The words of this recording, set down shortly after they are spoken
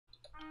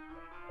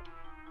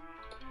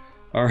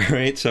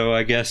Alright, so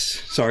I guess,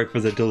 sorry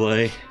for the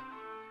delay.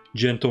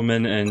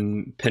 Gentlemen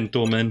and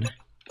pentlemen.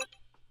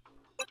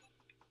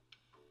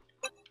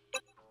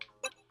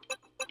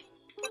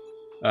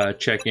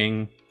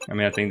 Checking. I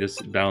mean, I think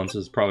this balance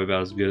is probably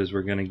about as good as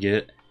we're gonna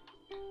get.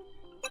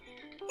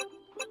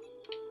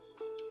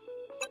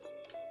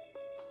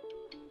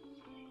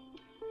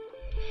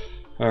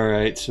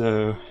 Alright,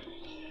 so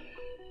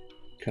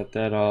cut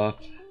that off.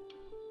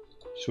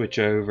 Switch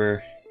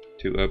over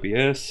to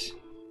OBS.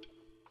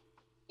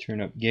 Turn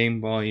up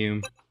game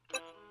volume.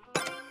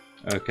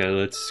 Okay,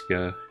 let's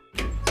go.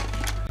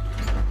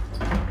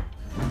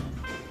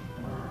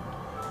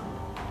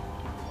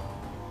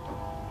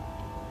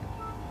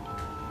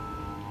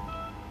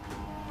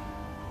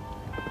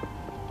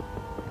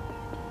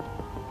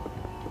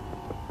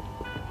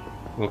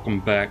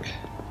 Welcome back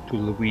to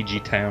Luigi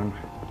Town.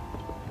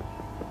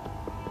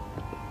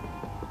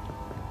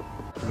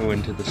 Go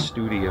into the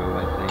studio,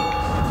 I think.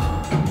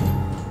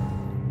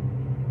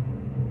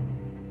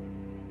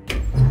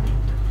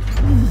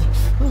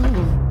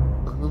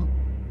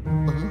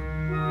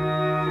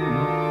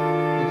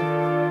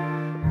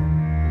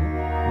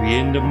 We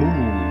in the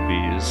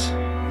movies.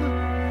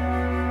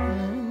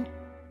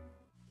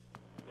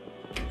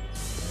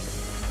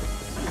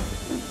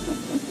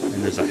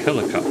 And there's a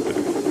helicopter.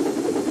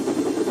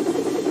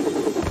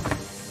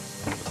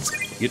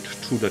 Get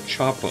to the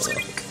chopper.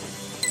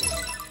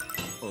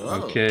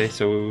 Okay,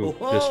 so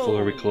this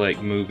floor we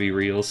collect movie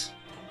reels.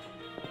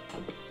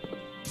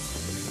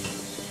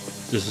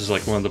 This is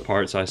like one of the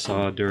parts I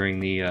saw during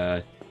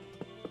the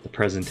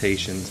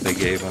presentations they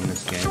gave on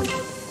this game.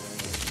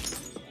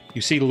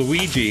 You see,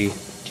 Luigi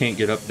can't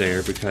get up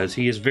there because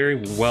he is very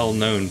well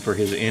known for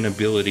his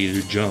inability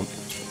to jump.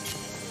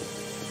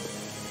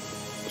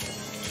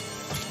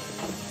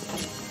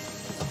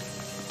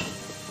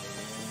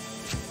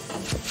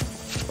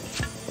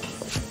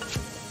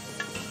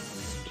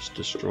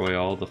 Destroy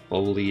all the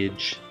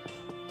foliage.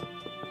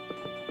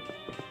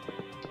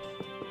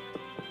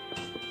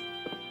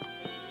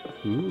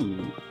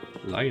 Ooh,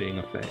 lighting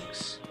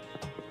effects.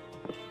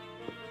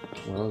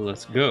 Well,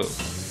 let's go.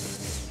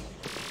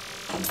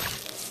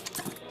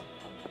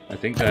 I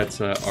think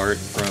that's art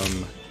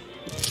from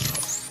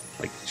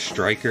like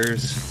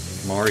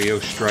Strikers, Mario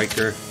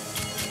Striker,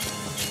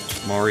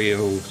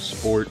 Mario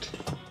Sport,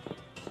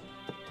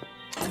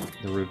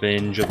 The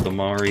Revenge of the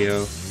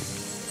Mario.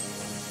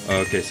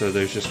 Okay, so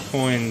there's just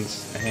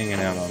coins hanging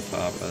out on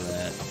top of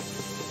that.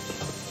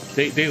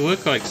 They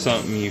look like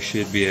something you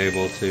should be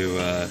able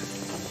to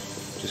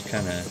just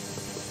kind of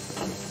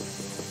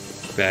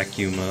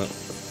vacuum up.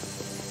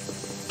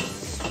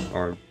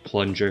 Or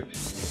plunger.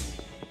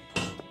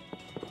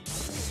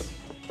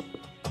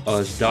 Oh,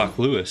 it's Doc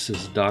Lewis.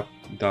 It's Doc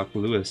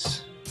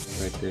Lewis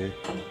right there.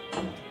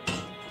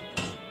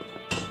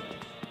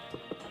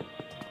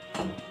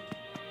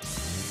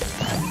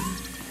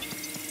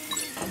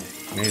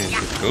 Man,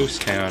 it's a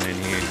ghost town in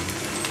here.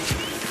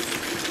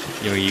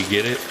 You know, you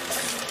get it?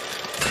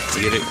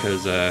 You get it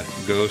because,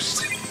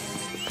 ghost.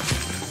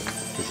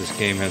 Because this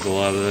game has a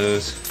lot of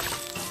those.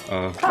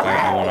 Oh,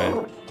 I want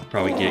to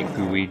probably get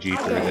Luigi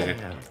through there.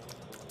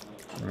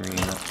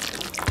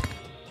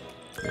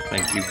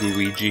 Thank you,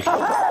 Luigi.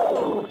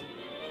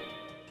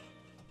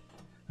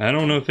 I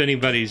don't know if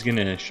anybody's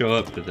gonna show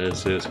up to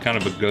this. It's kind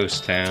of a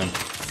ghost town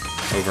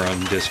over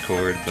on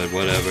Discord, but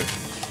whatever.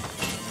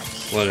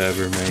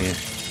 Whatever, man.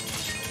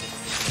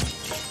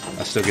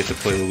 I still get to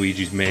play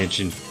Luigi's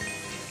Mansion.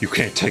 You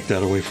can't take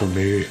that away from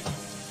me.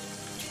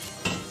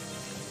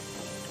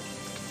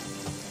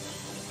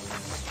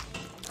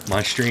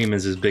 My stream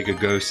is as big a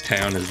ghost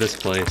town as this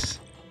place.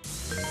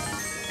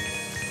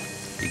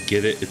 You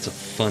get it? It's a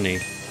funny.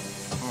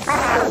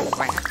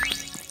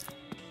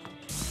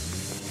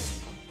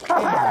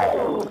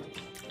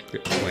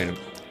 Wait a minute.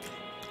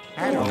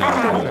 No.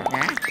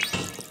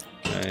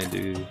 I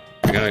do.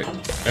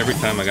 Every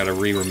time I gotta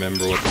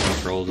re-remember what the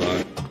controls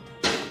are.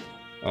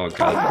 Oh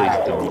god, please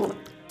don't.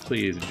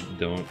 Please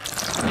don't.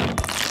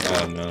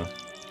 Oh no.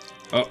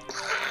 Oh.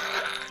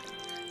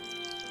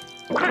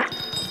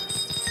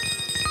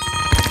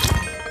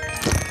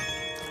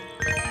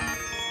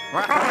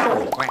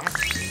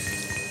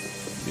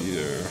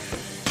 Yeah.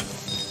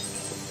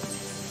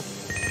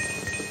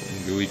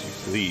 Luigi,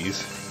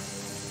 please.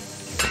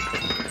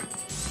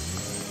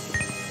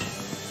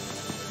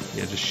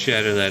 Yeah, just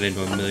shatter that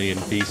into a million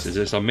pieces.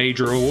 It's a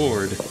major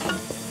award.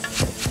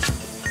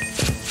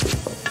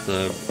 It's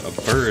a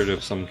bird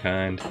of some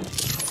kind.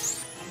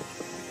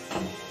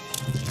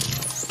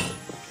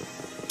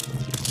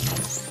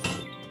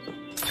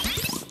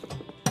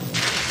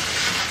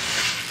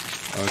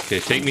 Okay,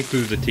 take me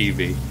through the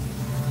TV.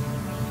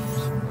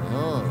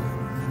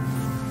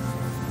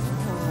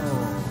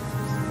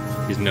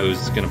 His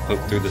nose is gonna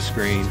poke through the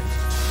screen.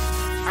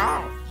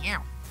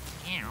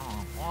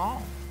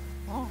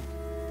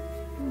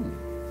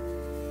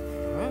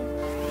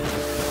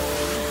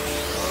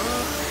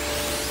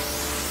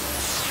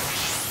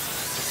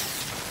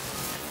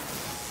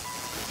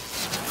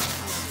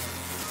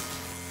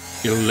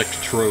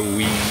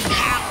 Electro-weed.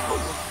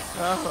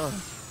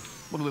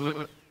 I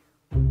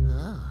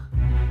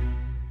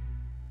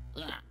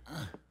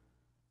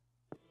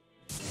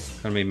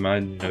mean, my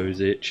nose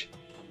itch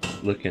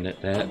looking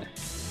at that.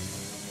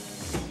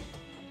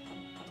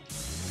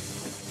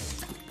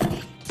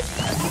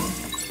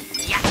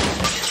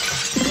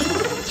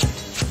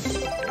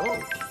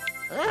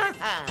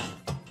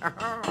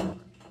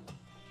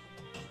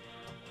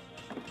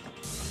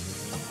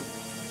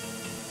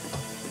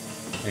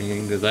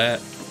 Anything to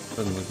that?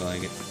 Doesn't look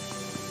like it.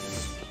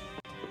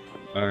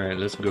 Alright,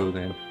 let's go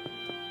then.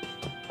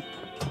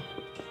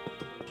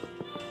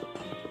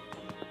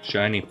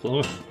 Shiny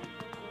floor.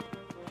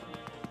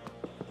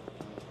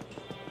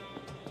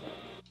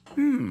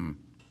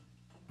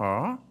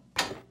 Huh?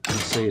 I'd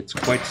say it's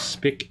quite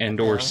spick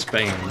and or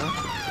span.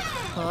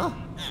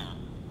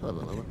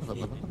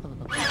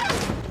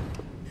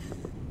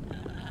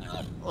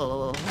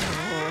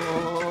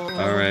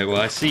 Alright,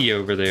 well I see you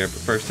over there, but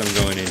first I'm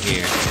going in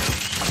here.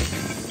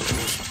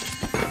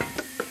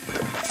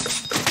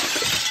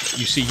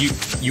 You see,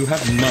 you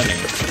have money,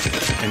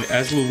 and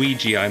as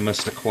Luigi I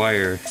must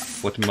acquire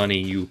what money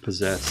you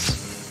possess.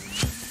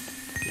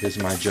 It is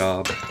my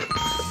job.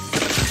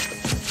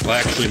 Well,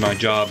 actually my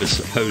job is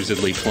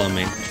supposedly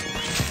plumbing.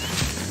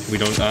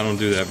 I don't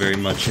do that very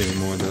much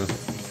anymore though.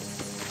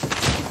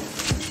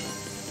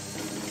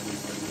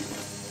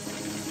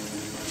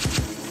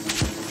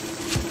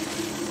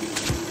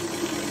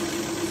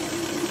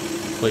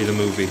 Play the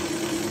movie.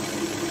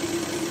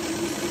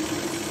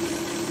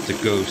 It's a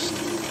ghost.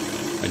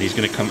 And he's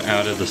gonna come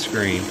out of the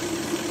screen.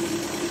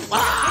 Try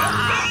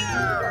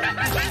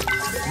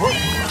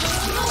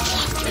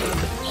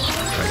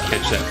to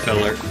catch that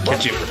feller.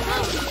 Catch him.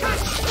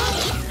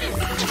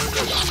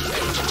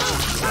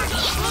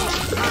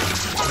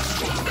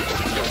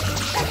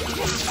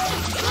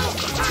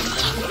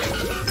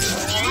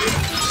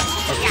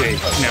 Okay,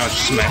 now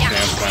it's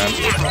Smackdown time.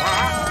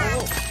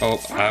 Oh,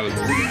 I was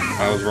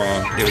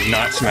wrong. It was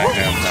not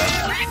Smackdown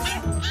time.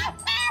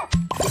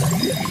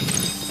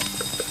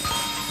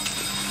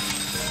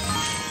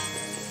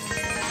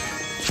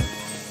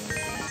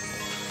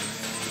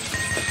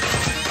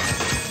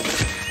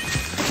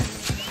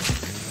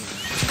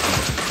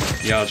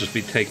 Yeah, I'll just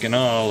be taking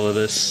all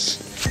this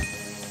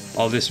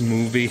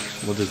movie.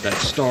 What is that?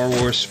 Star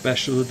Wars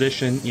Special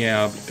Edition?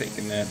 Yeah, I'll be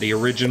taking that. The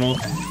original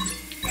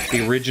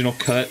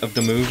cut of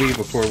the movie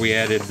before we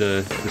added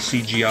the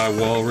CGI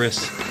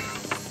walrus.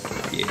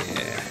 Yeah,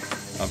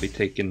 I'll be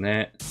taking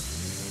that.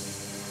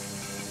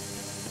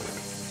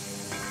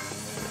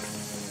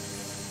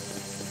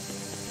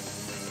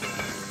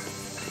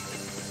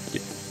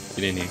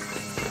 Get in here.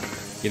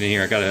 Get in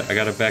here. I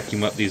gotta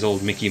vacuum up these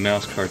old Mickey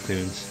Mouse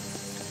cartoons.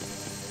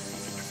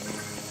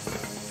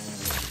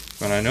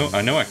 But I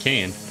know I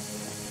can.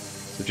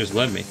 So just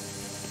let me.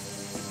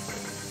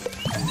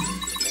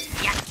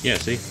 Yeah,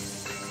 see?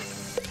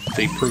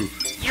 They proof.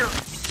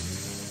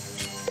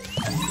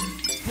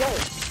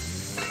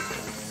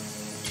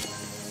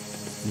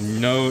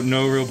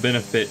 No real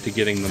benefit to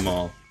getting them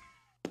all.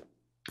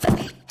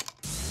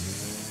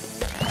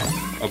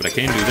 Oh, but I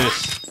can do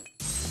this.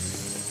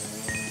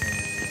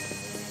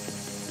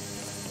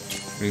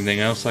 Anything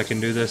else I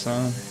can do this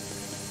on?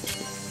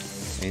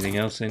 Anything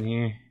else in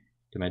here?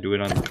 Can I do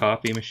it on the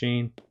coffee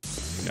machine?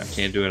 No, I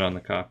can't do it on the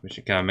coffee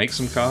machine. Can I make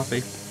some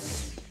coffee?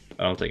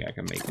 I don't think I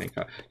can make any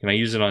coffee. Can I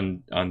use it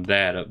on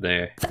that up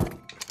there?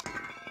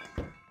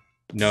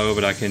 No,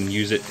 but I can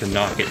use it to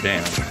knock it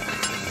down.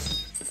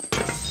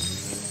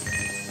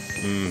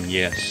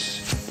 Yes.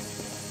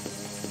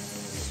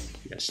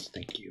 Yes,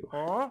 thank you.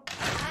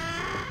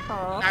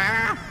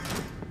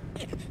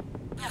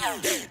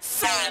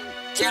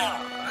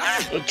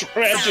 A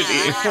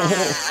tragedy.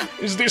 Oh,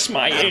 is this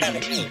my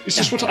end? Is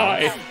this what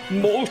I,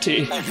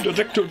 Morty,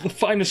 director of the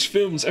finest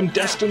films, am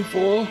destined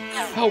for?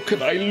 How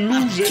can I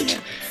lose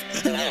it?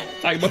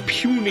 I'm a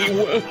puny,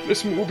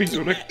 worthless movie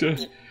director.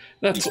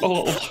 That's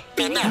all.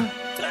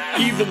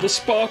 Even the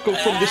sparkle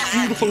from this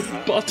beautiful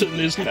button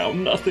is now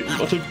nothing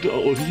but a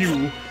dull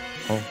hue.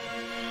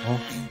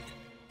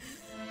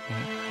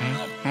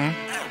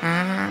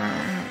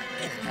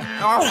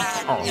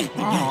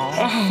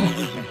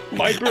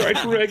 My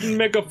bright red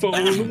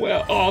megaphone,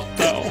 where art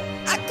thou?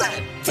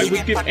 I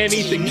would give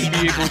anything to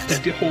be able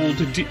to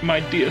hold my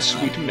dear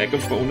sweet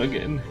megaphone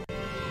again.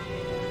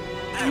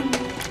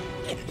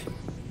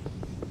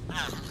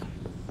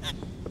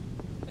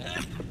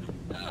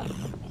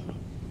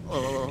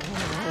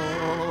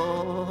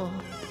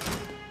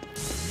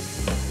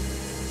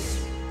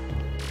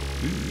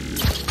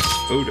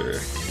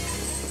 Odor.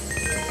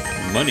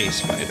 Money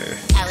spider.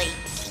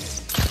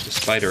 The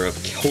spider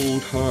of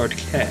cold hard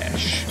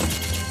cash.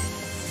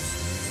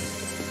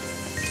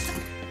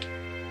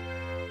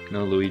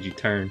 No, Luigi,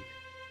 turn.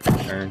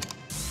 Turn.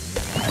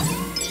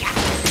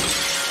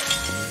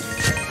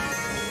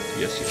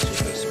 Yes, of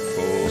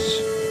course.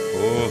 Of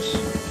course.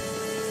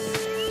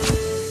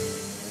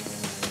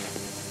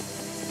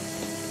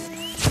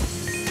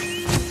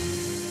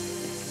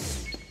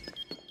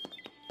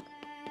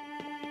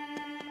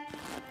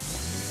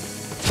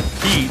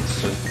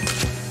 Pizza.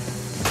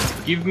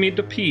 Give me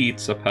the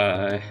pizza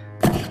pie.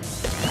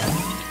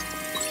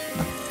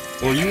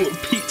 Or you will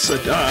pizza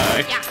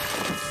die. Yeah.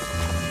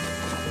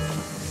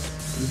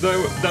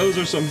 Those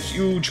are some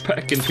huge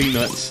peckin'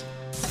 peanuts.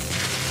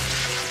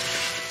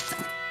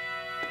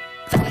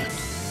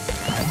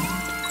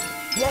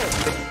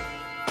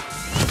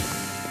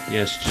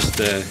 Yes, just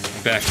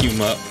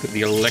vacuum up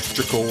the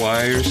electrical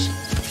wires.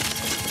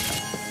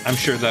 I'm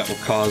sure that will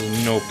cause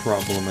no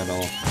problem at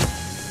all.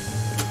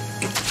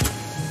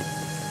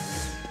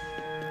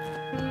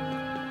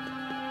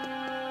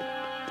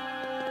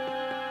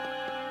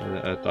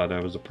 I thought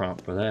that was a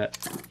prompt for that.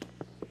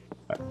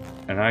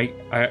 And I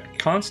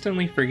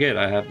constantly forget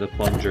I have the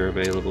plunger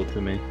available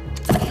to me.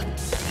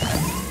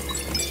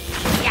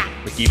 Yeah.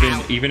 Like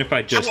even if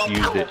I just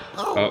used it.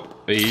 Oh,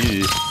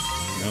 ew.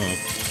 No.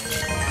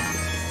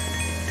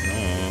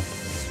 No.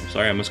 I'm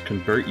sorry, I must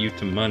convert you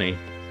to money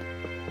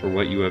for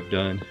what you have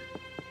done.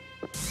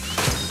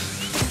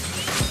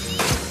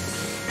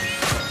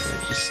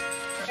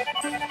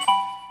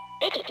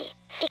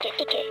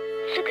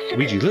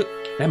 Luigi, look!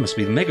 That must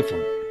be the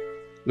megaphone.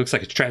 Looks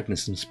like it's trapped in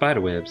some spider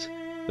webs.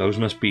 Those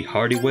must be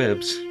hardy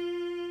webs.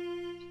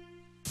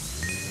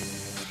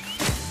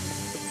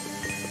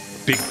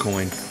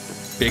 Bitcoin.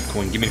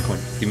 Bitcoin. Give me the coin.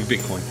 Give me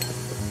Bitcoin.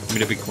 Give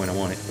me the Bitcoin. I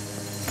want it.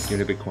 Give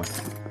me the Bitcoin.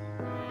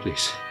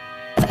 Please.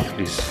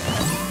 Please.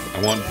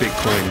 I want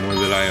Bitcoin more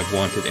than I have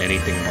wanted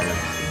anything in my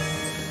life.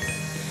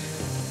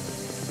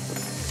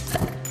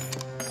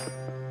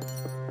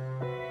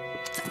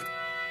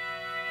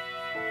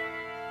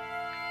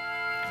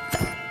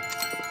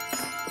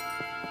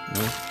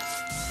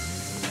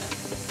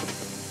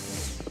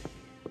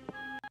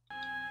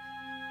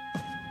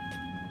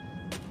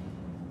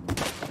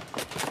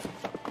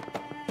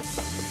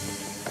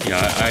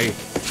 Yeah,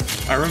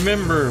 I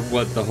remember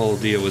what the whole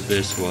deal with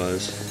this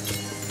was.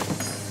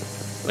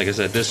 Like I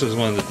said, this was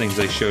one of the things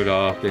they showed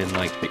off in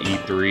like the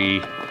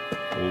E3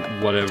 or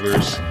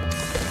whatever's.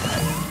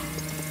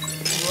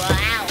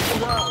 Wow.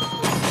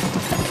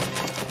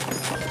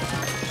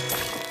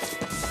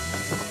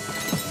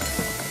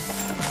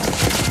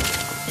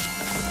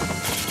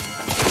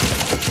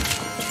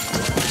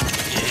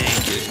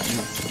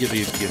 Get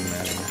him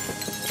out of here.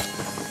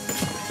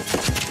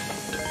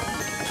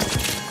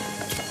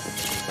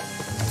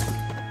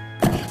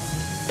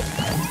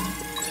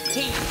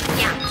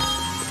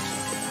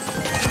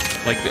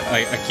 Like,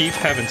 I keep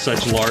having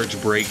such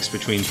large breaks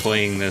between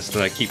playing this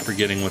that I keep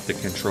forgetting what the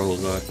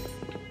controls are.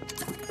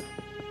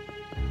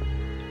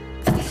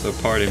 So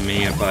pardon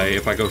me if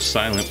I go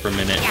silent for a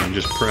minute and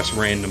just press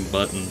random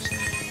buttons.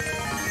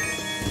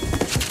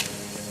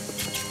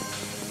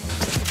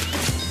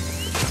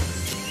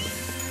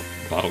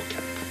 Bottle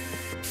cap.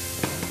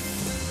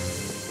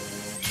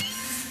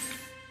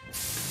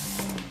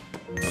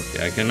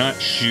 Okay, I cannot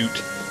shoot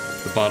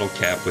the bottle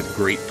cap with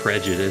great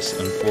prejudice,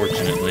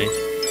 unfortunately.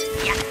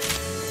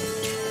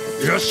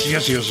 Yes,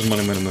 yes, yes,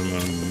 money, money, money,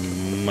 money,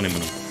 money,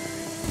 money.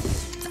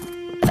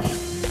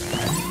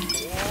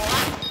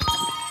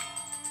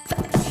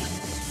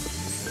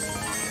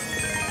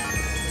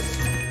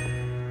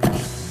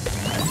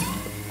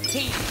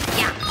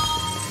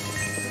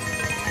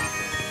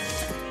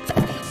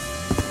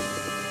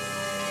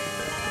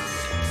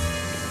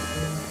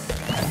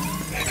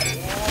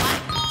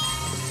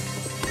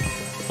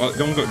 Oh,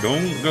 don't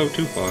go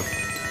too far.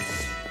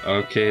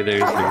 Okay,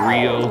 there's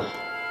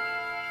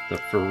the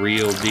for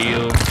real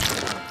deal.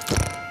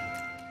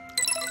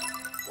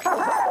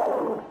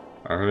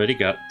 I already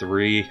got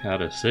 3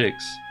 out of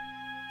 6.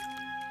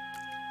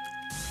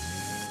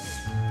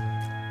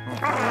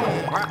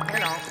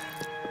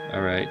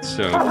 Alright,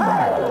 so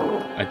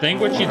I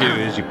think what you do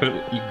is you put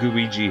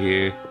Luigi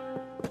here,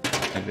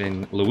 and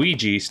then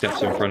Luigi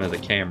steps in front of the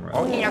camera.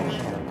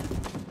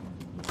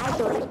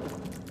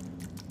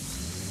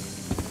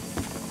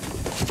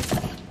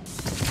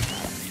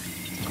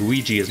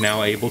 Luigi is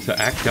now able to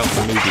act out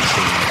the movie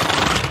scene.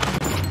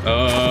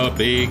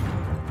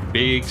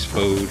 Big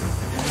Spode.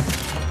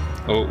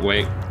 Oh,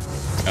 wait.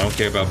 I don't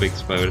care about Big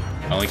Spode.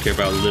 I only care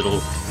about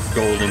little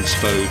golden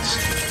Spodes.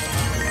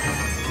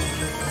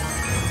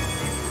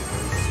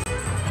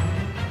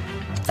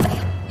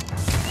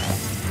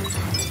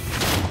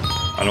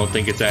 I don't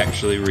think it's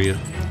actually real.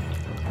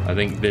 I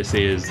think this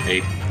is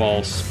a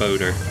false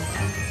Spoder.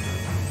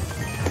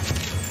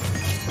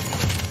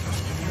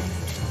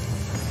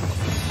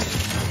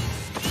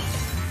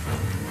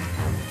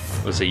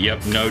 Let's see,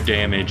 yep, no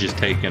damage is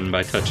taken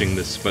by touching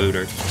this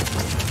Spoder.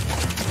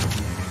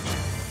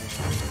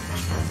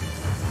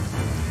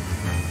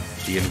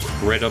 The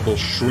incredible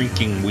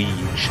shrinking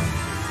Weege.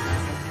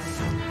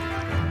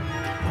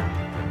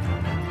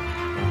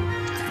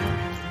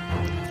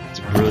 It's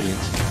brilliant.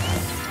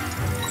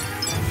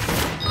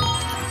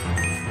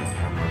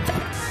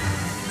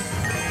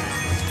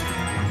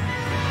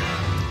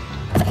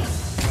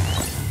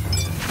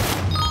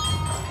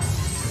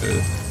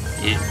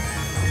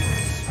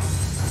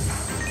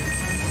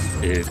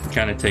 It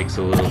kind of takes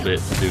a little bit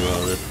to do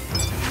all this.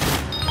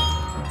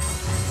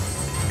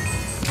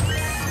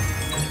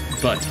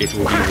 But it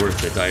will be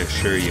worth it, I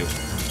assure you.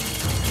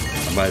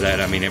 By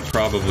that I mean it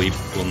probably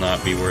will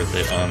not be worth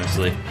it,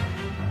 honestly.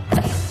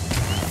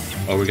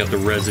 Oh, we got the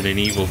Resident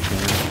Evil can.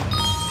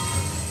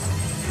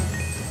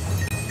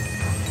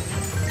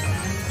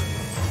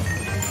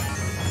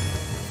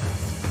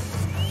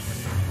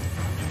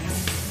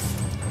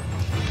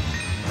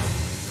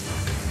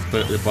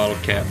 Put the bottle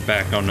cap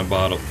back on the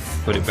bottle.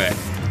 Put it back.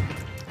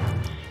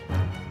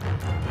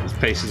 This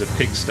place is a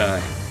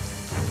pigsty.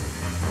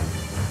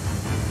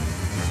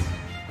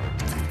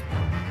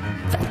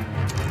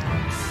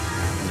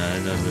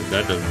 No,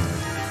 that doesn't work.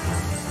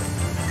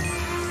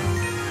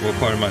 What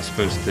part am I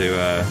supposed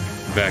to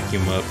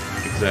vacuum up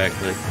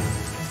exactly?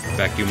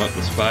 Vacuum up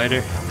the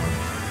spider?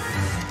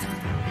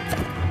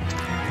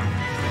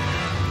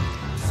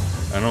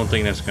 I don't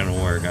think that's gonna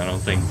work. I don't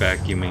think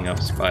vacuuming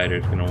up spider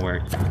is gonna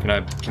work. Can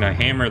I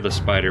hammer the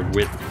spider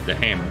with the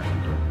hammer?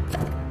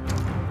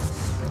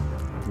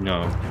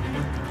 No.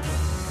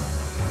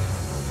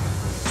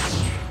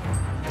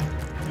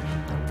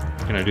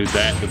 Can I do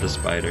that with the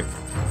spider?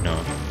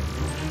 No.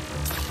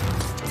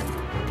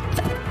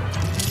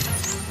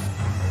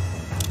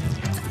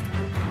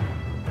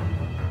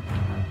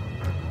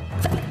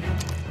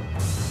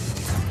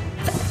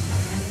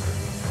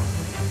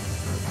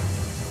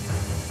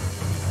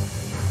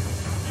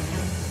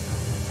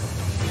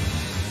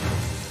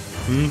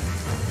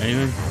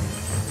 Anything?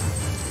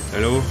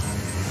 Hello?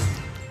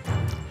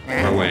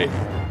 Or wait.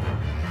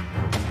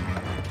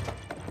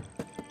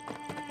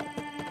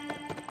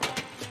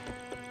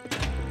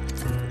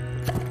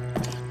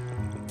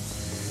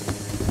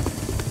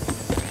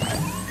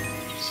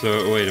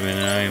 So, wait a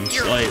minute, I am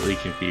slightly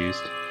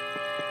confused.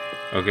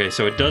 Okay,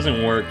 so it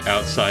doesn't work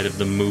outside of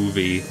the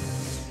movie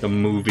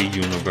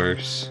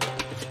universe.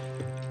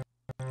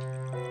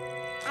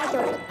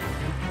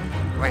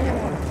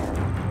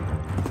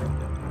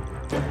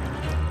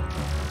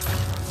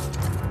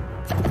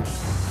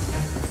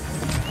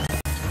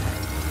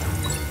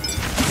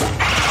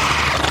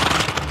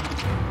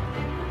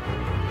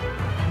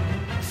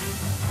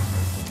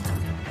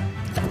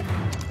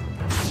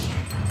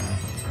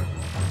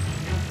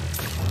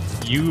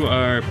 You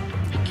are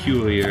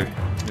peculiar,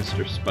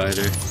 Mr.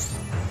 Spider.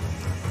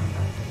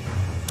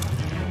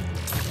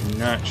 I'm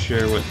not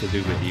sure what to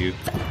do with you.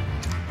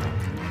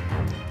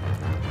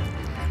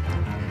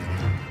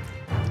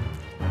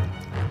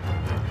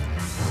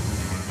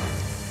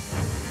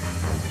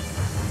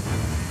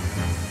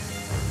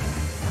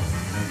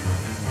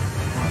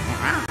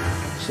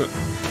 So,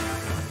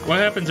 what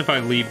happens if I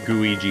leave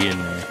Luigi in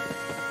there?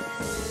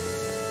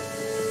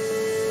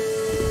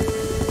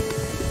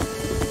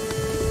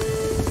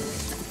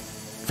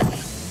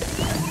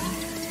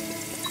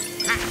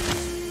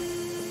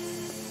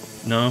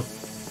 No.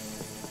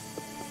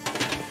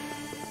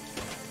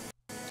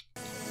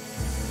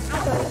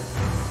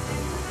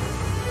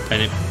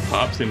 And it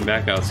pops him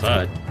back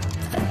outside.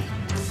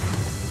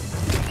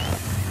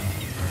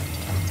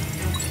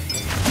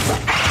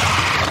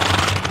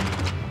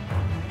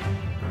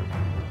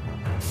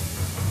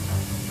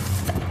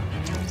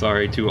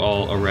 Sorry to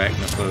all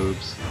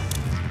arachnophobes.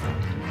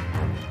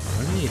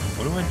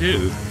 What do I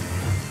do?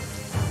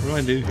 What do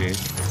I do here?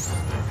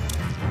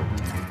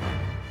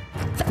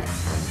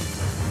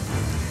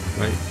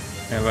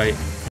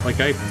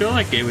 I feel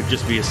like it would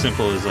just be as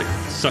simple as like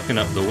sucking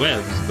up the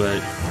webs,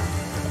 but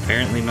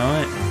apparently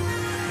not.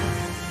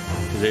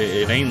 'Cause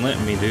it ain't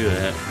letting me do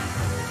that.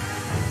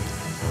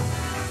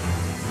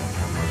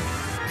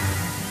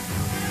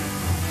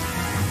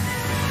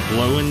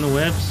 Blowing the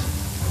webs?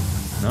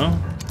 No?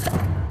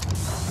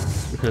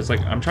 Because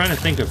like I'm trying to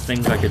think of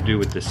things I could do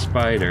with this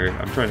spider.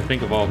 I'm trying to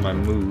think of all my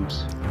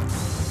moves.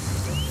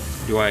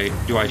 Do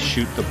I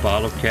shoot the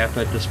bottle cap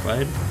at the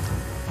spider?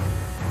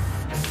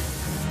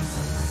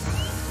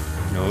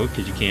 No,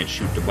 because you can't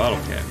shoot the bottle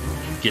cap.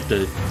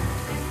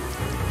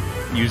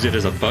 Use it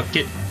as a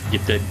bucket?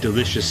 Get that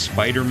delicious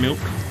spider milk?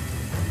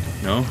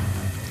 No?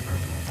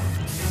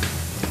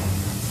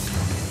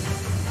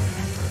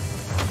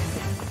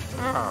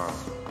 Oh,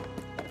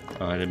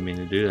 I didn't mean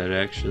to do that,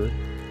 actually.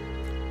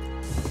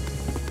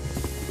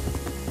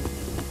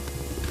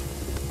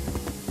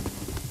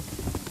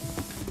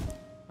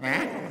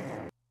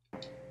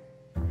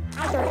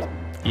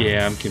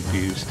 Yeah, I'm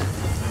confused.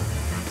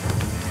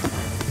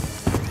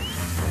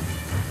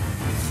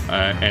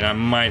 And I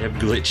might have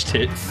glitched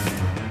it.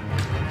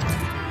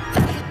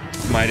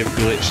 Might have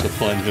glitched the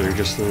plunger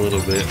just a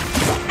little bit.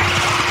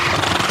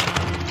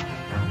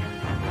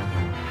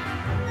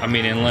 I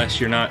mean, unless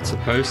you're not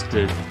supposed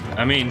to.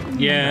 I mean,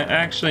 yeah,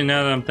 actually,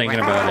 now that I'm thinking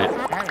about it,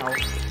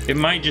 it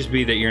might just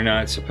be that you're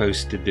not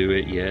supposed to do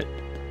it yet.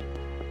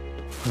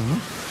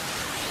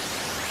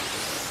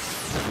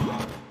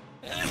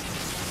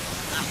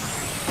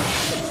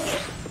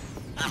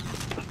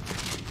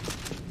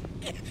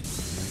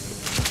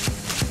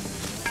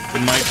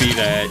 It might be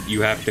that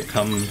you have to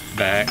come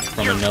back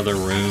from another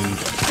room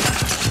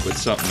with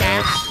something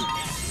else.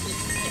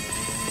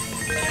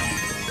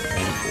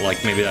 And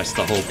like maybe that's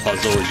the whole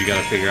puzzle, is you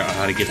gotta figure out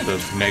how to get the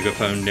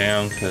megaphone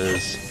down,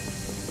 because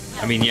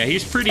I mean, yeah,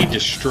 he's pretty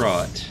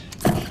distraught.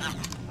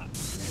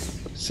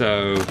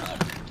 So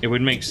it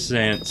would make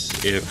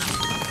sense if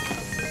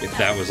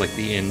that was like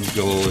the end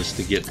goal, is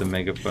to get the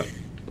mega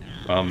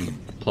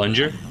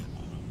plunger.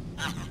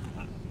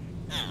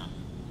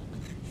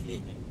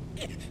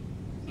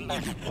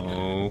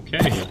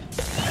 Okay.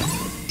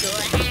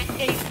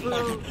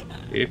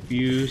 If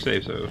you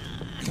say so.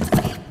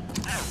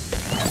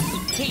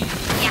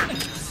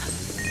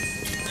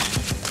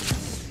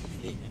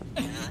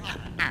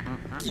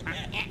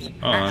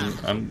 Oh,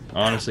 I'm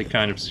honestly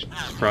kind of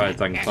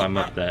surprised I can climb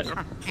up that.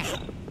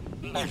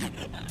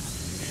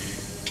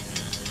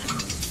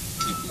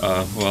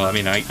 Well, I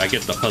mean, I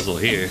get the puzzle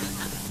here.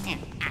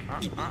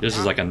 This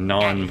is like a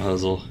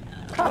non-puzzle.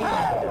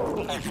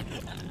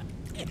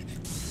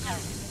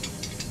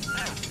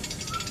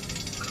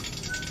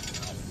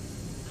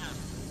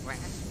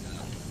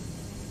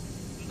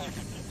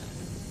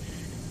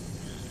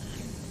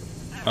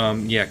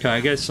 Yeah, can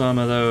I get some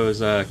of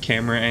those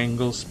camera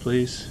angles,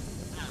 please?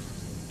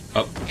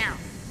 Oh.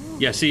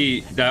 Yeah,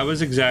 see, that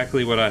was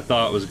exactly what I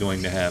thought was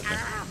going to happen.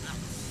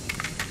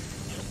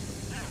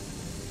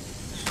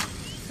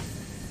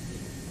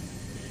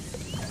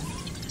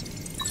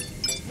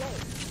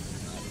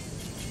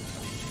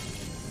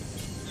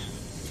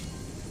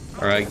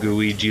 Alright,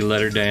 Luigi,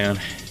 let her down.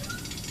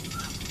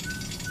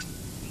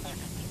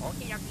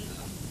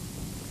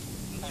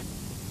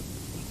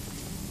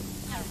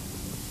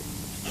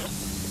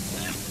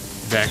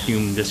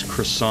 Vacuum this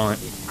croissant.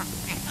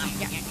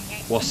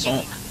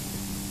 Croissant.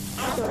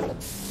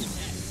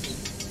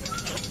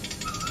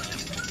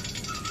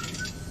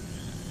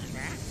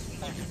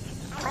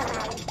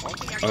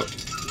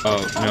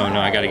 Oh, no,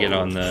 I gotta get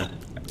on the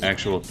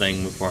actual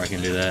thing before I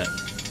can do that.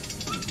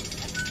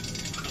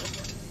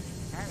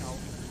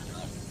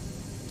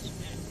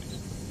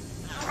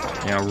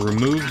 Now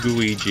remove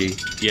Luigi.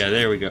 Yeah,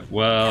 there we go.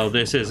 Well,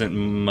 this isn't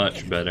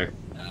much better.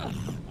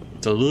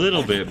 It's a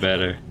little bit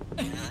better.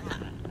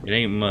 It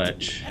ain't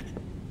much,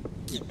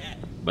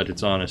 but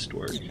it's honest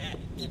work.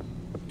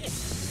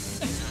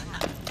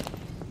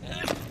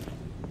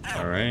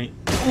 Alright.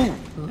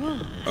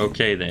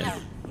 Okay then.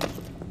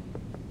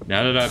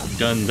 Now that I've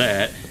done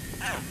that,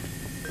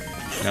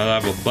 now that I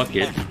have a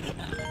bucket,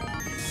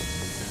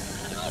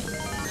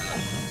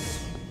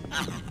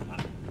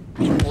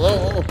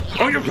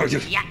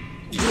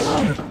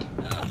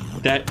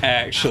 that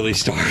actually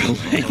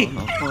startled me.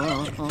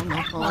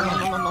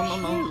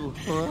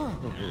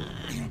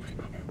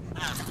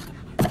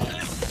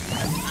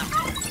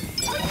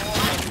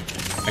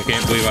 I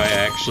can't believe I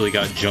actually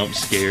got jump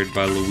scared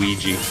by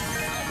Luigi.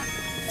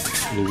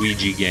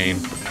 Luigi game.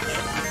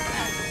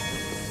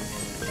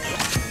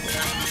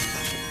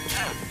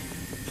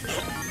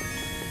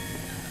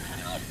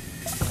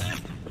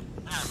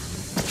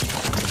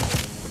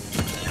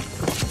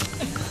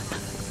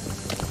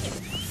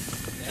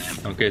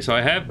 Okay, so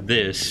I have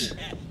this.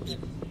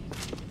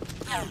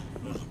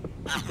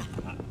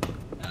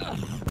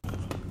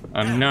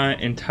 I'm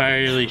not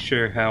entirely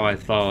sure how I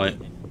thought.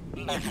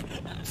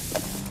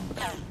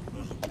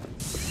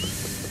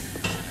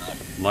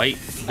 Light,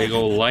 big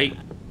old light.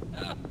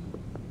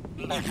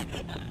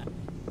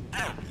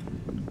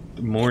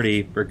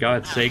 Morty, for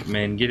God's sake,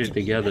 man, get it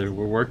together.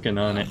 We're working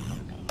on it.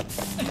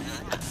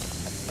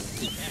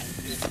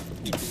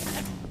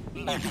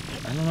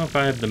 I don't know if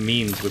I have the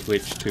means with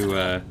which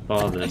to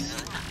thaw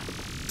this.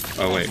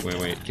 Oh wait.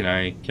 Can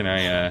I?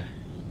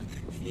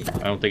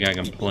 I don't think I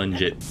can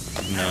plunge it.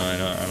 No,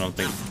 I don't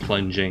think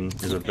plunging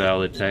is a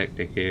valid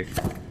tactic here.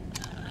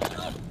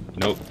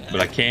 Nope, but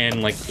I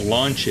can like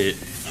launch it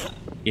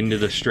into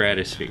the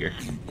stratosphere.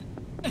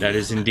 That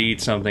is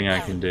indeed something I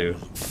can do.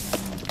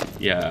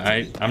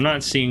 Yeah, I'm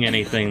not seeing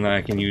anything that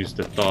I can use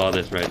to thaw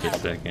this right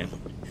this second.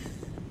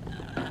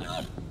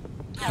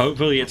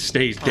 Hopefully it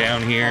stays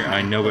down here.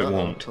 I know it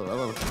won't.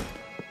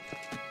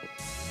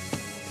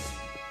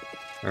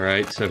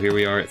 Alright, so here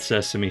we are at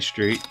Sesame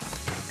Street.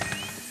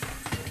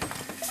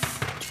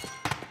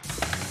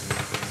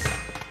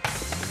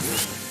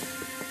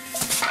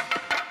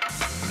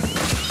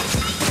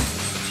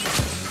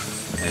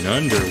 An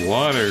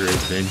underwater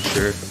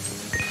adventure.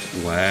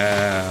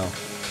 Wow.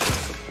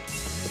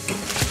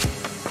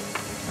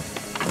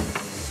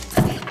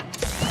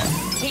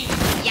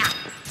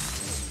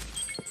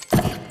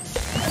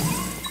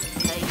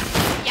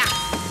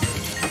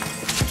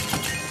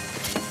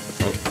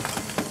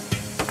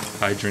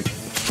 Hydrant.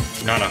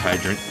 Not a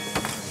hydrant.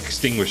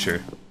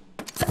 Extinguisher.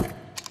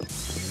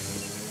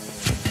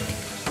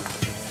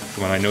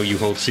 Come on, I know you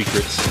hold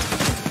secrets.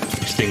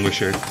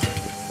 Extinguisher.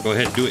 Go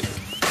ahead, do it.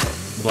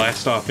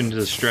 Blast off into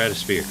the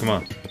stratosphere. Come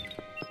on.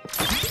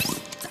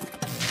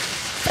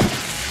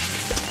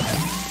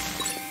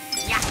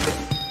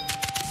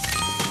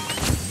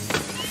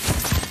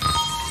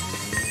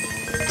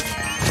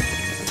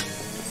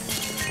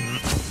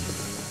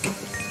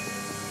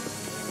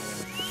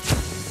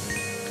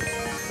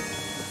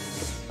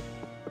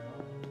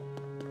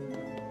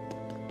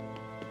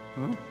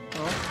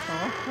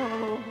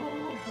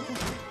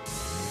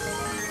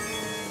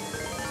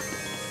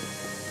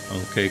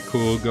 Okay,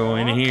 cool. Go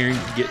in here.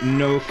 Get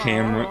no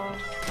camera.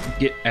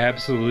 Get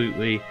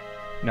absolutely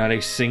Not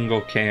a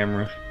single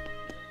camera.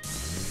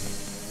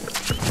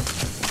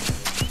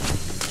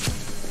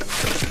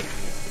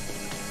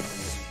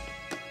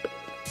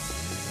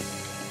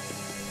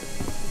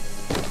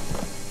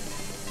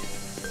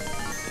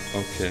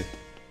 Okay.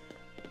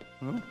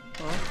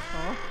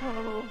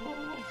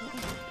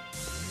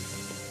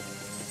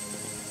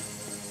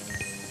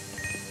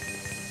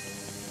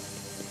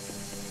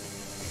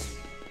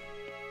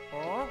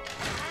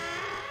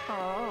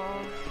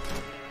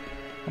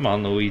 Come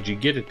on, Luigi,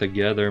 get it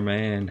together,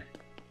 man.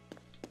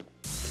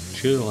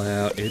 Chill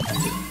out.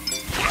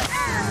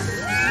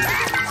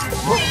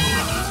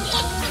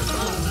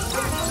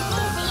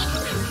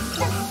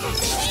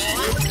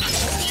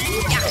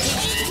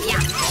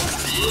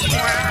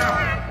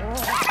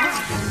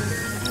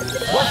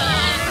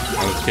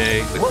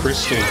 Okay, the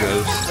crystal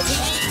ghost.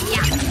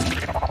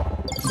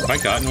 Have I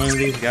gotten one of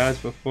these guys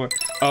before?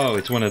 Oh,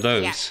 it's one of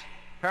those.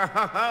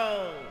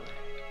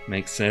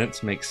 Makes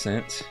sense, makes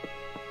sense.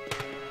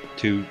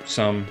 To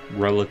some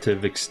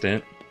relative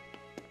extent.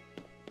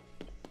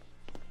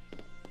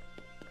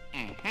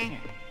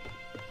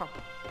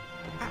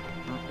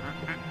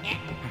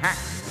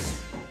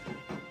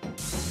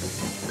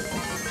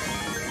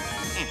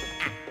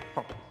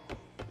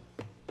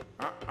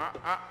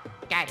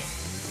 Got it.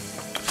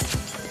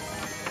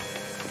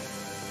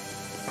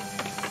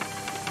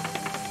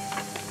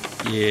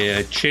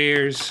 Yeah,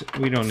 chairs.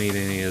 We don't need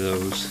any of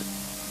those.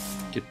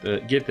 Get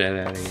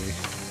that out of here.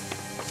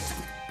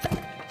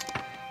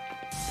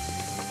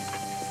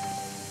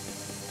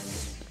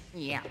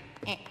 Yeah.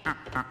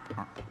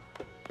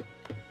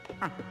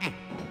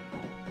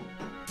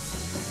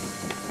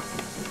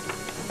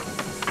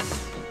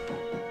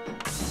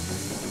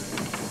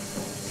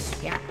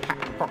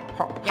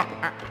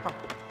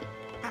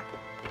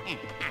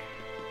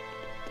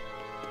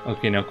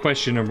 Okay, now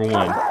question number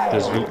one.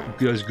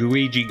 Does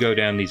Luigi go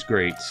down these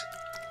grates?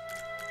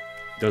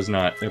 Does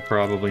not. They're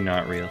probably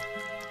not real.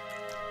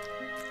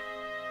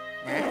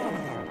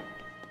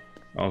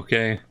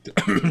 Okay,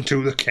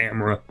 to the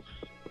camera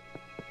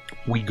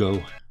we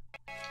go.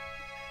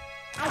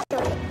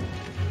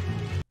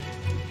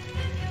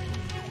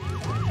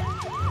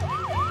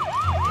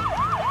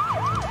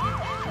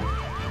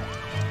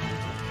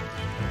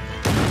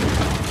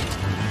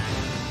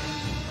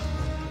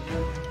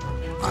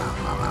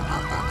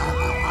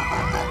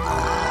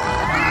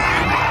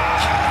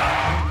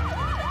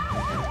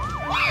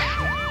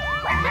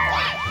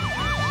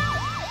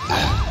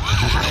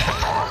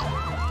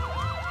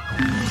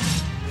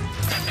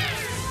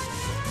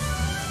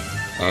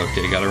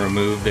 Okay, gotta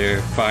remove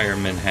their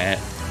fireman hat.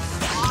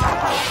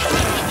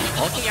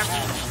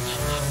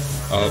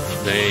 Oh,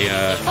 they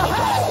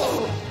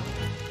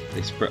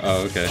spray.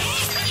 Oh, okay.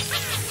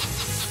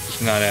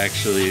 It's not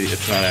actually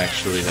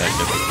that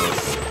difficult.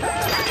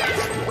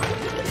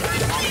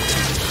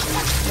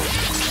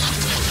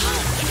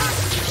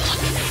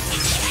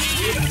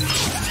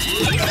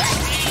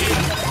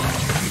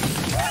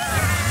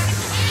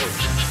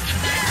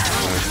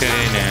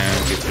 Okay, now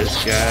get this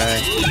guy.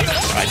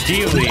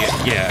 Ideally,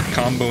 yeah,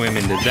 combo him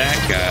into that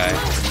guy.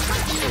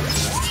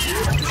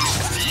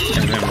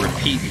 And then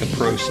repeat the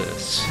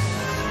process.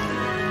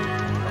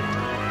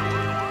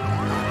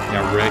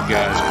 Now red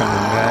guy's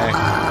coming back.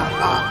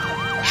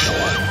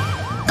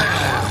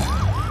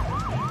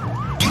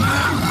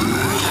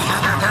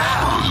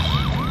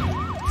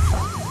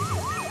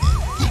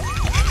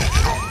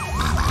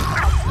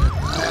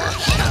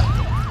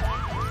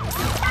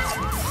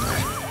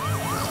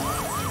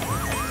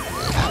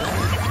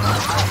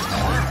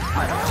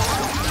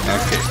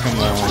 Okay, come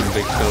on,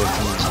 big fella,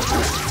 come on.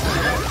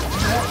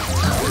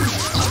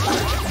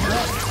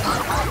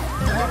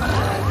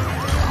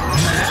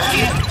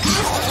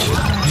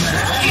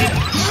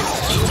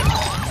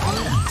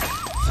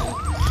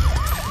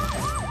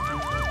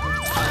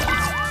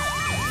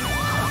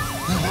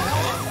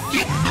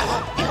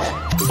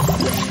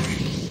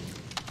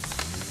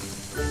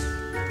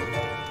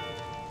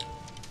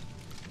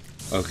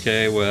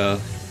 Okay,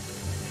 well,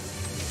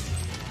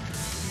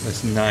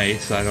 that's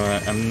nice.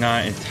 I'm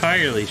not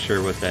entirely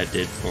sure what that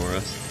did for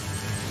us.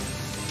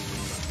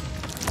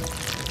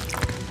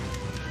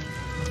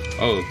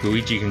 Oh,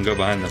 Luigi can go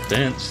behind the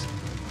fence.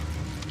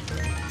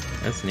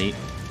 That's neat.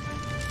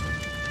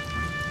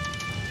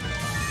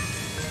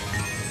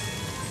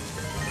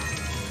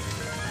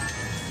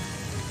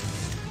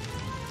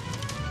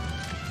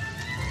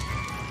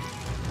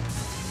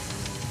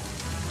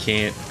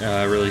 Can't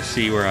really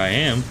see where I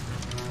am.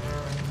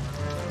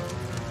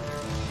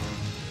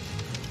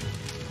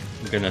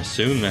 I'm gonna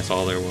assume that's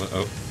all there was.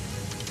 Oh,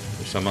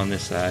 there's some on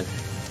this side.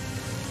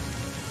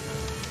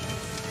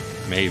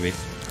 Maybe.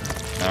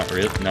 Not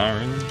really. Not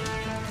really.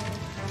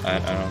 I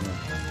don't know.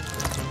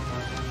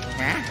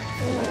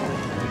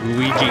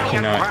 Luigi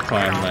cannot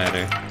climb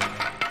ladder.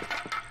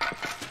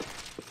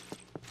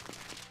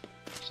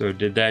 So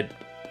did that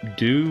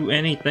do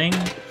anything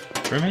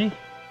for me?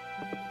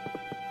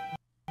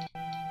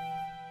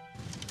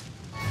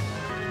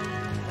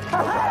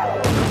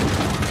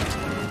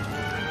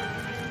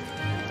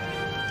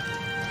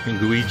 Can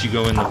Luigi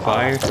go in the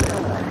fire?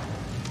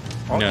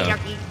 No.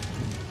 Okey-dokey.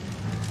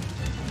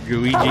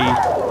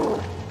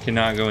 Luigi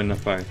cannot go in the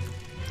fire.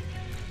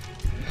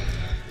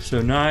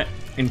 So not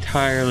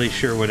entirely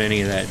sure what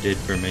any of that did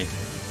for me.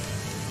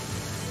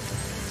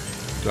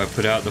 Do I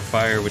put out the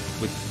fire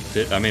with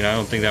it? I mean, I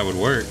don't think that would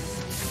work.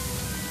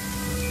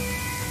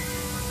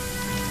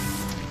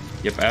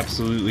 Yep,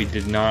 absolutely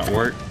did not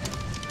work.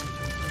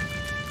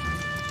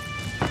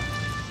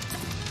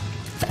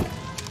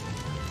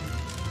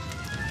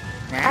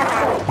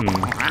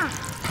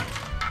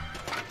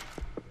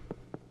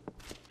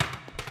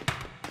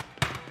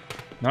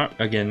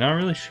 Not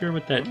really sure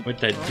what that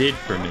did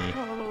for me.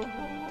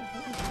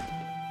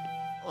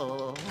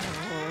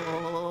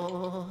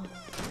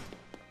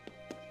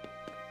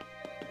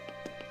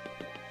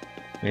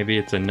 Maybe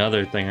it's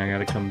another thing I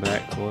gotta come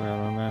back for, I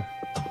don't know.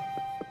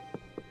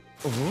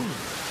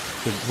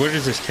 Where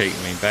does this take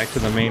me? Back to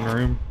the main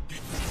room?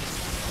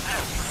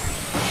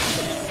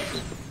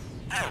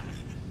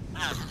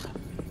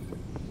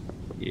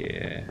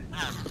 Yeah.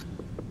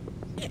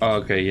 Oh,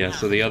 okay, yeah,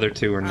 so the other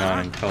two are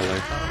not in color.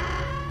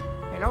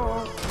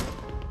 Hello.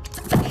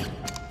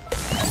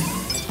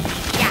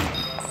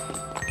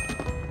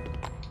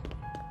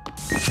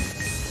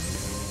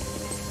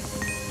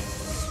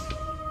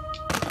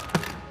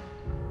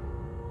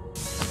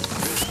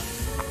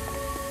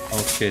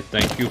 Okay,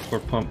 thank you for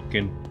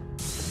pumpkin.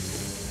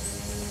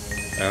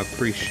 I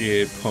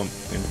appreciate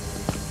pumpkin.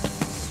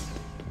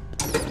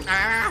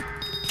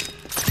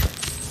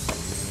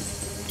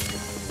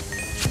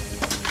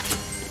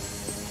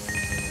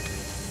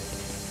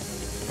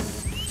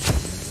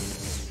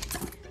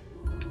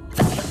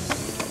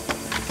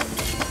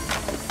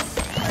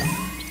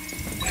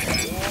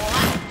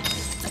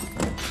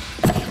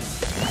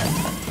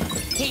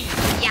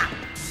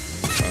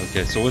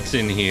 Okay, so what's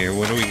in here?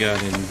 What do we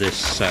got in this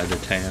side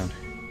of town?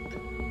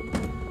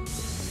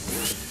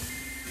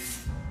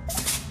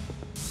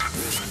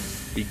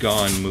 Be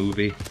gone,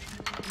 movie.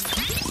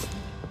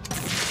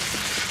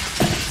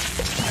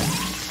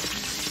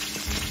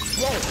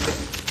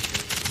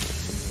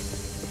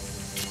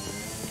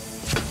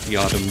 The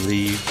autumn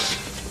leaves.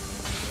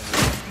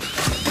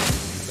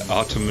 The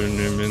autumn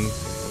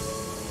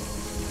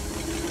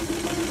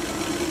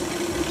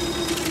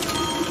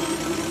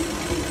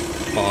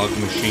fog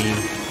machine.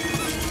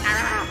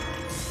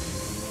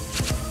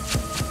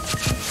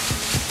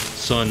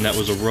 Son, that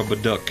was a rubber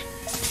duck.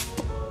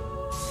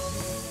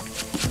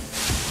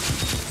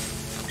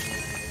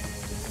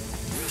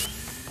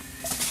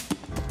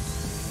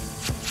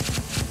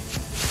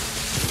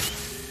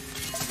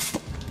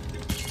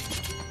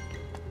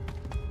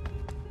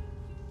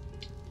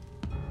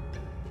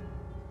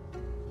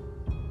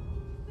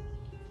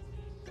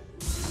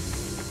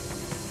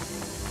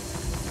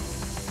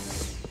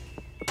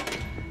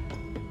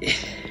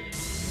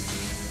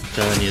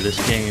 Telling you,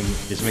 this game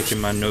is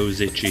making my nose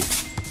itchy.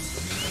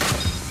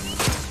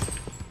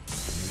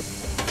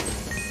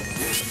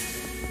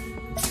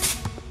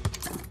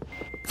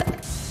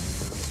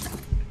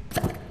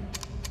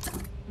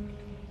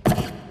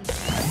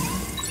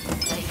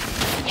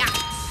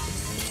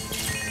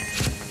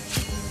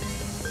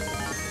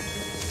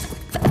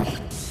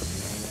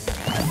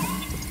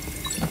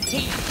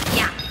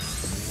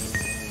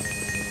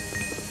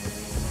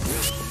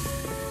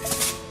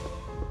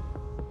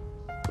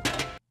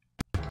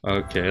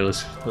 Okay,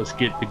 let's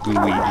get the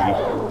Luigi.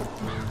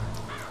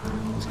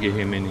 Let's get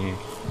him in here.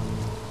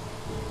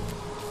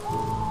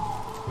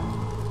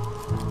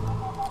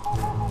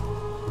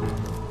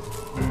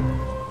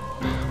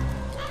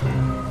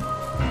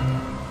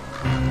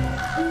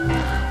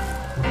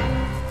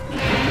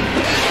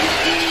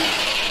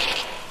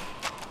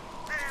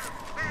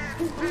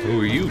 Who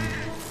are you?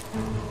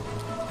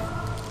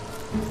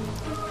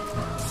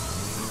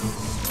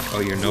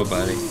 Oh, you're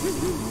nobody.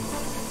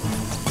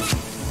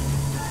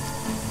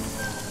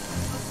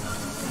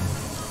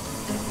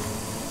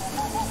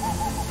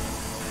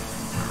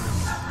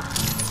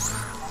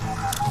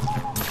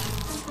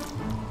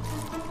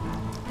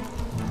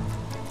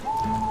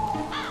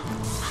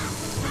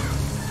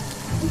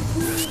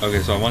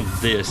 Okay, so I want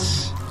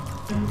this,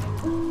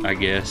 I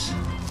guess.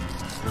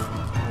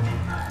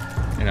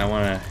 And I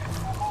want to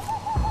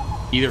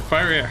either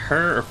fire at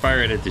her or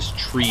fire it at this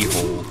tree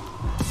hole.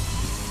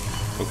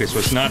 Okay, so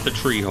it's not the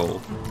tree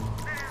hole.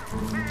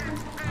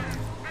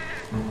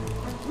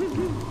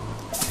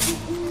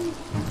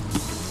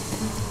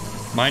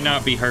 Might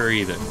not be her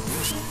either.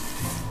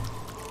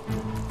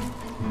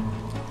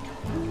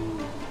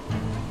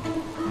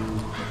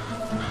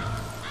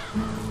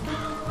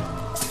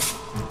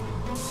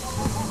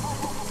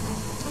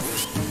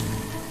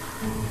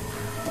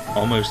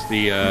 Almost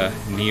the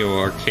Neo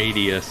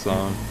Arcadia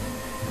song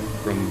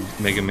from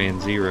Mega Man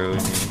Zero.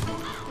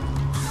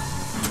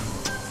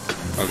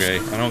 Okay,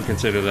 I don't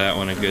consider that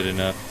one a good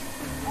enough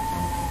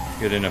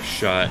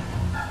shot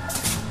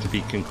to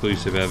be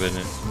conclusive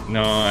evidence.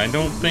 No, I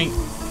don't think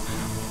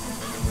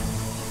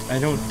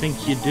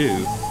you do.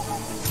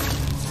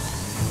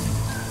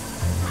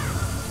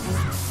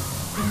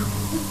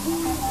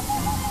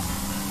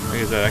 Like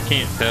I said, I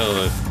can't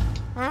tell if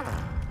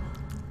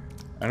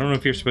I don't know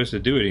if you're supposed to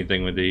do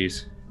anything with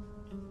these.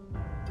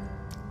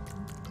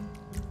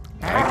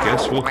 I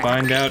guess we'll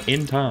find out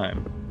in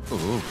time.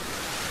 Ooh.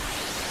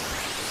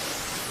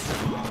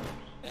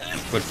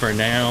 But for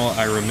now,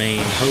 I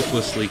remain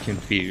hopelessly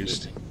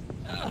confused.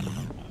 I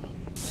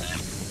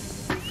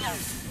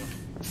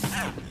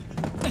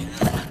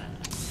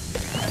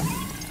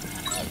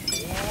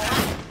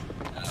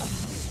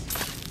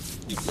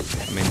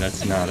mean,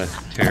 that's not a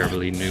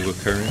terribly new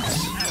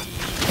occurrence.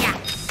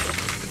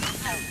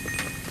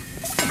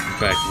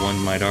 In fact, one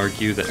might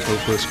argue that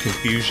hopeless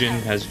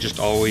confusion has just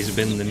always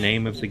been the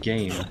name of the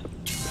game.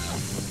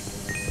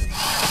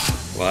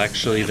 Well,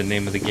 actually, the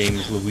name of the game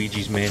is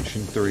Luigi's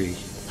Mansion 3.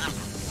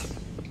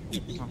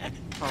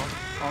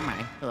 Oh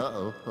my.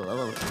 Uh-oh.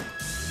 Uh-oh.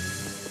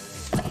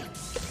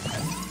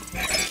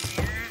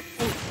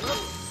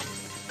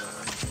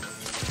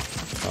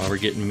 Oh, we're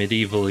getting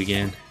medieval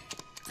again.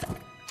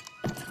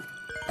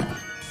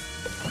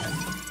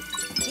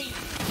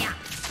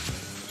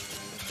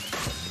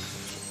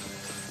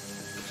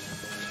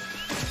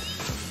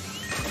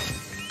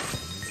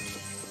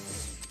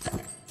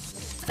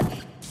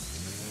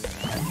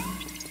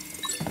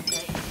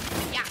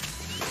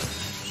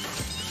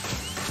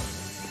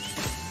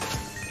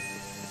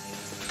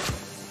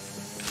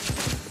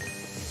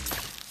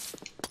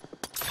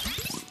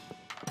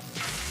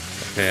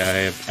 Okay,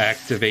 I have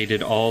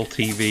activated all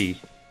TV.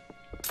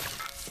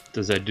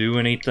 Does that do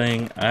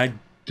anything? I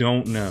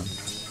don't know.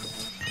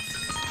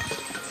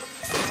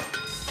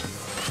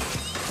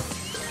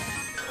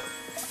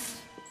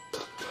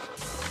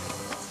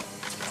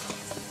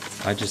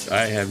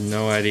 I have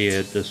no idea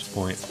at this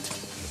point.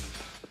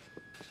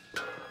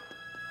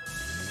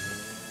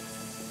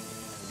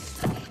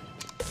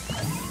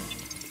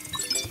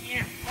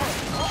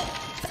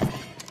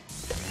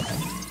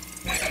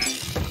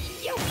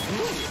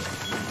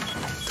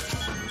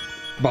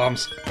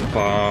 Bombs.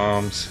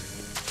 Bombs.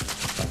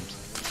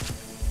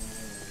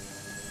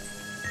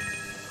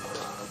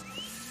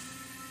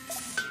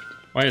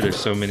 Why are there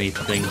so many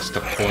things to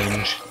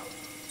plunge?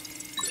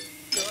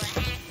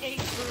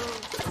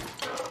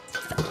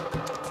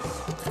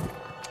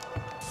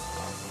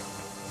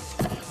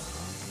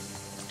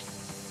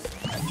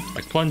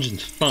 Like,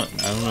 plunging's fun.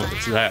 I don't know if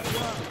it's that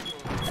fun.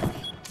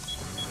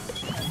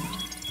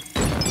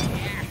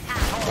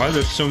 Why are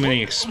there so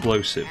many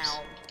explosives?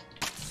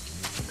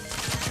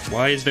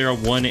 Why is there a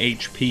 1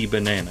 HP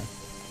banana?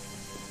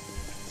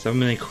 So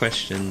many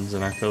questions,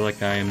 and I feel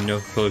like I am no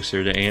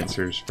closer to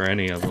answers for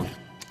any of them.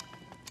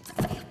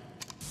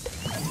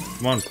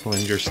 Come on,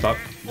 Plunger, stop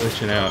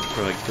glitching out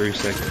for like 3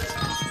 seconds.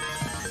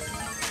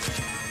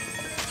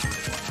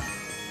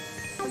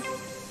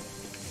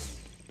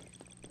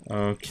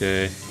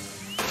 Okay.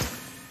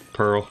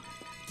 Pearl.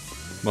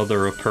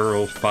 Mother of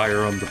pearl, fire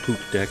on the poop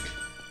deck.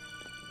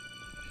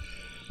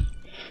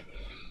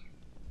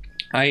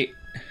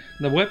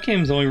 The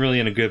webcam's only really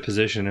in a good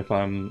position if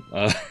I'm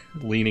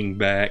leaning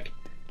back.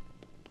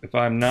 If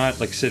I'm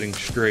not like sitting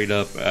straight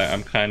up,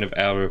 I'm kind of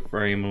out of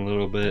frame a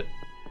little bit.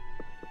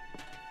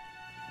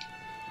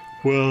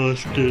 Well,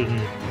 let's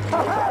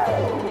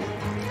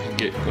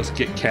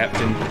get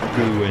Captain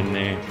Goo in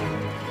there.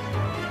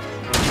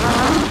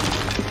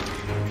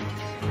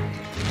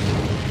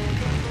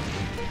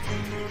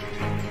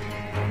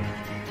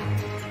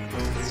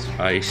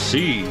 I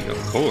see, of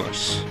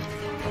course.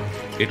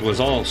 It was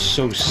all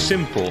so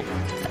simple.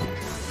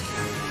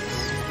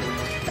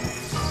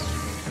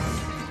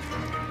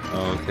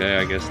 Okay,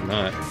 I guess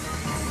not.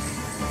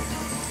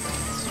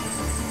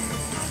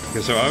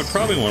 Okay, so I would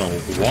probably want to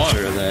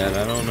water that.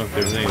 I don't know if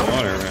there's any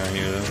water around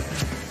here though.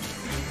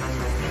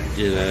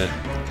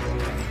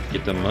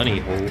 Get the money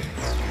hole.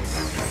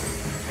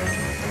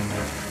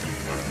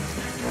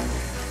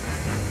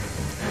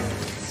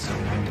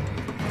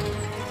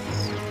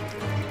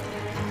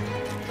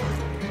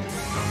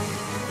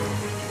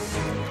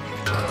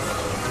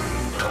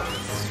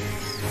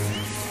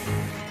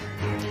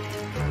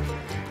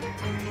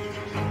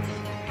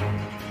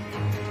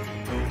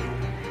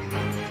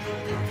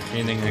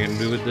 Anything I can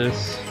do with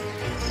this?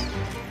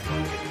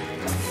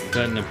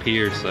 Doesn't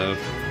appear so.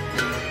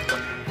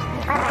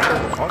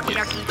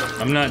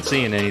 I'm not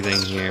seeing anything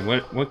here.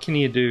 What can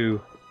you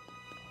do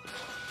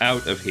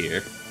out of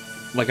here?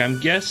 Like, I'm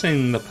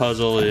guessing the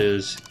puzzle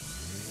is...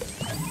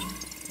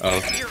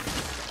 Oh.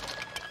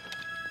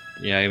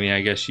 Yeah, I mean,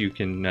 I guess you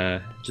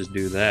can just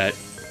do that.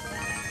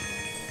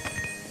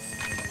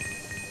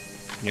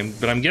 Yeah,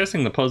 but I'm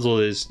guessing the puzzle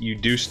is you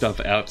do stuff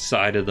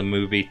outside of the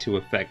movie to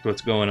affect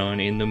what's going on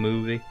in the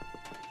movie.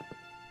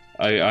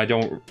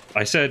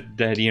 I said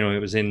that, you know, it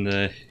was in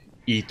the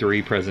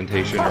E3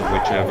 presentation or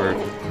whichever.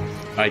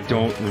 I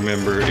don't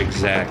remember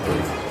exactly.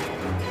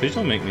 Please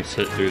don't make me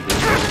sit through this.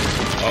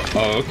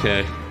 Oh,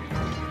 okay.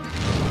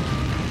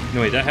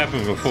 No, wait, that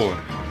happened before.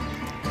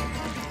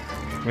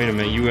 Wait a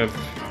minute, you have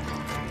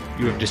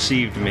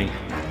deceived me.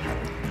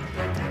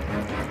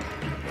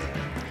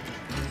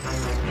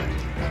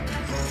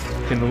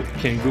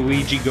 Can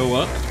Luigi go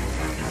up?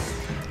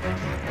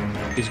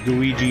 Is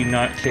Luigi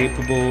not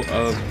capable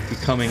of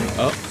becoming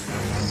up?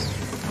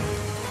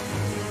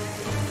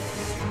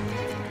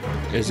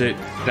 Is it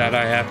that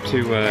I have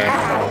to,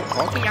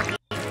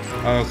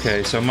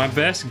 Okay, so my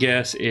best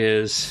guess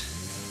is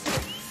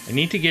I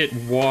need to get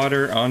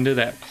water onto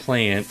that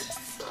plant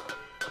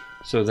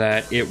so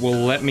that it will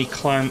let me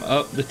climb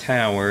up the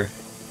tower.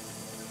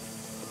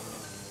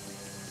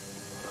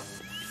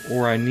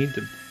 Or I need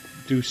to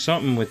do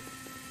something with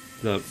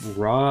the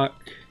rock.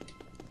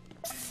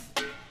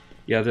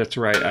 Yeah, that's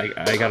right.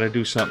 I gotta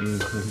do something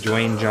with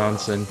Dwayne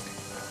Johnson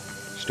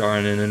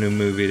starring in a new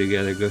movie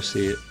together. Go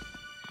see it.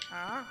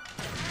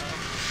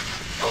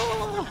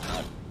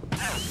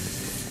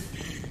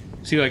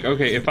 See, like,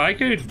 okay, if I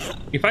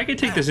could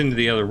take this into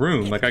the other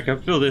room, like I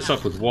could fill this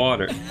up with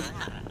water.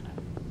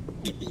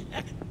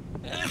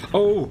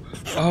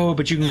 Oh,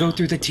 but you can go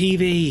through the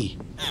TV.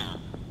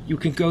 You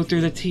can go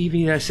through the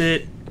TV. That's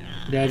it.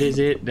 That is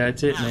it.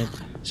 That's it, man.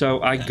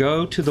 So I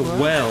go to the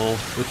well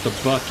with the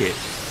bucket.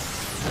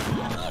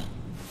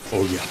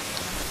 Oh yeah.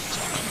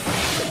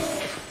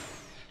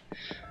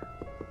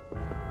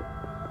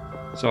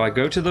 So I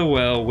go to the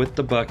well with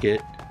the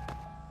bucket.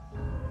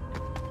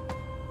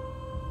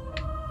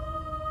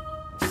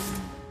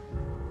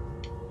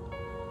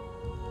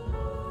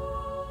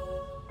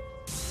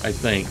 I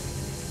think.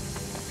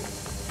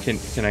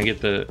 Can I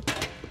get the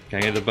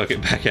bucket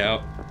back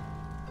out?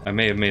 I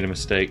may have made a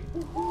mistake.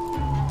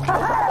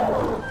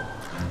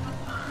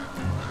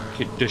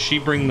 Does she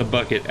bring the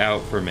bucket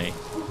out for me?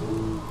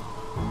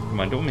 Come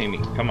on, don't make me.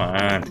 Come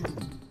on.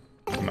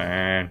 Come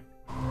on.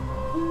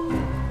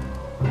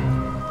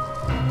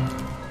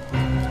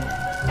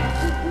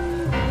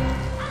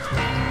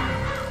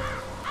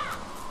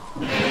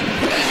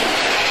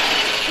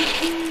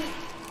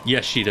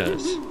 Yes, she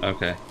does.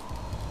 Okay.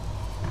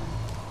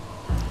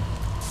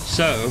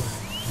 So,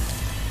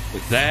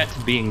 with that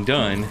being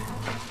done,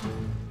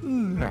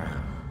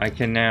 I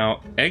can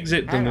now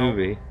exit the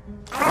movie.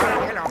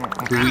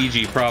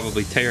 Luigi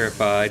probably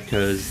terrified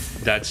because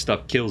that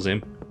stuff kills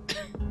him.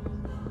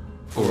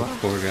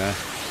 Poor guy.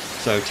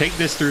 So take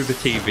this through the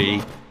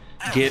TV,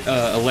 get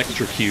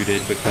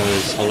electrocuted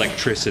because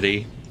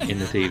electricity in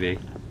the TV.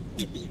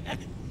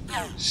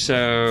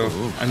 So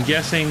I'm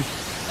guessing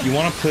you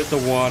want to put the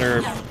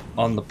water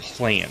on the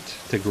plant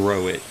to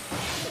grow it.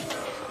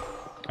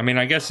 I mean,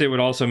 I guess it would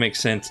also make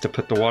sense to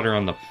put the water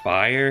on the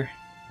fire,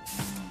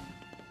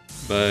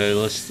 but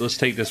let's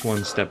take this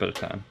one step at a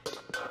time.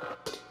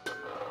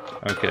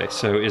 Okay,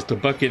 so is the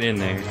bucket in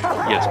there?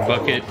 Yes,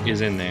 bucket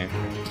is in there.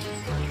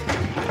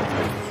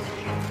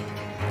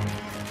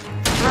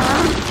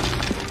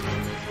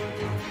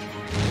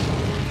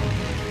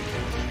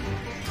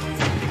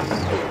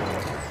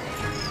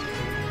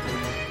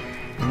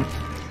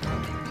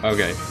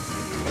 Okay,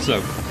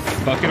 so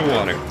bucket of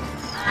water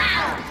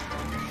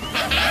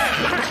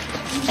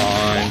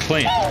on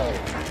plant.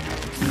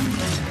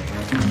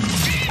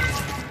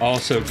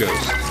 Also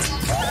ghost.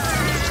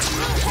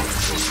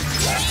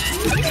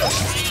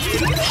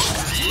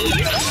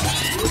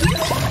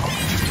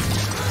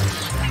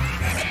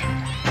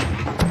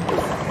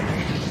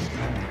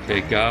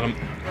 Okay, got him.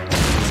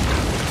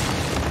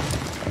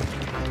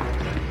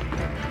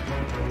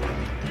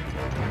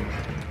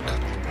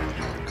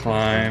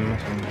 Climb.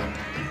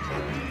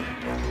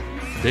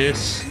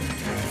 This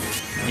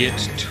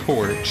gets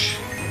torch.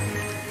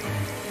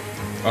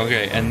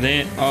 Okay, and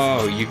then,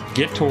 oh, you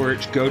get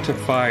torch, go to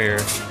fire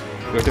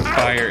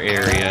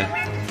area,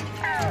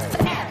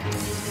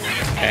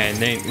 and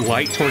then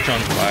light torch on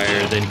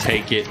fire, then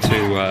take it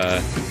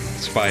to,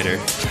 spider.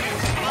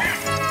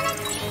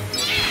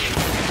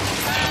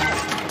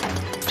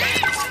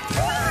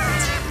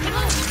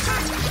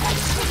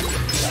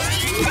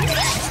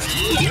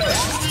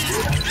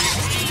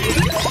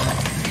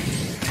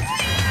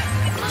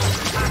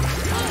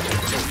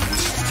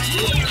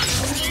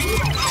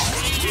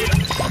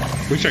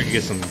 Wish I could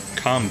get some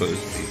combos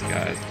with these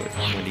guys, but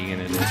what are you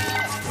gonna do?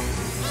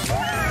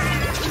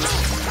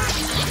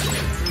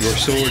 Your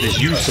sword is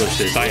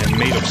useless as I am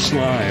made of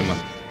slime.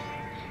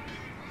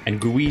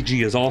 And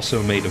Luigi is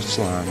also made of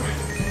slime.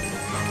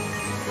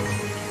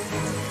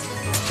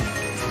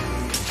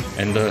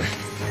 And the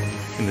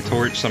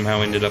torch somehow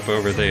ended up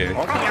over there.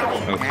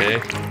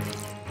 Okay.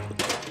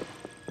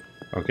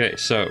 Okay,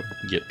 so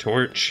get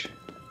torch.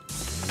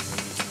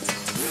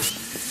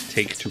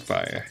 Take to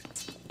fire.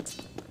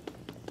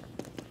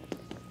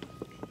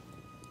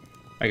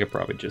 I could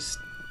probably just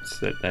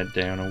set that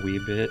down a wee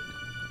bit.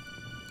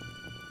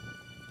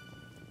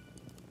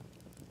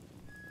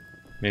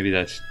 Maybe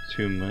that's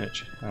too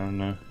much. I don't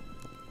know.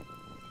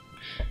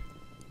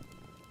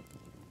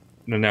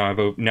 No, now I've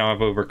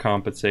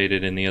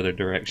overcompensated in the other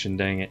direction.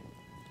 Dang it.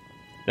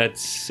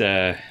 That's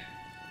let's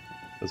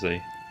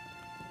see.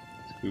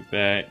 Scoot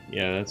back.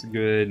 Yeah, that's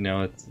good.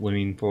 Now let's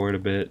lean forward a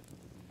bit.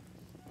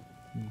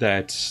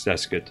 That's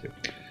good too.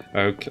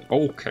 Okay.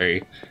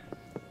 Okay.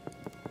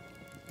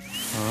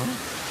 Huh?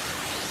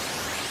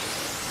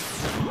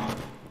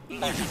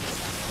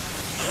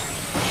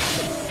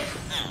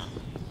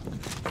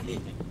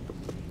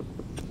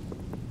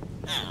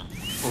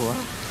 What?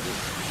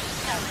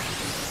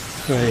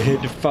 I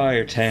head to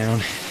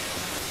Firetown.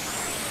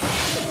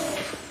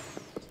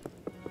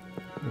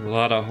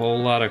 A whole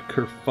lot of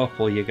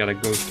kerfuffle you gotta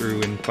go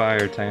through in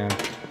Firetown.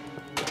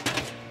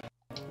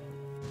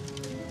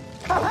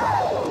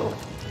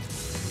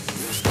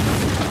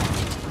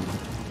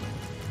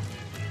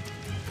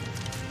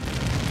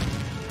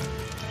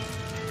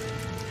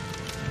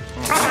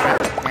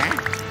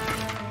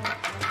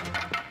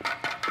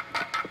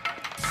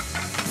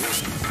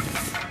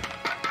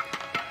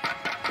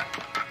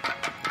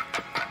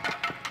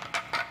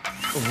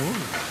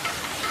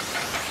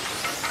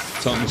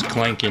 Something's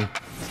clanking.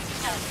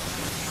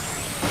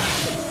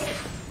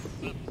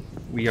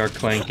 We are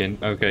clanking.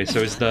 Okay, so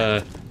is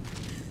the...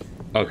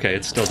 Okay,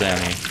 it's still down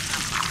here.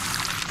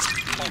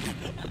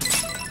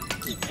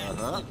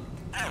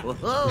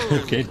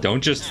 Okay,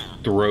 don't just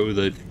throw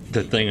the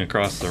thing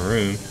across the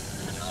room.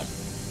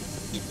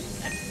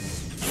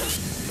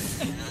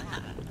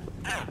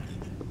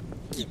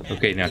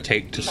 Okay, now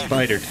take to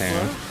Spider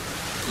Town.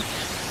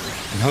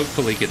 And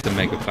hopefully get the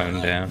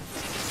megaphone down.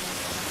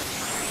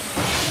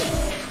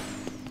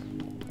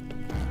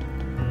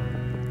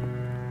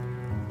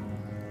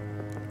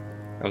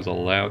 That was a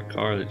loud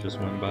car that just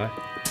went by.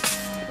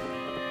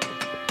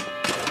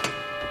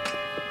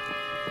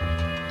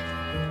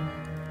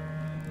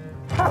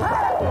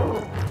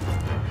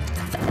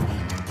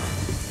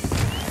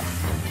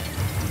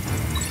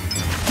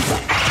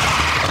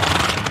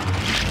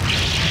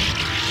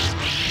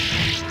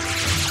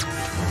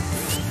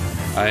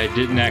 I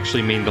didn't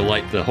actually mean to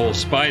light the whole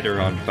spider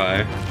on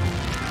fire.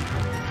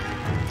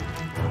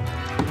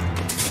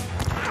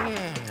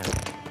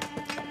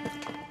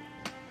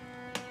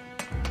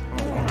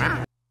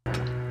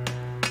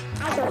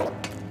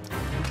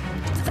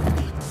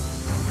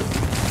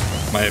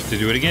 Might have to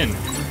do it again.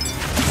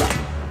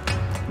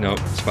 Nope,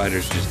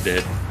 spider's just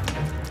dead.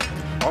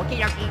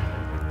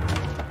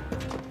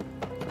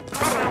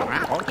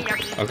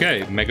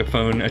 Okay,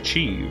 megaphone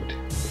achieved.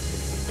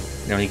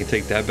 Now you can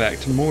take that back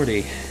to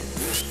Morty.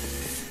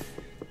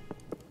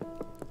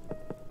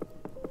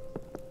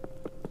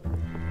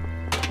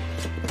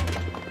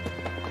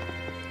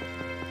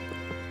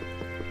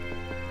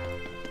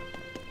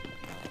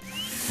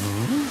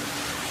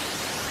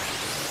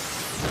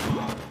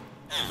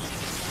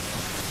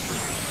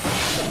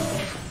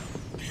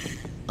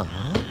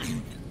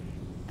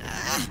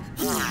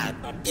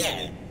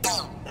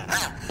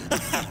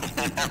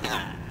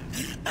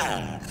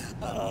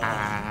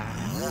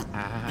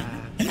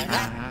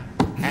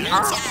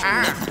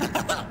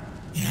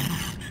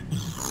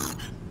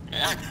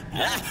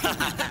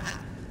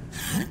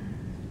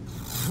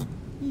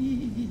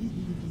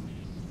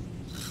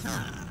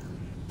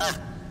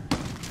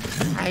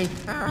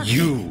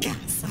 You!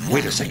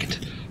 Wait a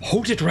second.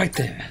 Hold it right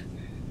there.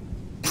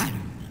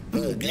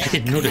 I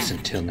didn't notice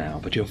until now,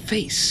 but your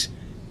face.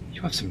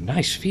 You have some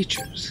nice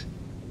features.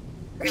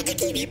 And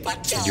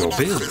your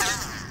build.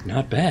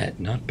 Not bad.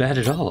 Not bad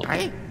at all.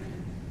 I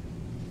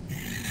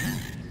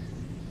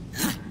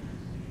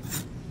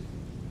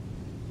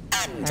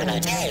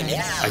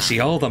see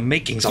all the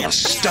makings of a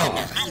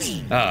star.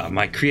 Ah,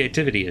 my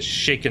creativity is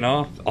shaking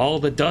off all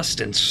the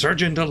dust and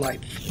surging to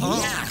life.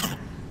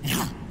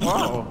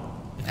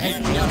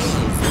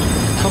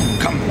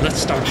 Come,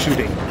 let's start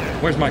shooting.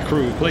 Where's my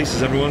crew?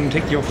 Places, everyone,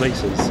 take your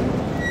places.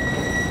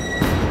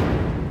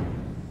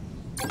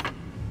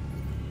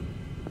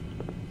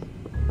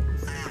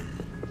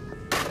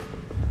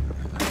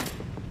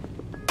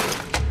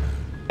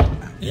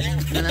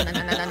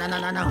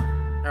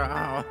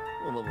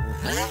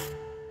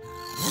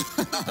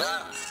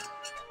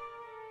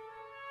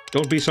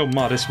 Don't be so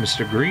modest,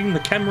 Mr. Green. The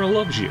camera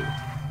loves you.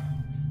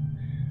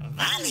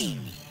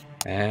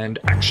 And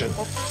action.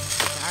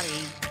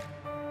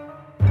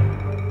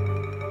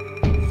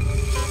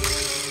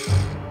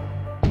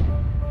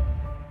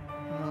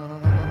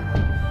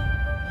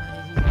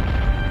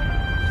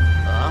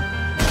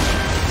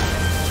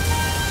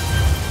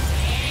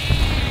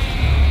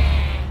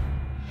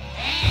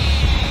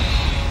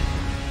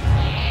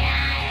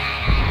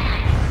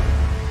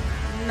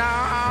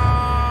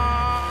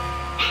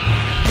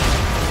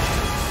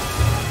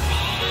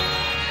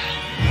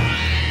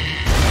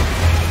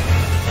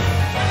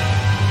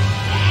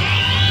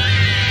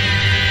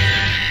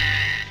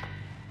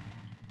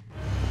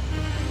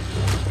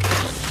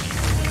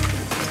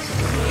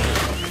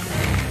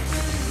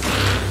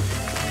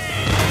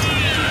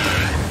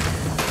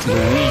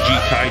 Luigi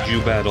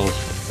Kaiju battle.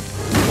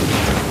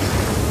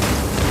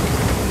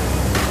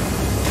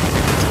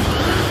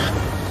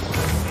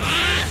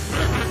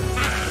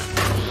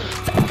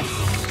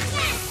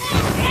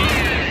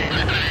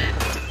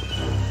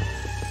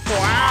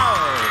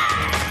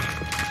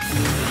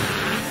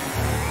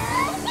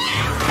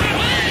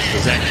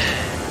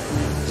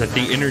 Is that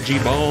the energy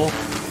ball?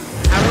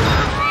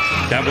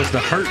 That was the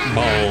hurt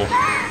ball.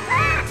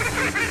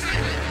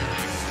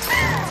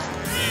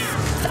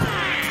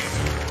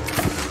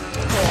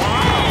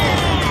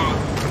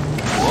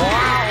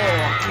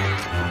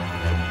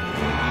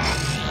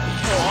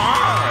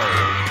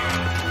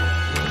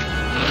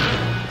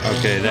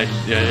 Okay, that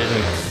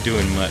isn't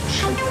doing much.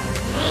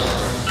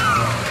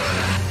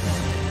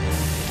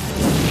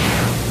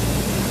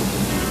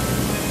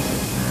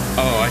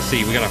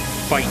 see. We gotta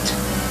fight.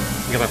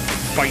 We gotta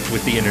fight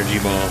with the energy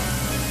ball.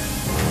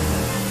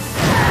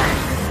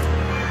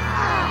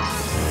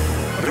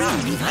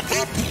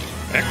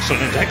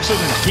 Excellent,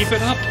 excellent. Keep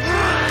it up.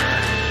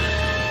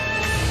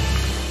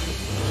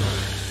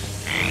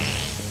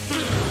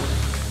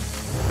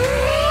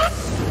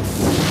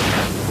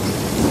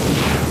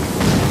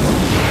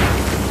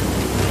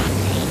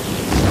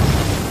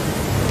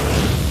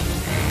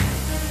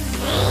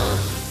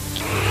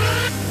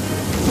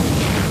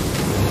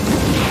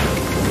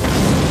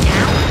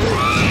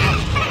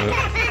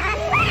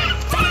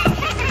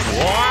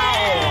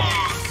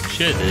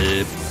 Shut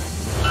up.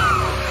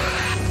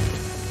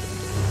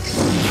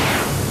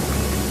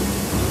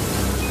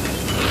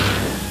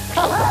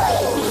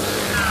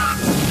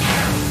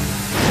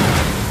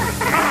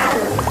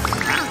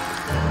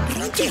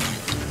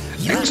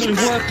 Excellent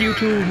work, you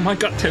two. My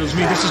gut tells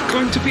me this is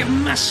going to be a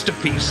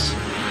masterpiece.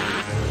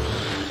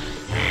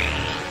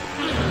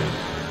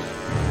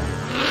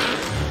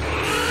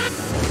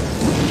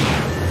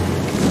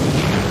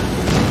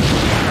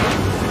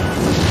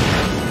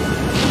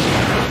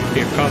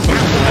 Here, cause some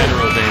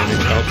collateral damage.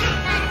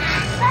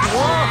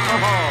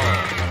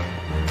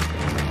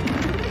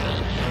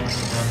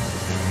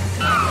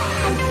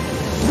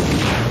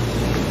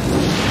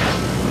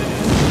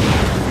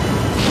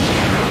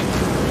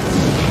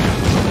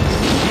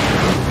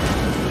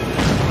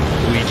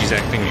 Luigi's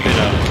acting a bit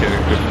out of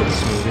character for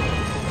this movie.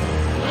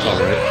 It's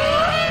alright.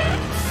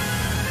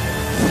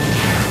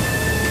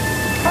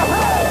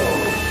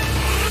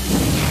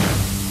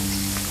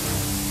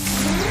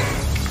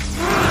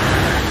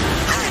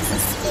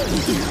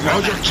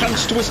 Now's your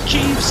chance to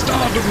achieve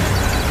stardom!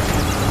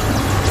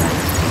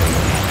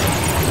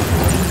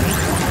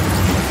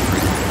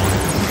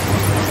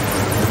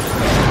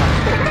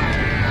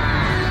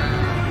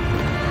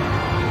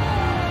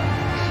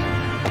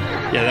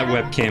 Yeah, that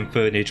webcam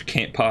footage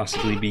can't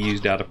possibly be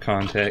used out of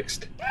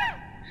context.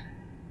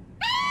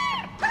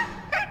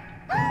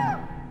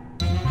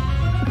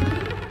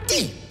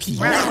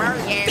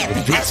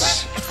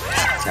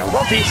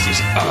 Now this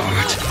is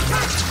art!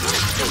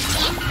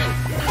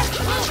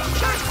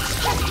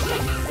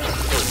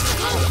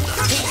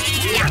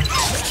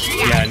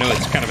 Yeah, I know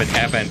it's kind of an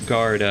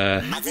avant-garde,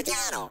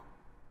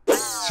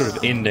 sort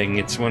of ending.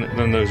 It's one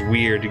of those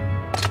weird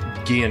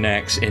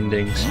Gianax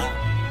endings.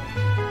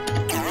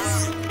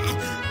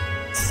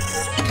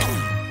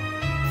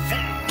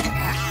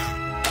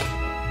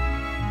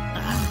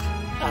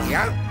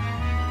 Yeah.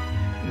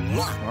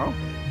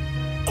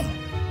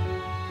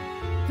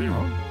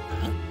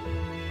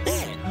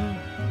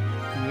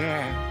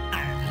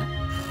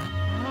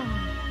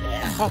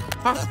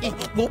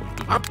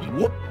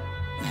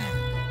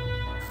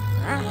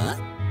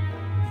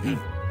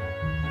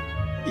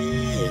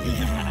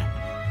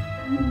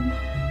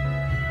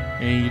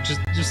 Hey, you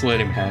just let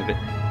him have it.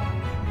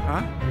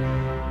 Huh?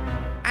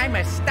 I'm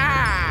a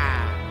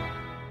star.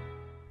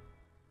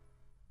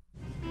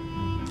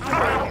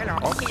 Hello.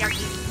 Okay,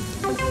 okay.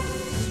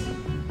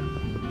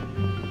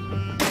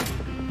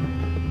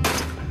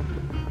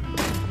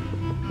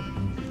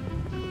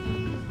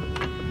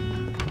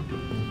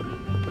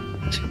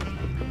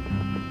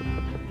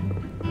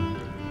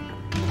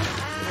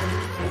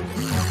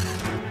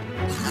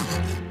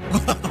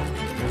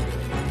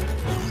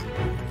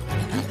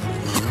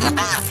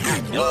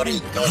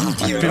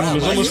 My film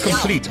is almost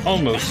complete,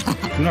 almost.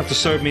 Do not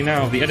disturb me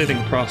now. The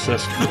editing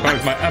process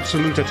requires my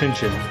absolute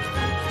attention.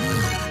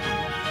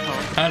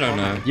 I don't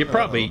know. You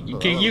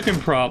can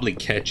probably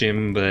catch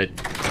him, but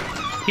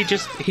he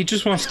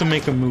just wants to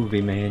make a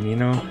movie, man. You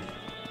know.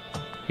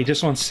 He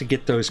just wants to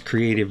get those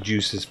creative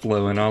juices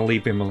flowing. I'll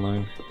leave him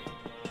alone.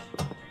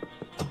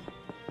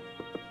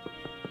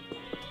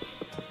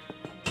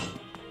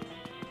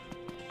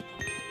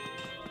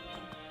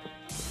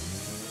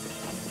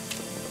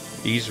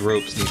 These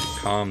ropes need to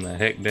calm the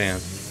heck down.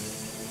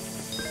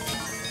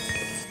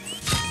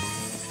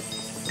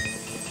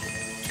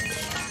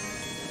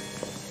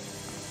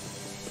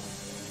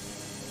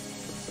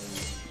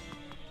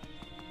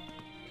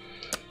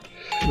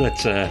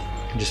 Let's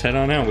just head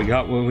on out. We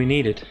got what we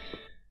needed.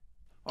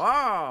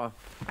 Oh,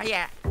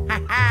 yeah.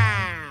 Ha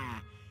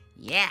ha.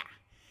 Yeah.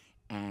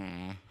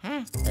 Oh.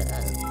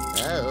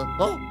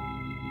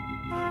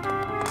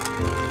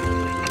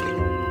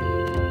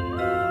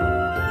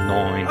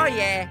 9. Oh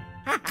yeah.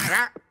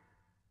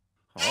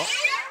 Oh.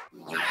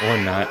 Or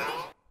not.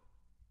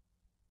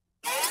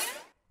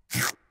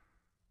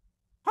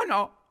 Oh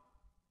no.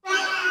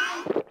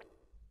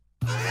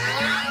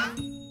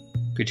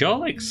 Could y'all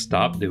like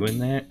stop doing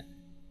that?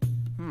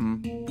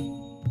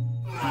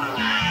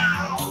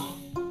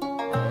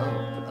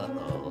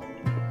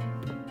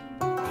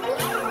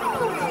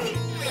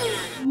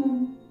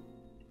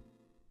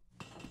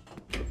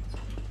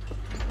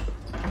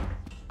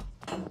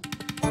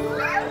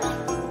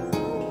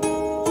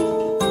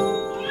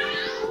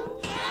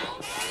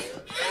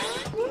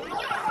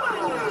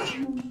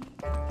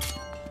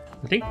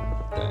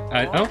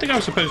 I don't think I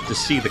was supposed to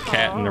see the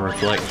cat in the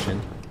reflection.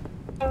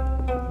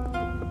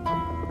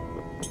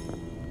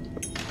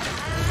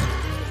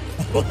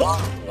 Now,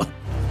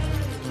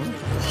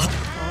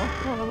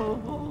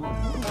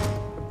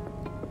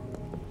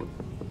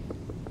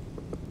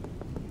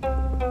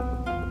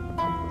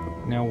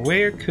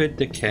 where could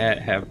the cat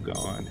have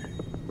gone?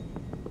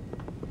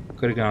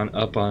 Could have gone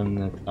up on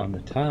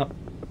the top,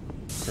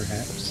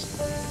 perhaps.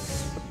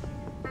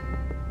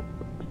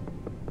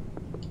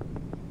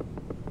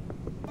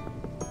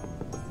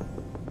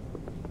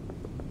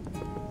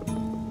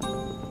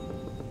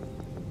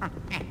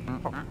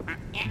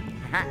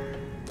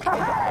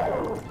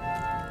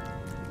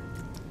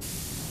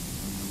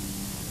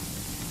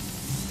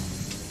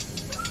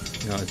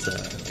 No, it's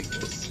like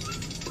this.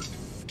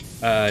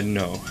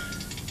 No.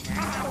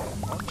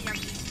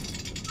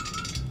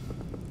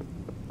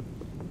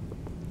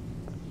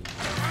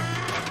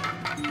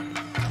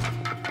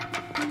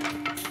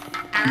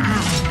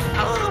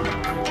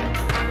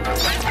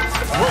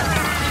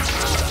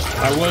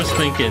 I was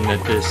thinking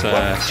that this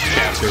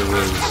chapter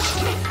was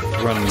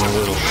running a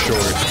little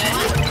short.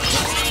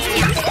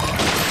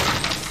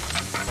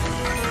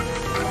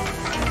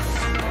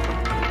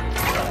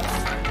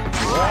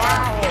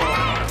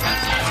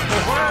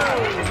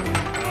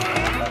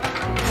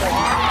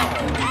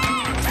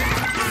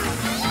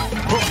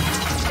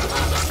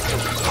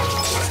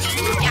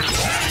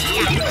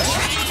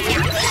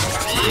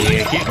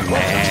 Yeah, get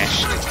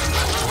mashed.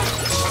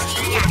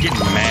 Get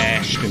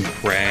mashed and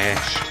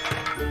crashed.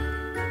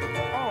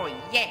 Oh,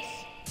 yes.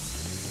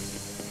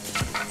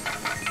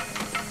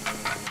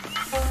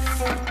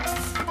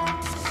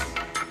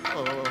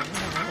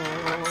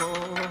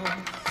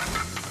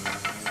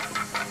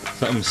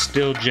 Something's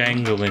still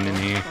jangling in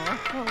here.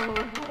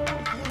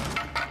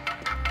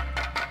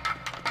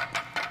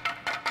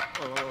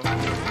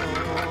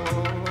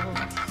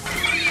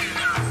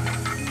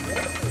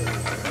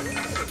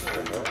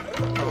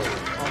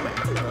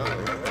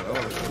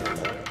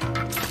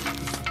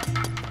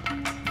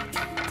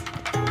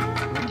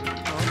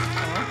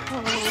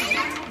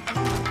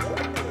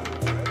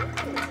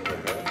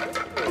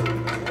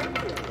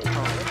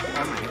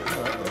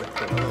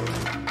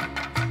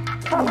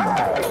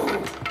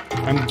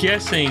 I'm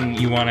guessing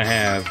you want to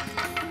have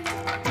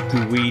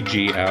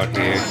Luigi out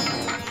here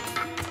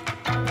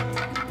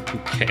to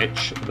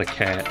catch the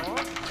cat.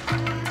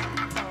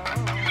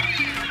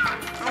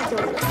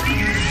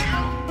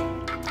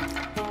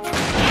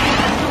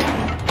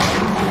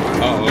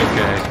 Oh,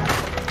 okay.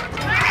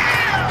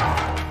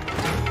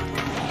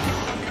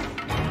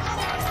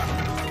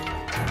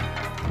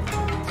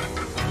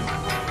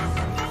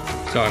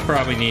 So I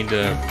probably need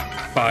to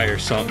fire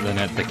something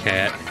at the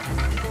cat.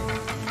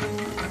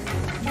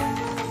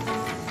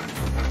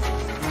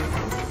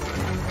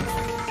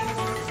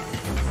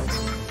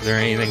 Is there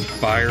anything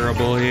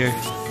fireable here?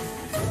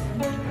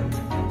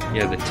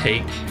 Yeah, the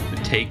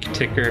take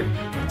ticker.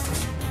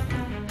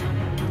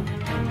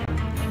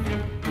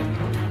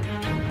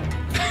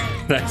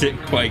 That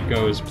didn't quite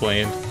go as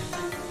planned.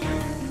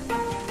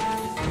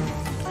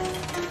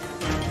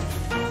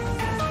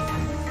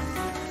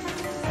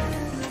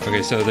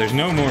 Okay, so there's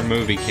no more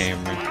movie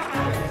camera.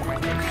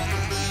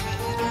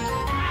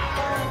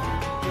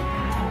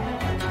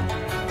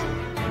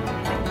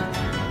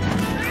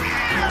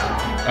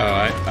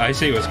 Oh, I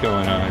see what's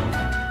going on.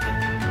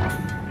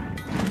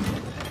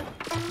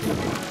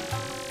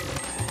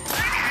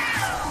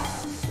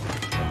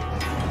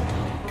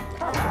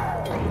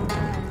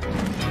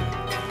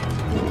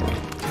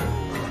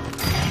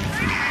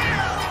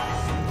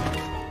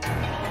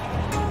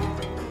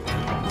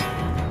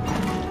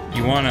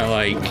 You want to,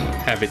 like,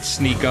 have it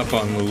sneak up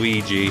on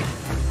Luigi.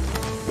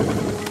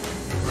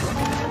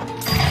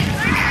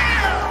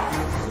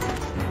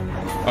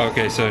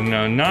 Okay, so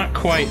no, not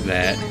quite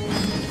that.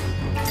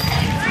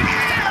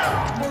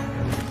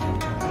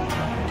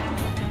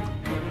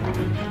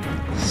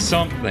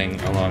 Something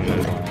along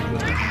those lines.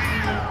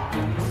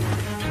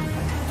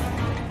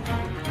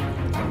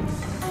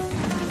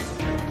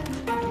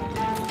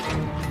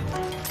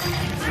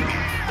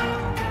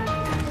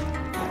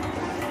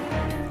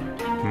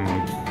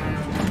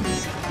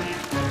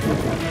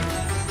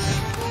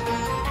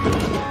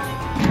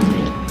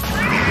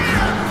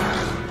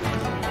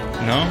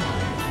 No?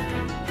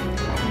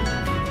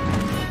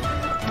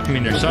 I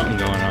mean, there's something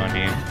going on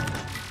here.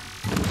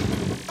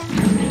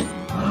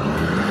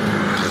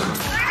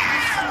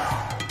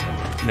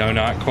 No,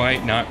 not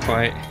quite, not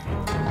quite.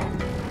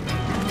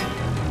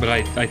 But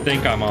I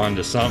think I'm on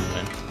to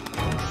something.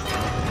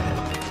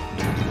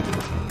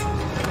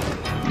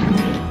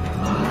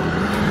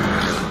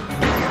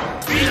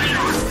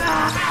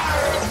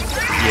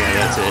 Yeah,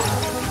 that's it.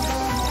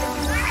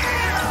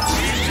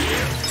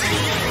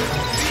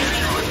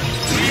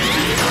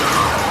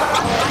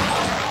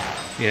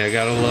 Yeah,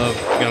 gotta love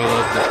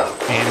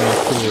the animal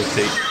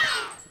cruelty.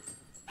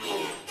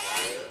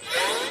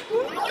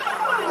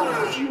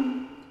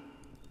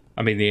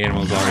 I mean, the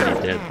animal's already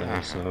dead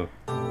though, so.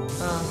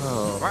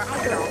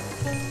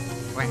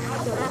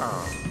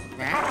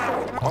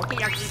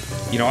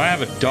 You know, I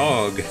have a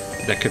dog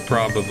that could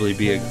probably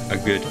be a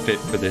good fit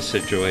for this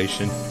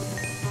situation.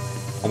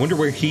 I wonder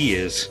where he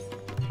is.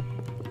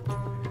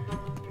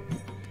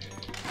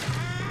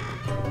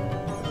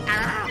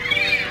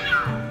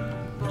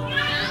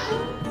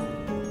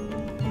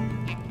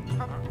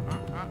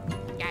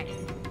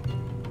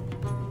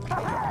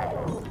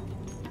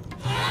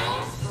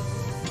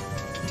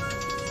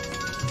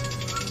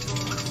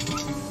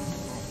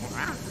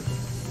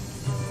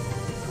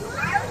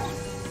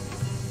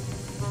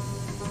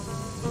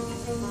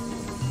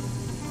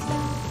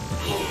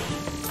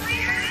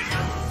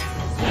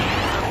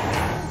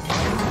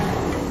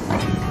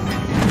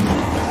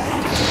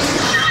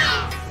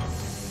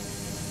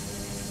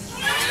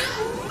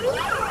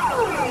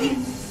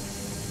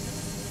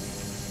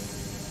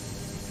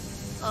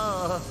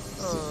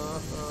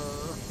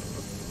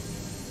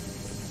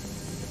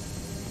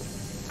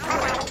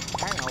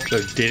 So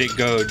did it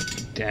go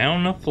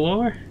down the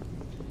floor?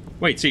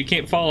 Wait, so you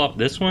can't fall off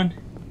this one?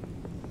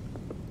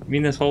 You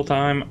mean this whole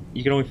time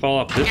you can only fall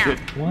off this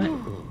one? What?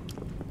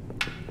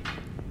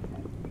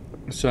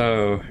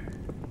 So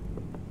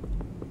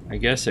I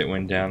guess it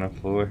went down the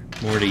floor.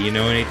 Morty, you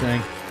know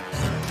anything?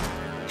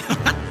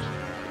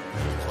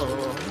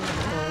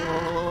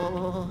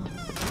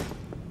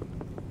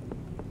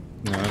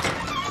 No.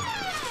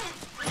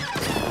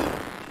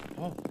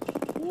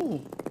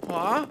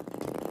 Huh?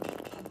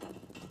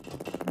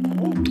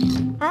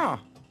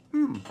 Ah.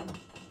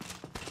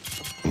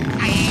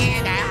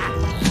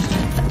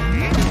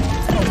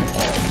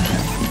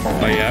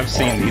 Oh yeah, I've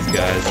seen these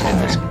guys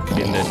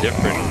in the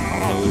different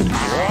mode.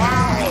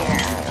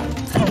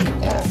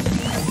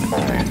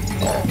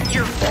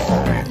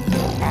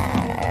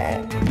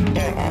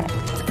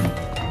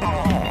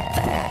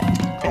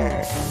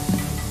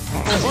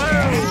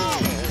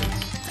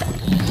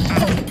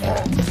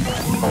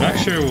 I'm not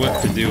sure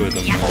what to do with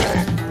them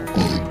though.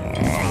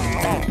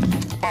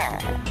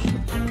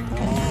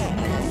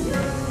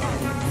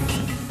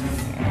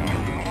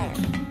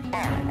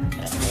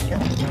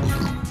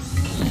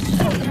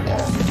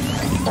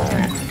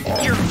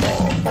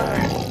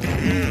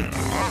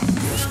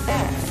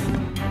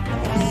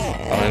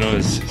 All I know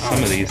is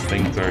some of these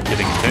things are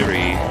getting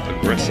very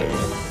aggressive.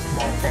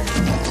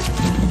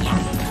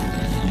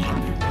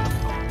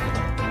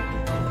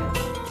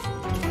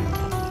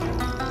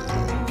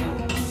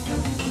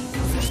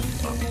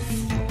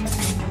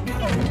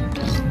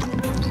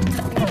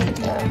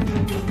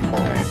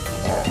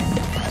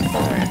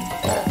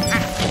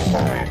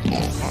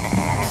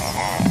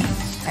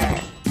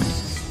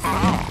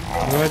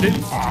 What do I do?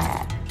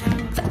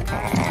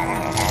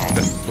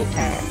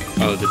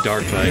 Oh, the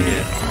dark light,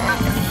 yeah.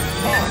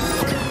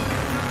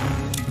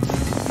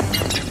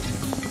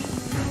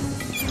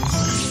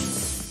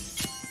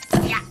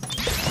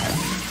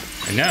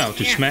 And now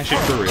to smash it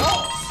for real.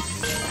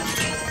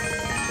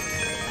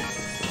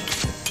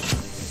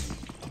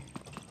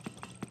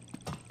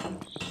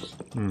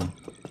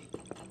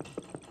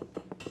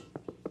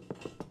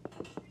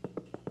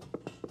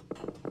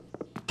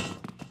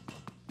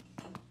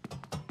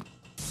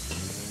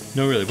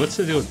 No, really, what's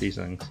the deal with these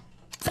things?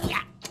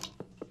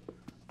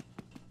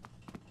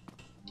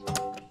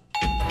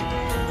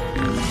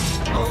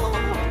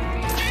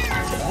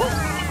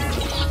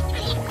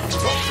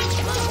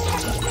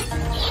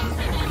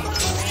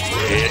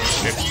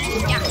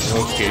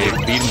 Okay,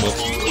 beat him up.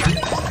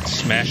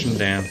 Smash him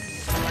down.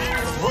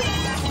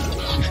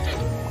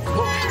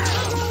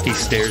 He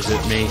stares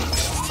at me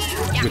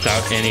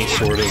without any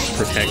sort of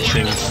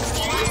protection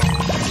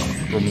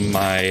from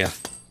my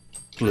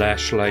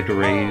flashlight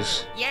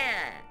rays.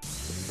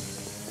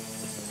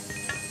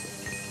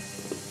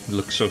 He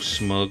looks so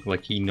smug,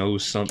 like he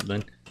knows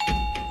something.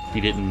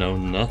 He didn't know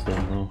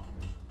nothing, though.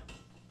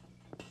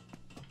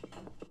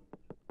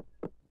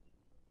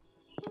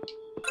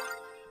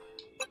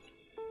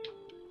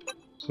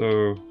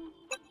 So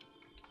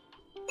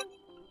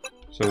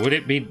would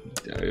it be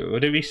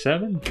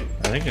 7?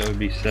 I think it would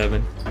be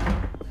 7.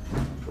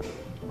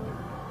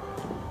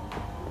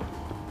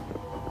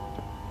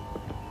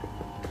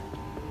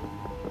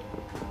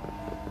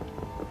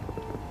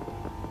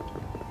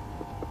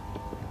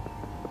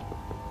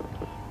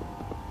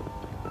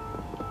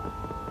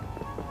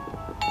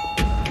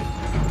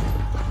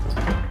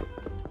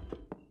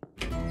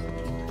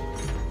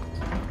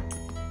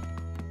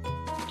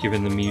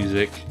 Given the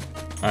music,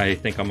 I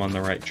think I'm on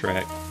the right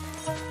track.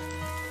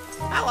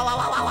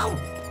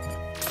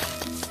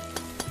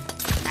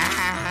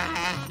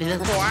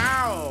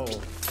 Wow!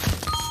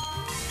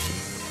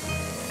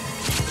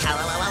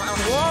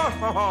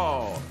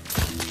 Whoa!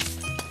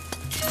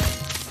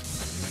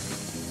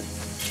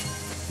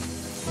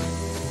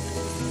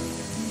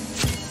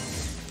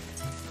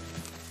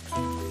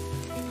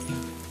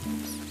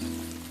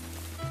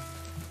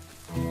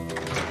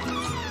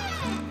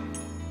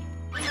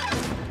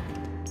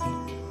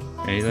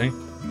 Anything?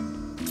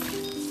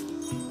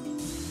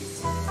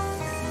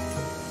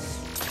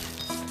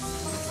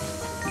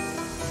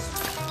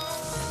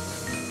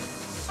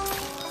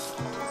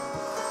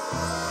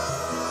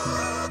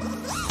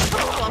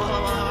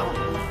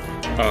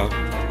 Oh.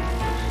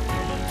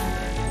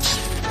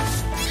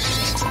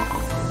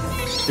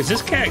 Is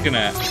this cat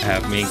gonna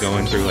have me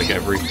going through like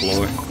every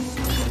floor?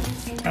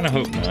 Kinda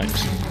hope not.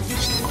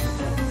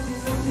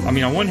 I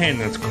mean, on one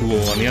hand that's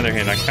cool, on the other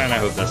hand I kinda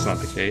hope that's not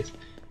the case.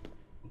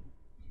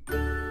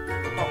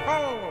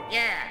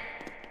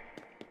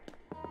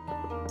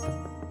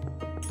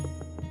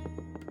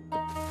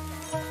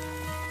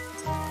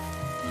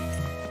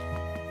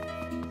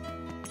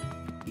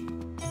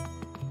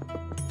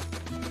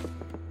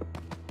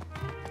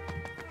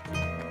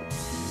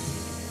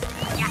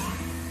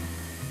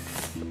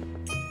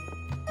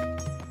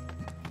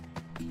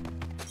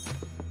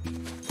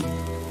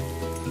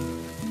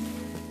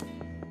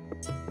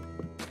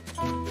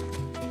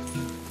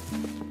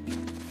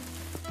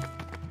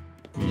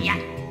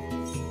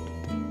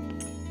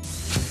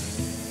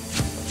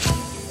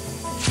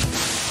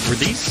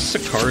 these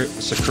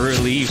Sakura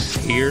leaves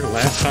here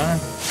last time?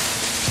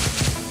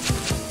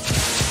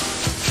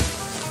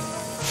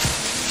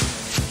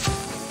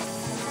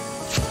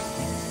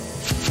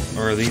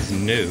 Or are these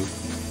new?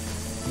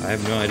 I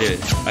have no idea.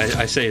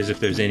 I say as if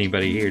there's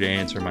anybody here to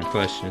answer my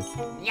question.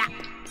 Yeah.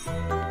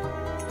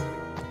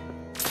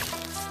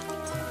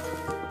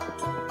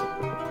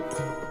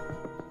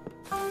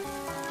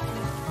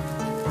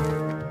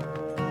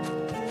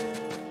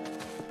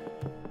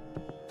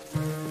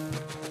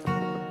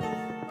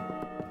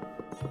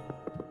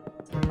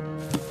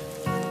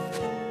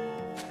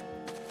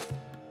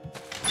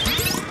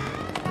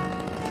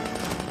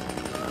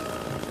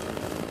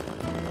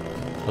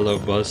 Hello,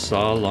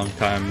 Buzzsaw. Long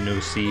time no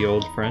see,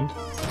 old friend.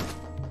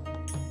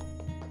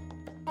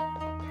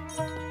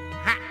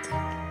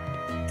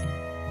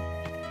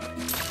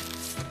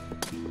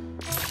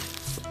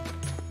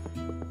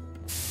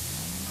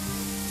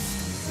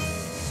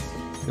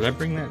 Did I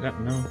bring that up?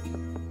 No.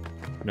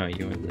 No,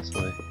 you went this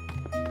way.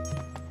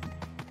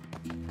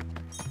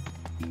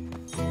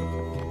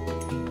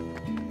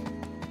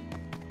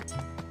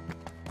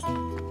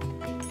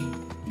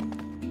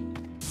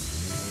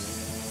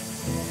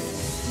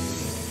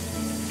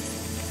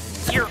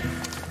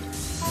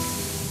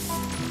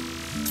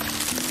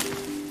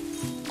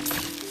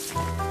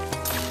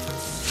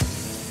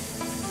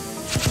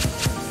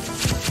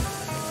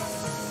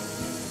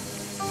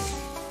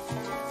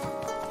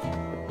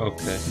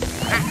 Okay.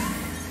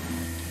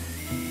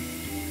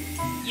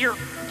 You.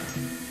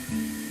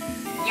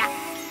 Yeah.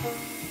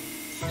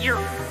 You.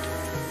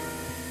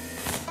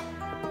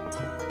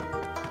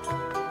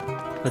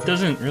 That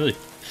doesn't really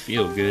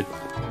feel good.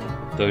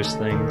 Those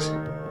things.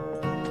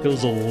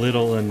 Feels a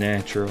little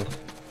unnatural.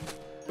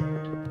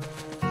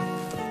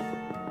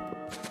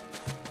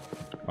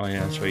 Oh yeah,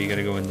 that's right. You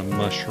gotta go in the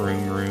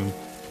mushroom room.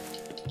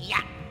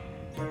 Yeah.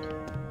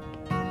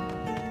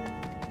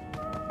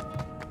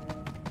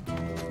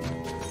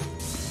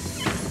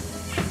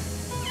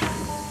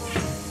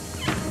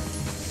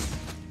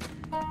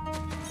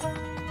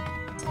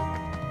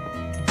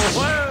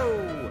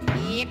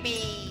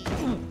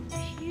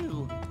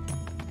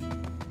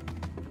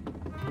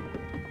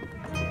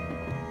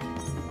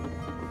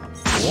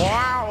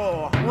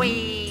 Wow!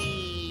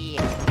 Wee!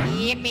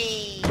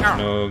 Yippee!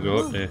 No, go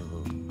up there.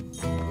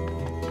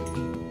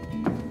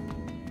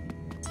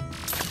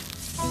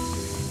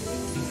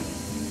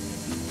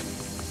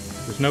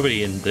 There's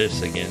nobody in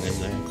this again, is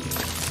there?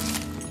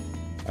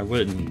 I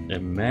wouldn't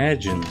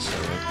imagine so.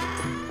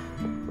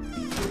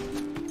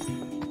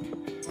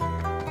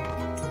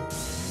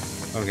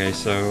 Okay,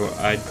 so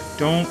I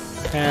don't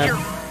have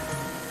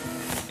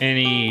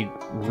any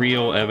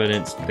real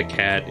evidence that the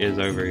cat is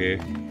over here.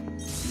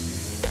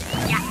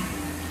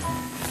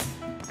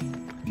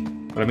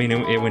 But I mean,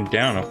 it went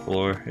down a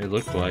floor, it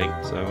looked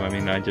like, so I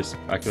mean, I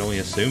could only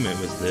assume it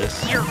was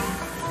this.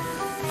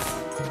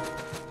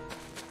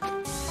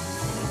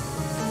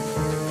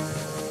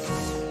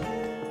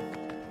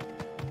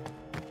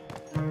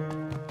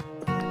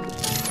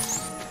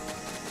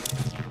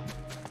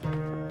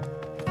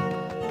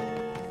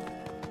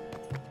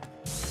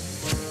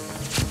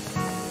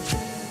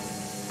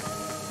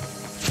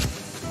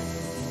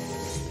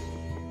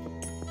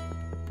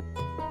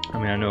 I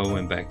mean, I know it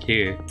went back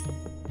here.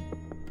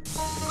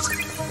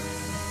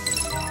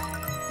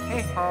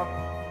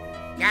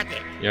 Got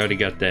it. You already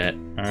got that.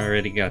 I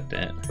already got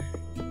that.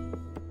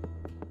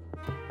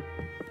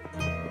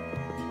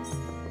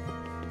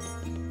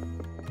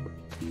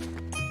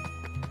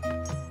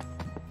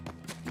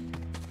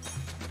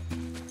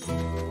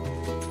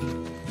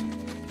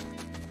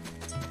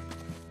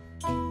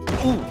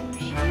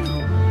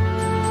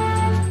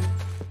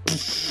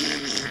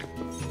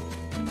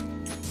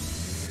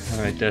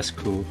 Alright, that's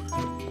cool.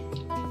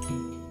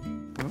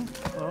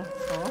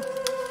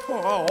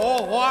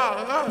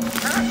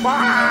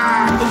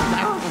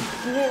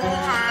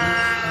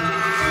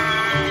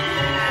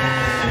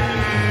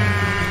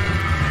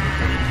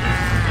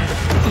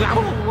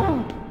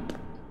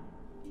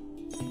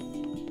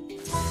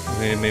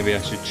 Maybe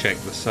I should check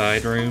the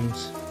side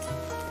rooms.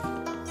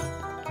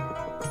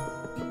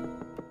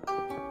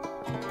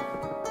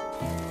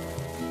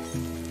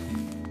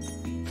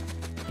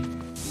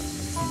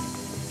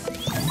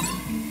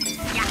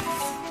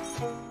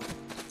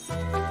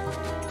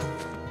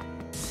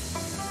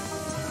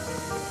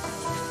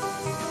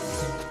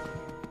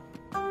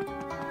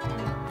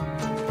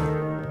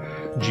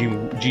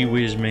 Gee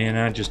whiz, man,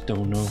 I just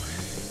don't know.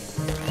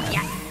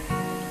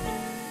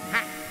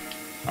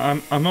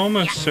 I'm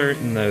almost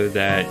certain though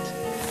that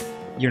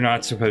you're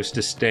not supposed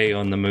to stay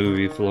on the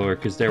movie floor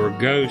because there were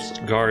ghosts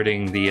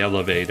guarding the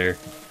elevator,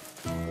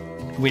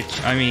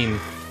 which I mean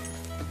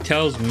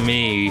tells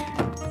me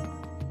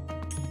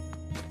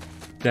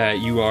that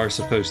you are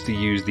supposed to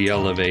use the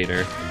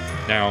elevator.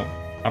 Now,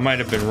 I might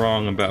have been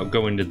wrong about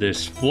going to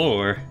this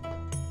floor,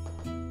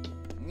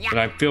 but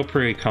I feel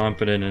pretty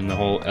confident in the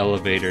whole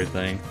elevator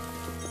thing.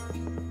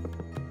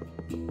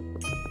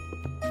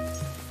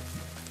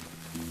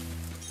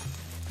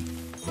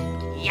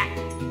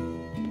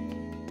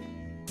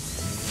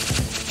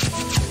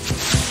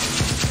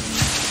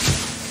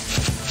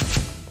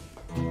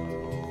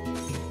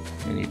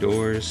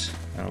 doors?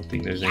 I don't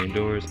think there's any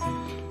doors.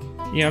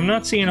 Yeah, I'm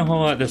not seeing a whole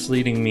lot that's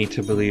leading me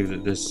to believe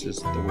that this is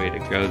the way to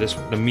go.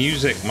 The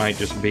music might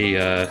just be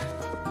a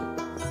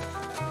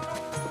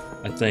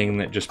thing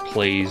that just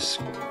plays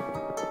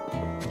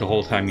the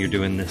whole time you're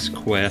doing this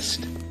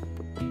quest.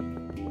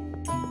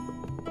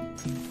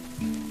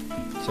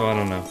 So I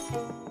don't know.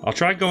 I'll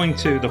try going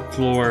to the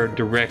floor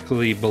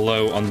directly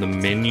below on the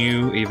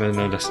menu, even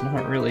though that's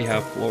not really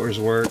how floors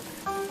work.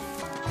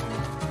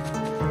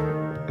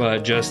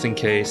 But just in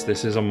case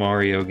this is a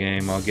Mario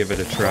game, I'll give it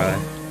a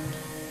try.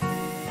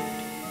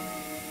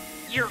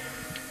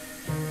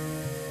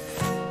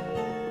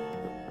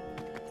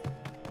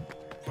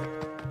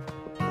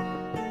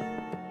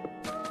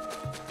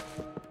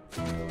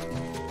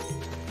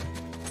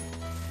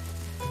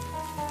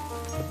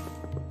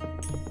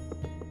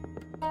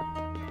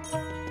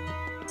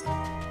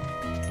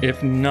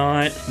 If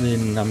not,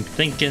 then I'm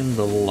thinking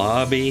the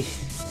lobby.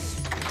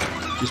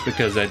 Just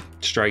because that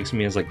strikes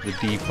me as like the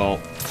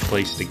default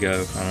place to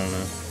go. I don't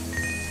know.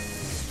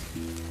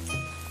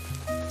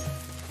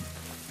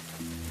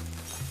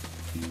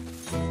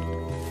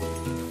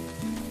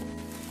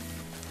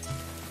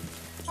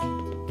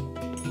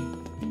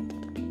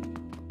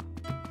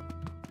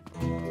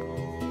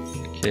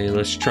 Okay,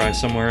 let's try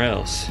somewhere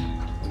else.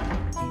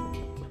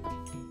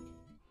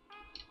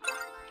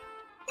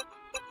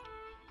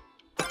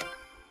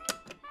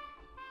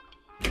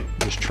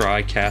 Just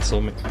try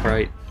Castle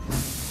McFright.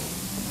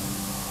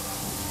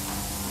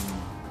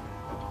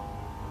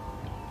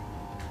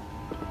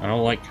 I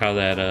don't like how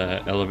that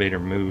elevator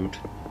moved.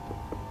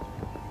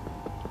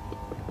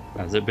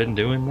 Has it been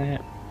doing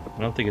that? I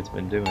don't think it's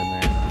been doing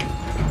that.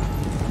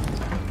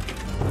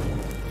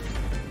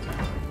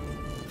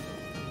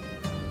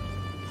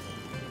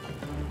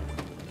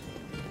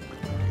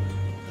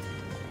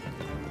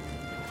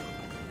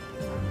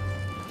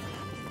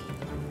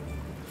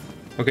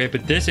 Okay,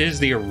 but this is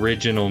the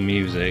original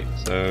music,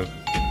 so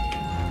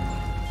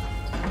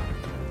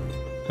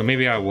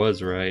maybe I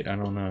was right, I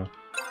don't know.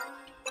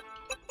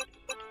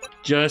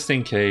 Just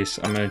in case,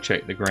 I'm gonna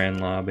check the grand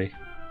lobby.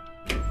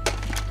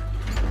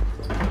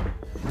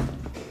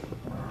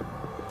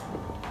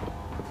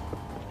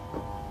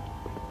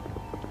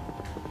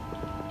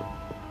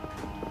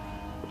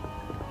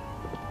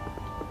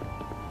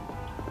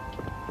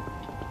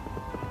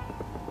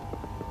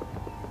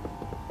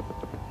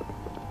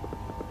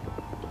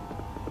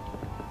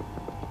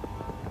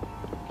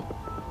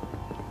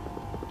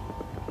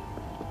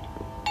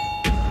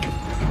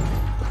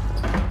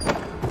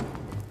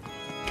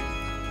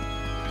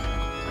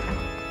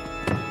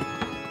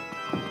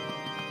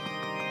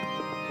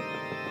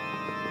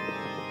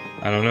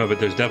 I don't know, but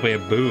there's definitely a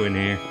boo in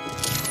here.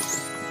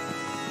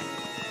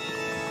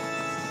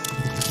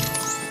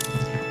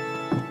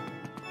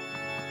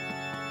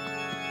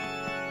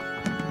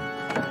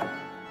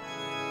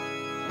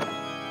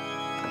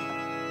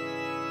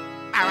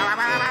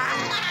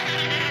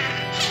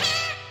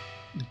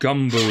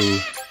 Gumbo.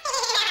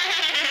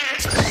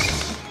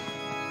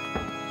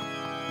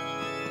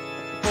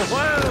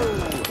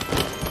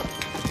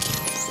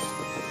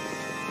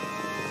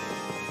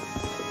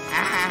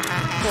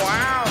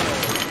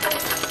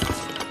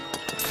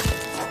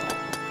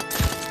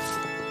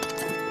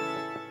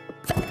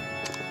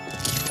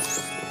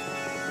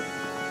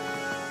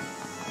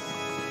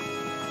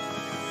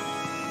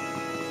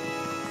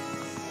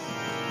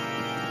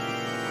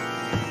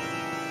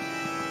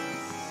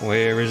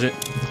 Where is it?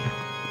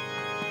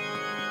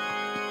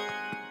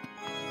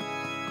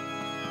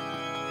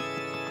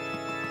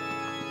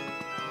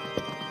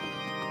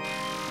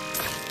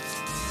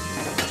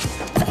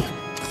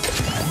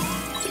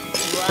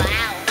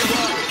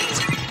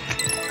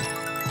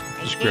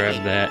 Just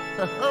grab that.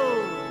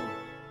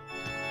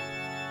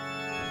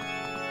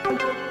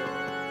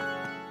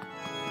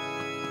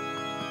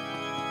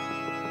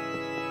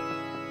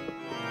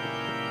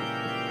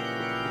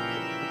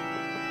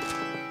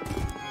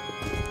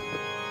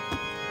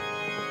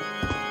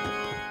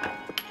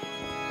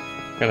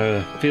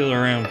 Gotta feel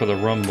around for the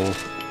rumble.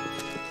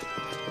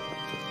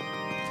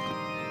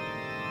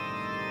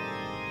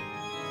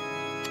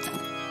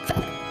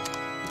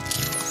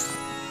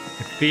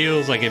 It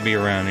feels like it'd be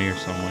around here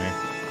somewhere.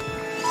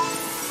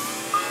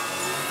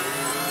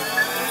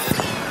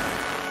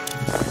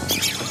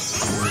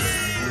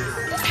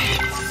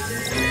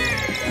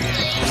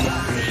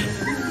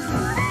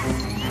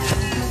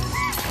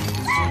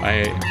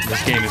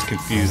 This game is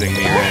confusing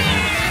me right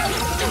now.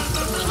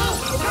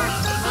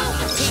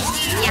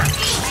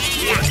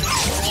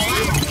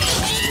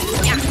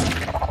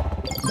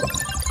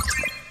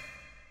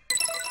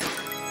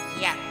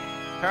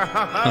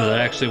 Oh,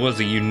 that actually was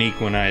a unique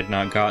one I had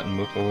not gotten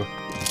before.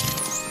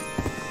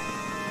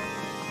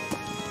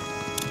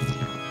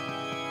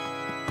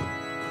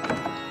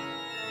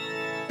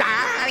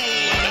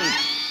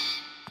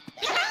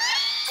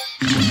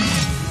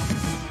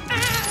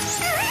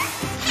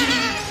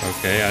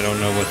 Okay, I don't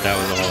know what that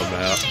was all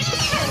about.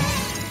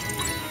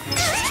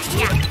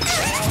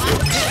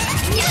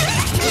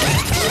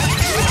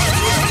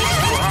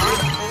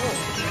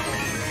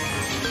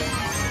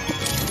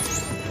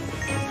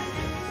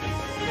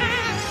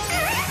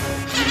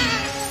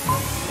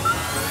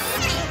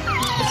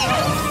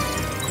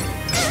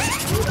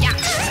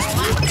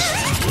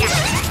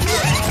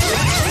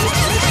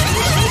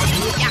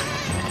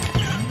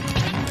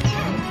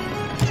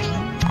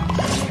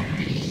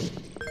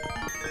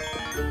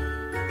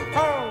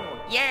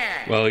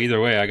 Well,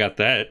 either way, I got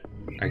that.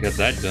 I got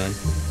that done.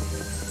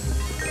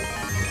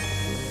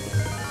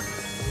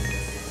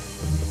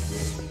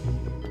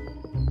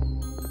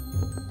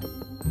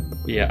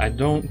 Yeah, I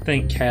don't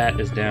think Cat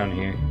is down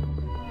here.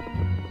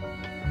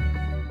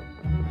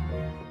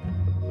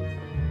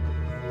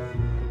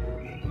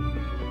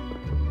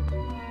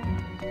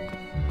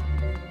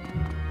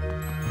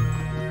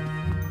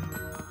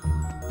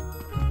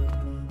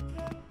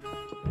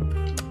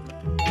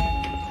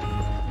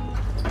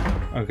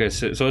 Okay,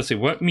 so let's see.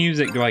 What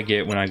music do I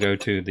get when I go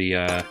to the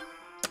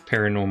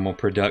Paranormal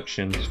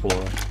Productions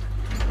floor?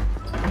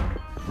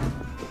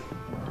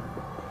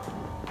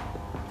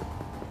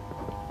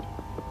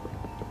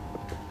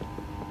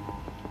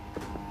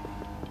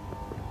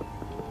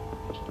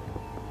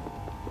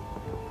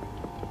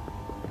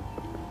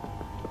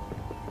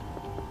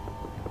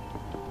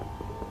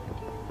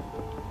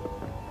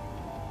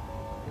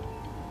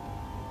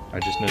 I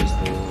just noticed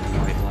the little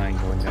white line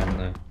going down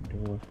the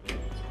door.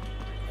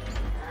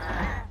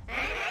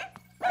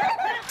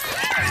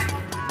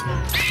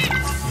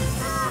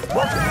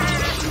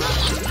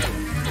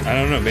 I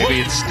don't know,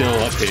 maybe it's still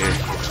up here.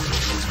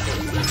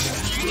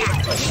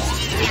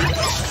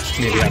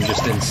 Maybe I'm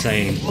just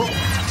insane.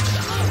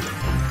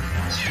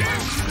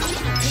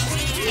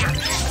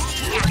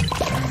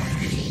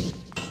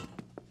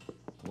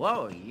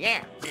 Whoa,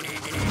 yeah.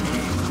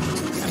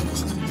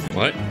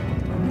 What?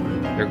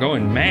 They're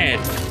going mad.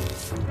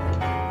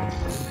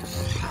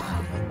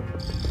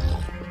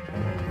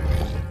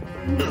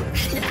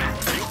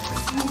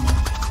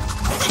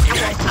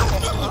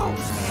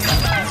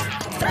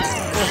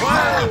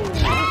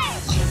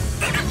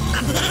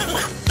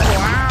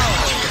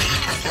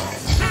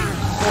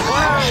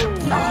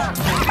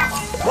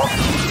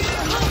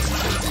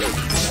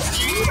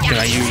 Can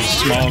I use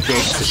small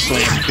ghosts to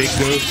slam big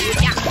ghosts?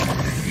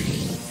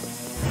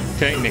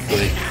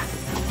 Technically.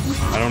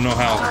 I don't know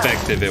how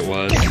effective it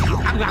was.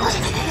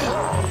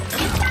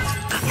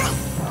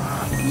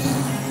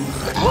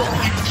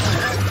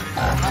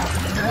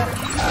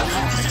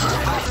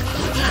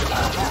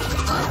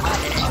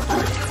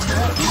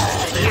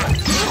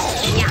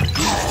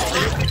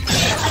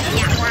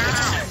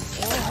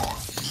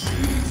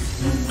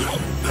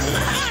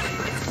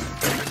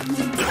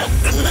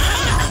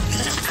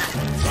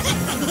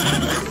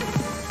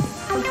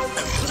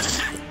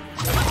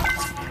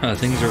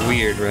 Things are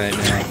weird right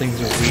now.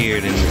 Things are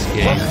weird in this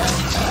game.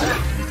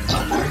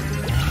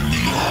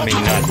 I mean,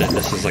 not that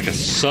this is like a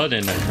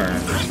sudden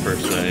occurrence per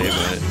se,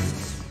 but...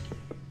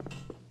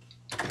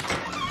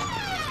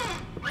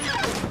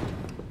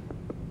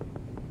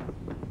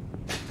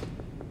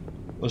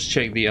 Let's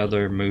check the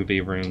other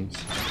movie rooms.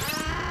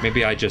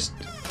 Maybe I was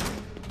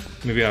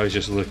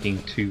just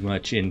looking too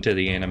much into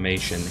the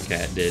animation the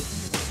cat did.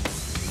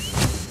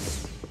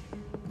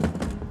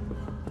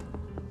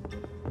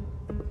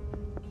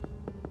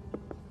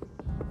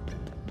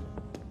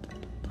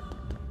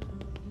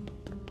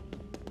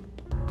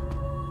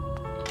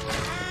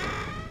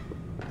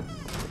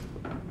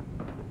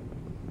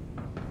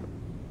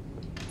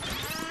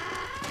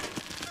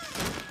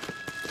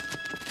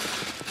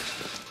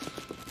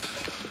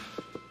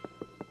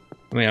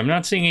 I mean, I'm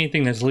not seeing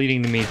anything that's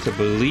leading me to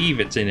believe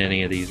it's in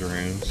any of these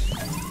rooms.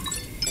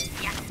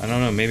 I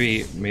don't know,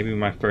 maybe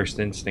my first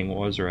instinct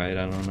was right,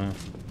 I don't know.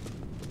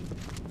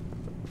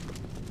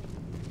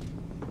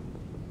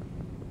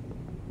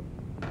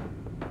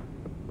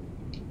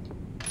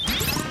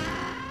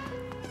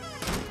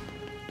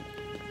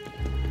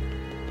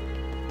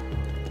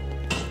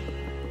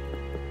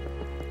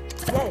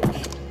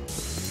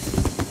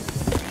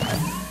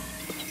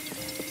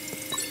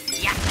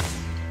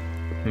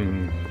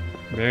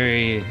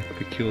 Very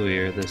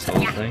peculiar, this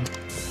whole thing.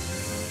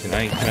 Can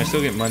I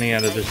still get money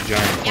out of this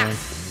giant coin?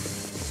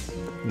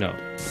 No. Okay.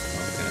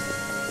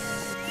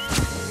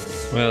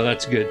 Well,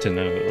 that's good to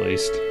know at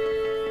least.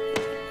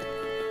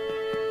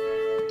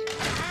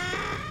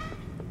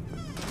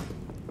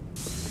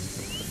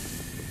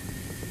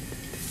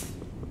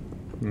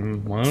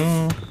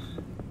 Well,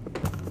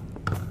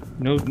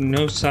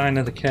 no sign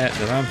of the cat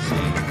that I'm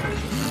seeing.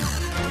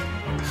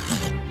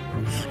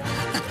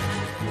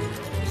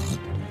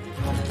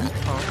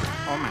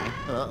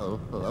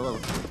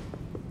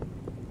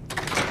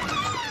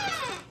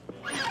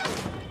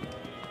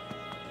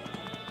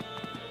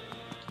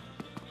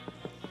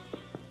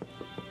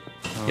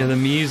 Yeah, the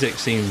music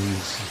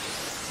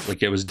seems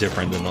like it was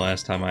different than the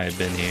last time I had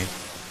been here.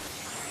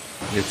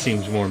 It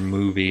seems more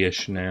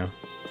movie-ish now.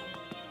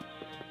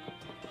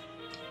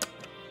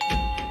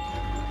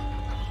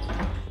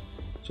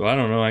 So I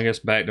don't know, I guess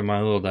back to my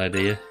little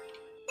idea.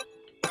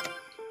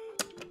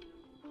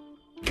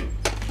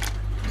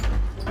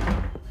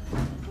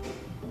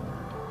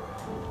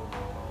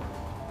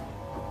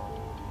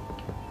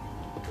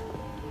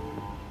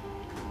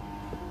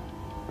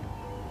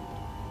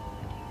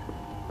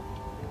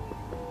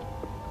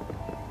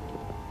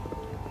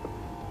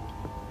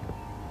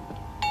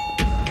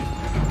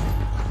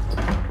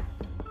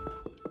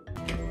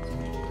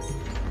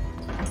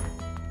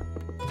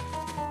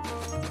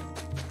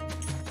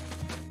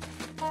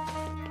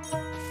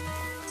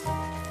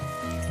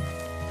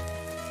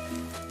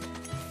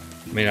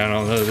 I mean, I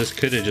don't know. This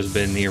could have just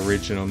been the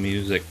original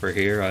music for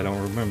here. I don't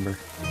remember.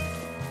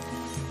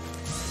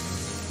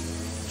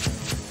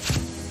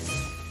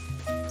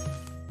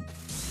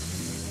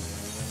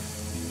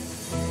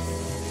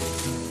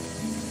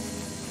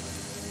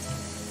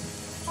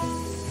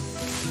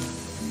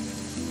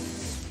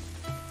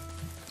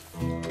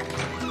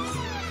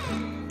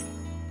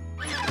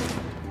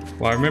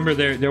 Well, I remember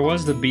there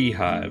was the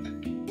beehive.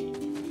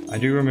 I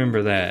do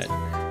remember that.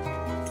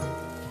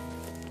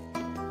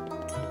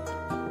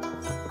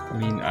 I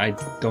mean, I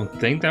don't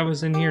think that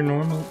was in here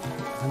normal.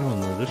 I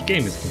don't know. This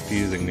game is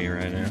confusing me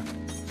right now.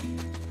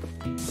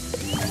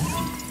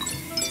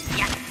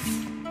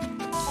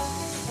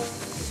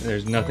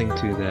 There's nothing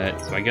to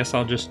that, so I guess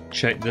I'll just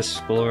check this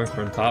floor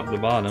from top to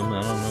bottom.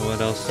 I don't know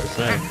what else to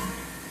say.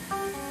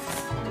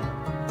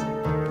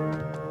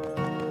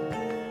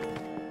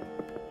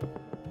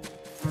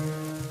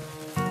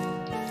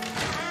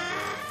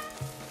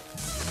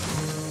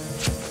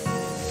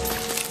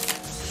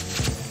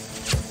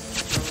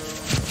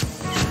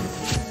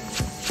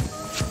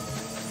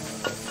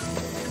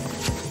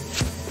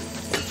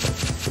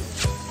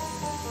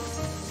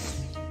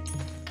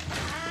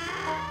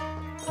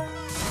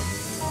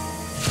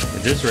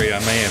 At this rate, I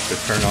may have to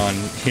turn on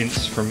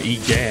hints from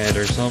EGAD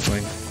or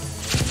something.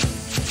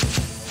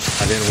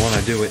 I didn't want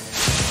to do it.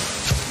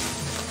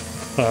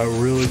 I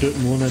really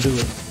didn't want to do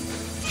it.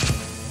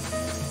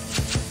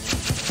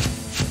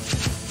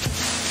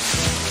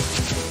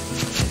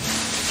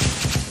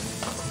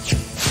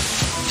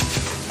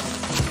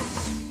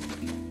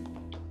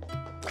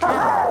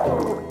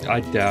 I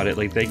doubt it.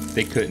 Like,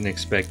 they couldn't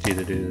expect you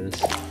to do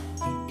this.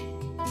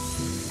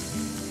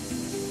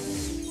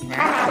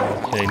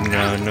 Okay,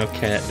 no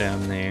cat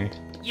down there.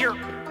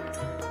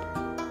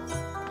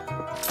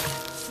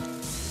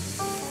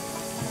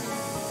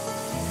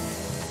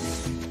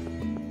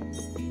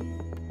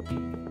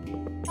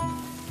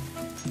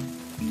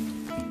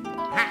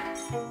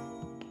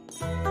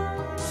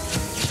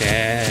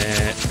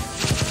 Cat.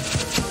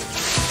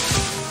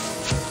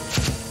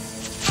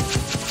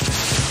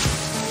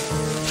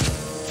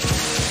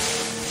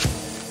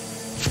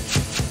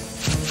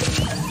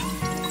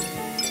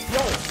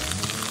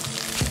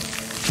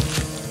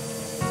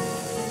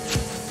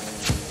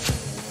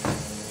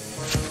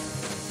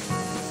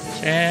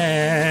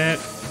 Cat.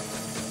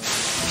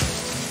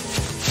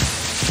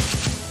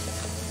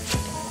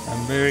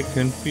 I'm very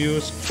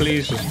confused.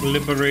 Please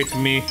liberate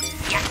me.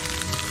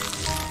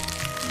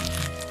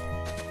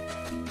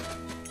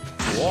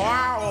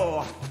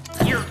 Wow.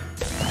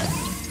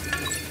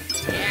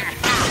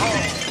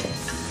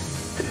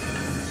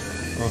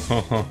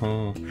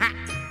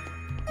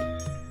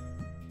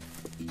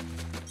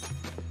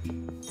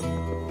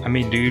 I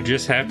mean, do you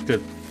just have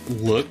to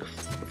look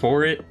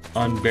for it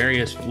on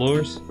various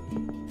floors?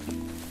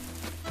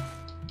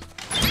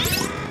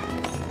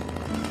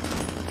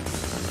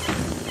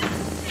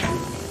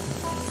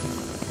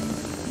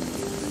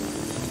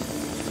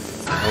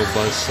 Oh,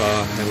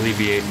 Buzzsaw,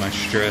 alleviate my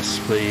stress,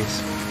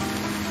 please.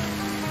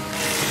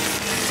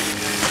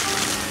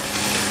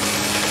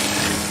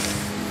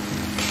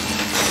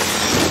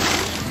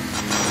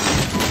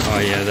 Oh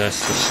yeah,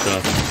 that's the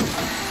stuff.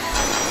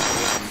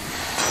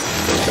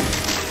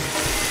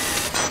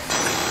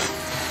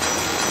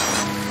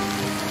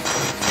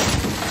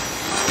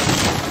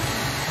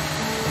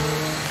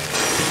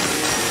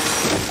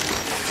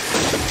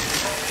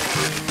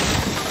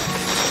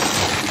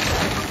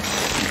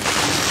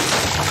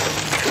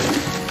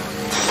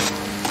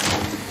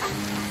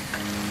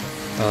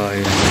 Oh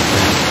yeah,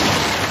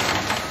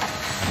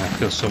 I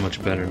feel so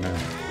much better now.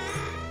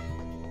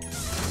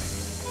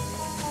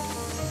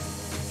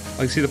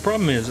 Like, see, the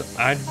problem is,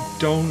 I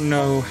don't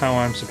know how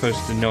I'm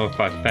supposed to know if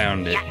I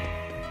found it.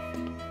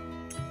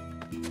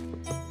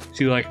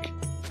 See, like,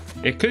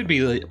 it could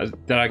be like,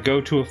 that I go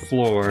to a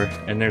floor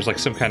and there's like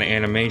some kind of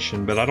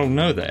animation, but I don't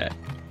know that.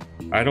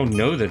 I don't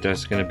know that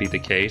that's going to be the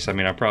case. I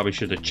mean, I probably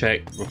should have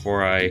checked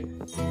before I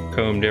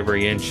combed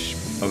every inch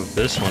of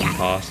this one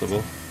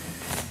possible.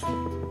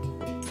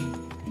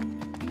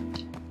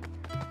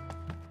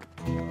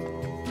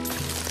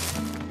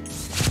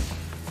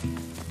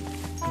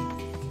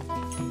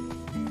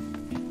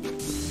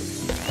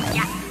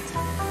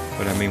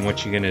 But I mean,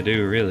 what you gonna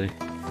do, really?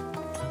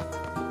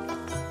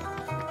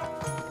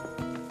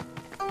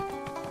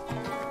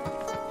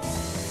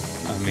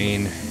 I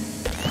mean,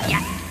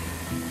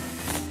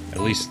 at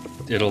least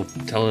it'll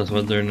tell us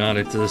whether or not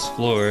it's this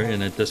floor,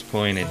 and at this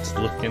point it's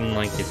looking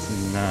like it's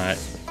not.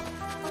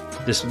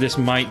 This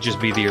might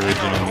just be the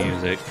original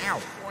music.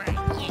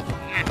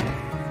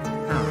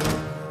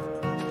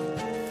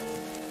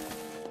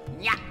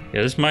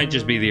 Yeah, this might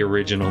just be the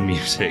original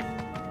music.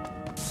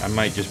 I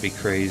might just be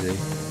crazy.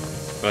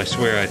 But I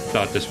swear I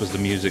thought this was the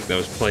music that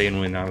was playing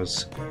when I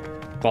was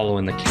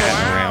following the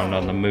cat around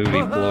on the movie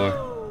floor.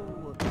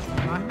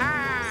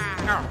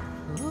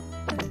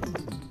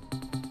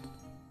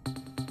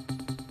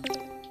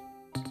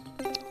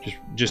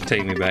 Just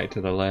take me back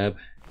to the lab.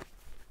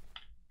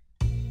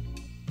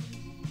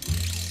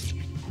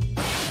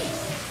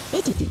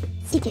 Veggie,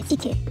 seeker,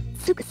 seeker,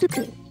 suku,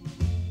 suku.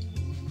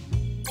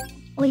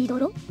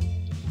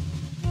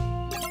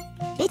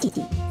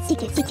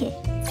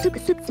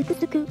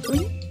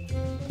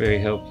 Very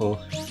helpful.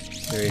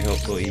 Very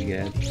helpful,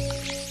 EGAD.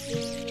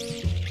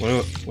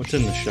 What's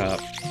in the shop?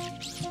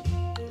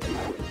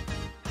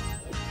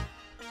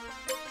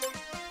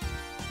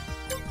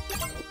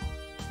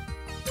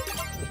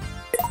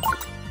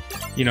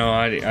 You know,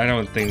 I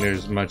don't think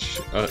there's much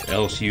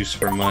else use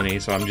for money,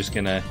 so I'm just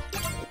gonna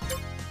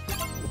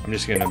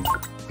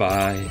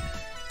buy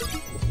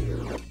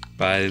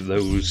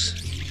those.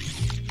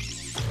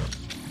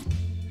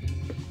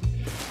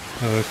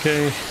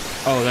 Okay.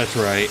 Oh, that's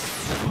right.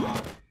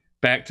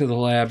 Back to the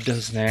lab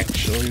doesn't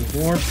actually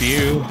warp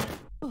you.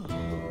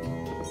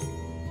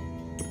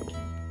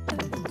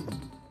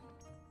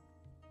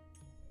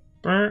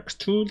 Back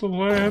to the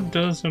lab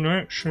doesn't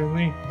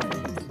actually.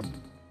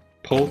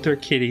 Polter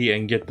kitty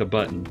and get the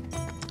button.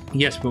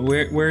 Yes, but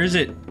where is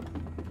it?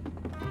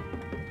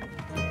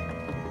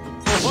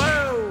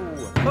 Whoa!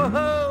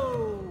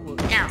 Whoa!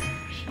 Ouch!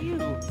 Phew.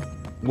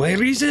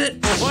 Where is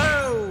it?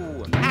 Whoa!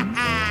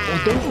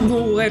 I don't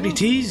know where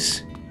it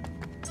is.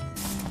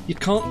 You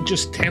can't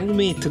just tell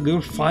me to go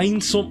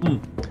find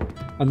something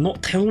and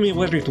not tell me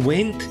where it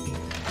went.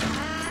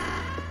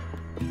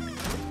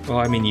 Well,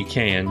 I mean, you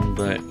can,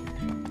 but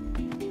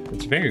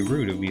it's very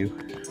rude of you.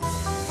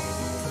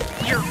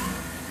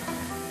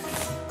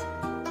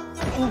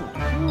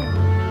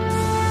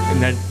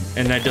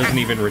 And that doesn't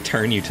even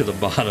return you to the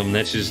bottom.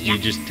 That's just, you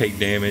just take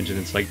damage and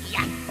it's like,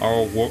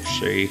 oh,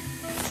 whoopsie.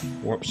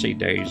 Whoopsie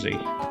daisy.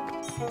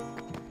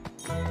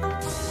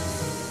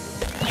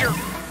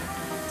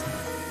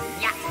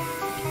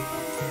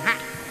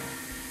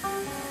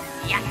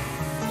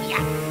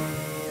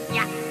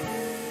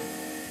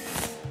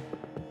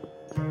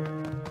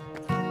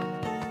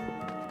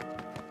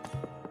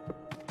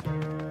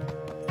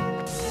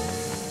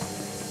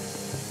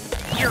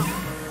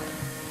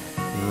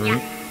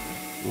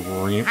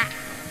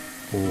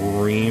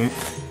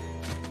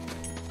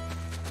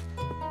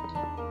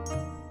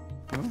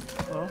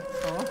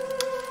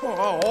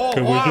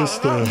 Can we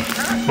just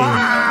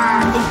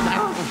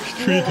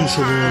treat this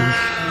alone?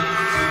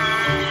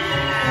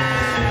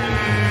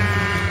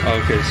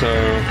 Okay, so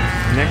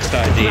next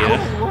idea,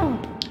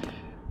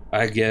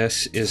 I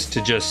guess, is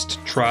to just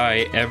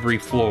try every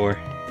floor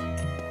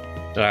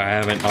that I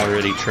haven't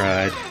already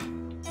tried,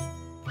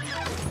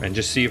 and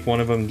just see if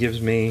one of them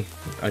gives me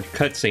a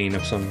cutscene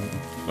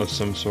of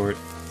some sort.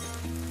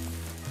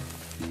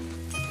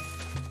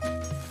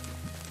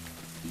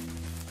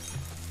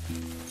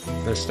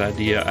 Best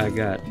idea I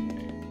got.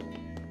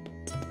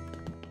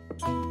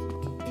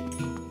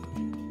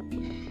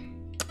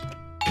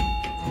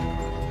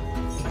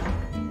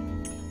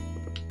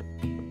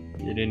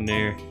 Get in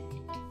there.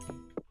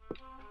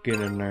 Get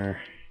in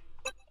there.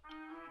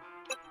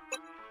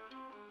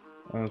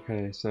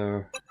 Okay,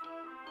 so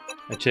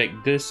I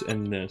checked this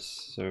and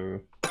this, so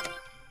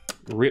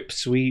rip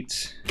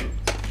sweets.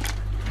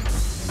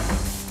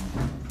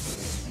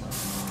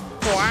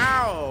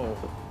 Wow!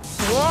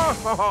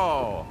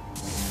 Whoa!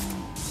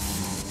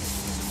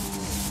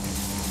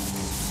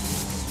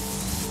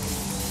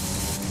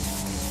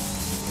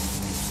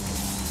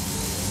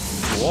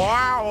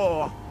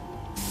 Wow!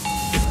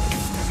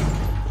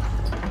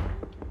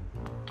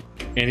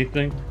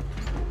 Anything?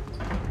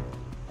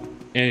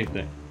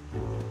 Anything?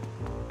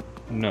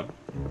 No.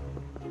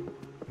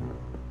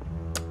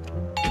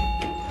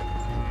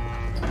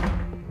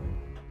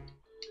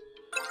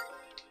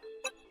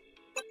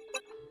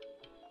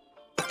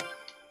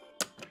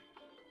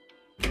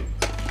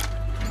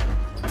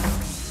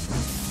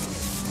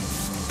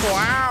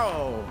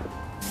 Wow!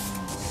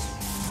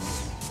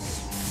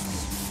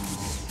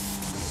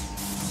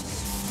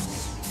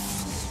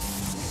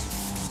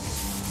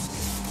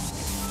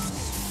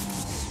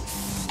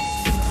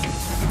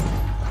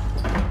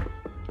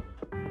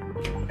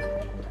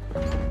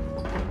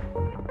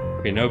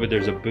 Okay, no, but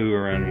there's a boo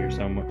around here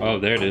somewhere. Oh,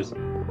 there it is.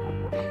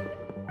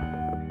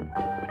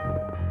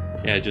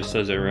 Yeah, it just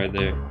says it right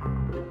there.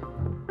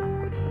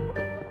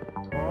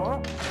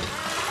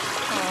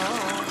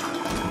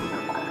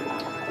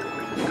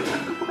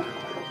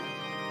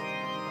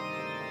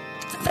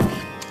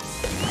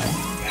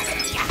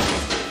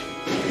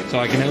 So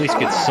I can at least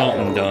get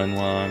something done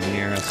while I'm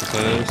here, I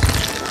suppose.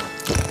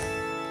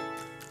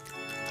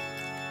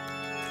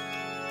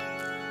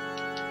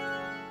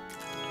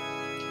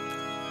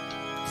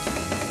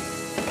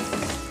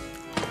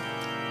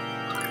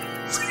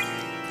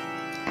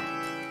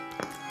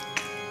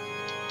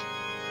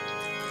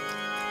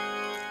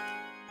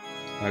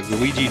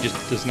 Luigi just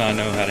does not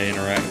know how to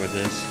interact with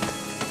this.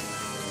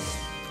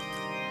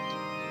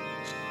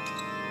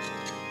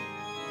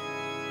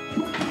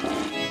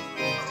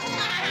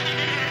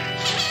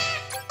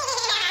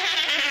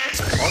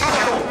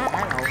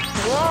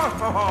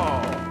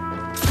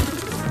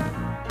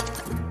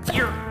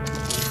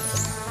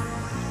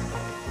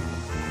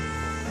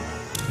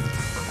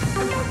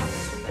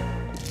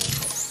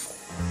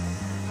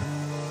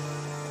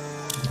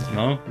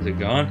 No? Is it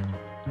gone?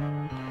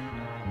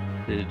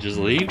 Did it just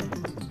leave?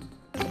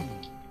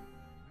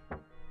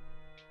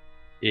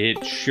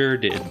 It sure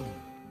did.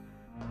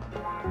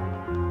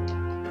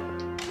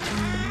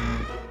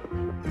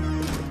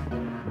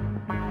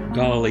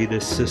 Golly,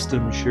 this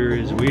system sure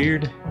is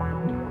weird.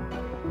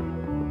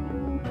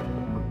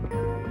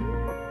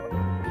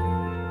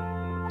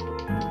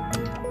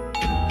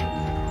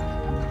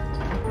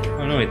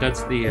 Oh no, wait,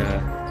 that's the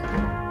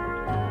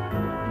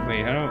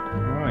wait, how do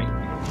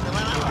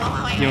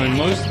I... You know, in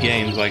most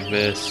games like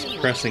this,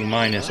 pressing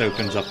minus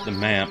opens up the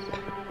map.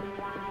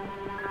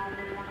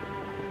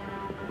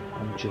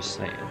 I'm just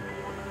saying.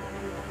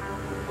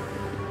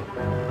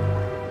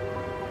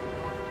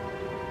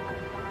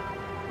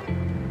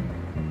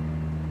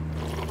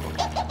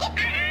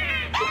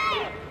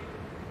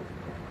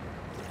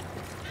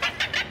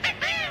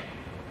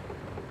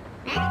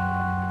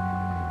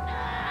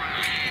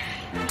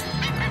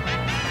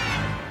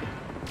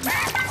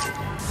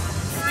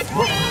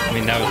 I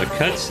mean, that was a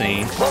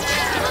cutscene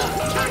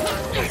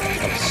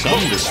of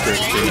some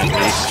description, at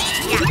least.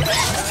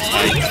 I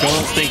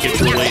don't think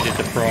it's related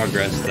to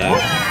progress, though.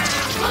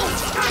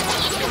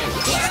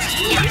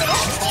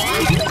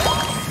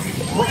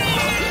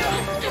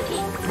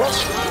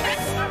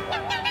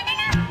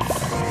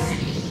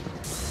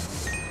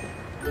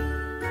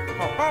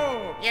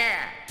 Oh,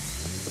 yeah.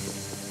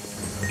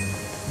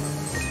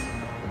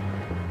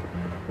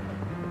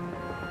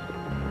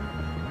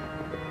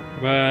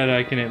 But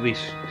I can at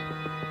least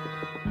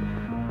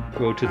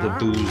go to the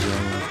boo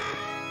zone.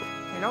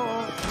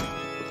 Hello.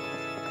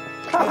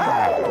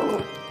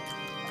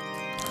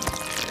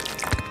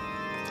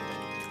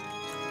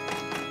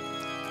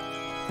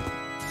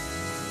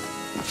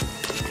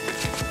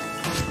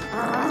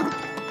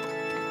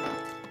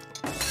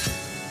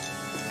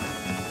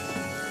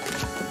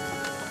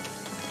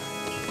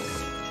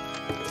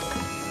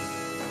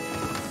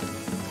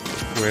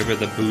 Wherever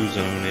the boo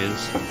zone is.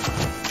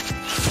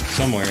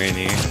 Somewhere in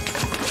here.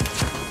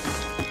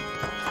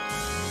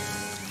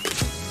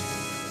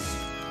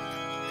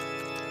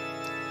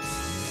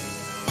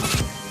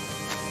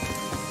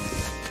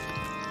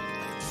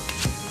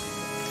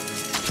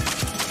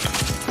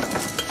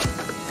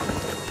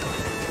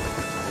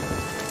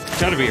 It's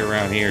gotta be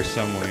around here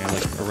somewhere,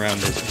 like around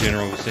this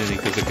general vicinity,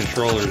 because the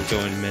controller is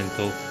going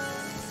mental.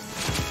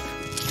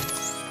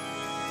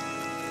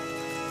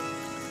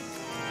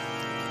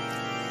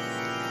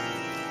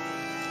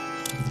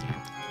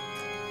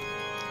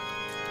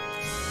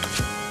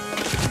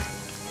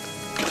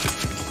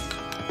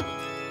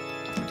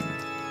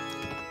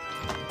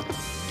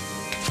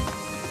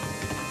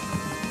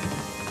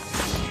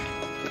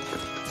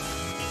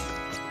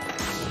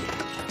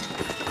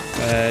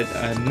 But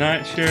I'm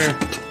not sure.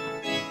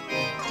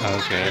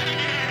 Okay.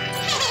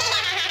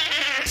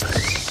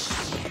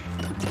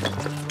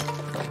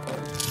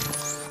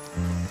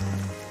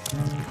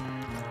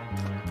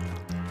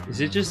 Is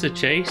it just a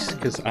chase?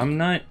 Because I'm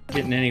not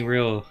getting any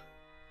real...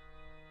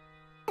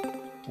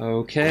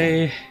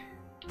 Okay.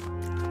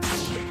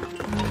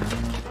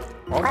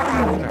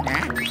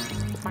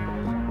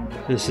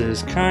 This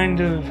is kind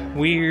of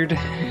weird.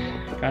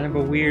 Kind of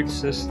a weird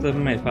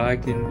system, if I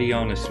can be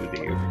honest with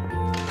you.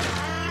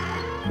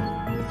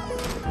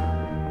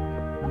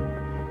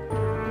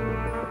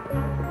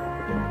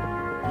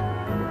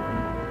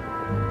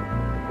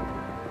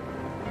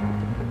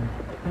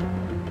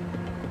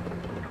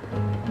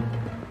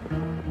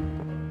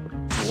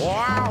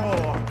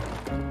 Wow.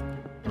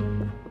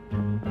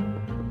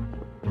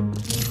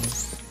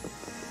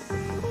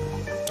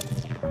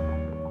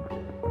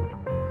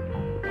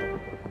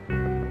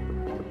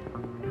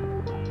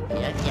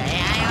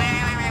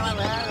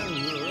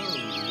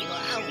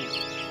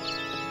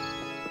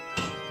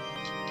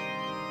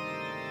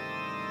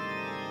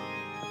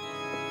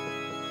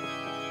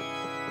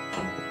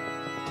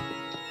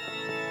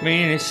 I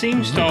mean, it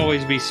seems to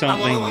always be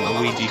something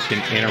Luigi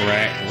can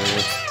interact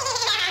with.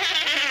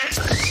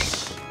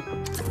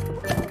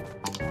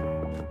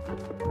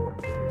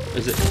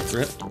 Is it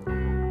rip?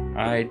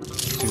 I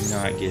do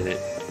not get it.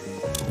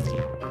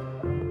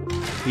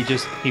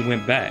 He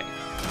went back.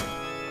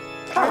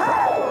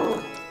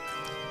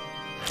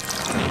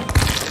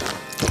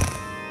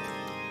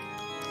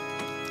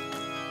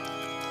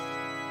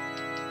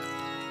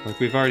 Like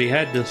we've already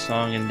had this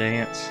song and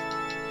dance.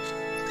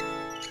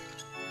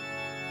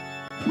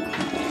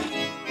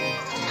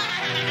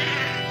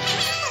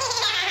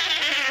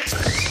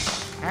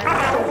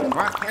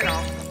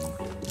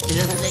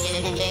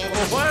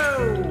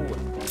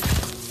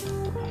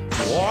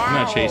 I'm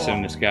not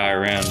chasing this guy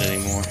around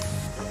anymore.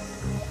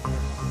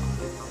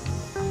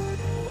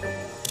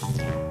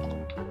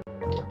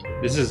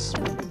 This is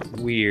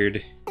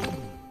weird,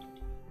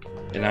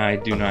 and I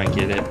do not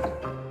get it.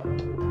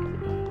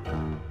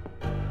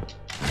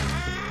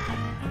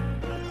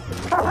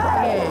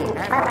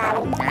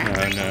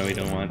 No, we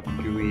don't want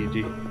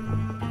Luigi.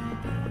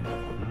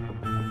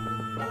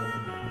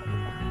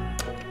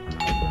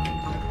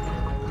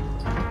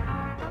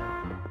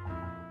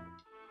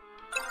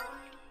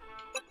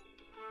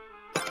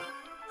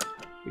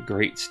 The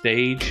great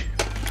stage.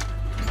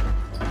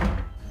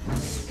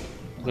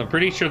 I'm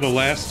pretty sure the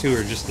last two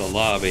are just the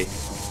lobby.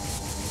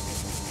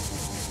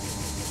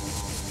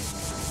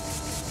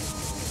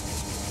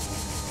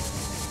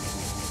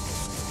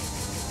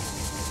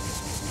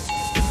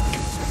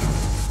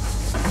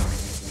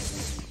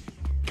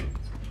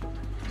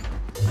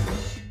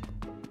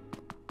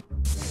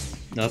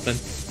 Nothing.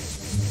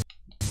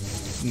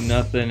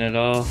 Nothing at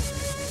all.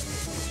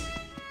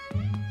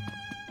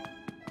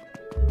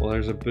 Well,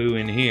 there's a boo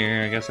in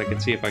here. I guess I can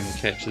see if I can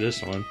catch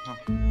this one. Oh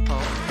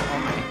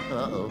my.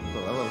 Uh-oh.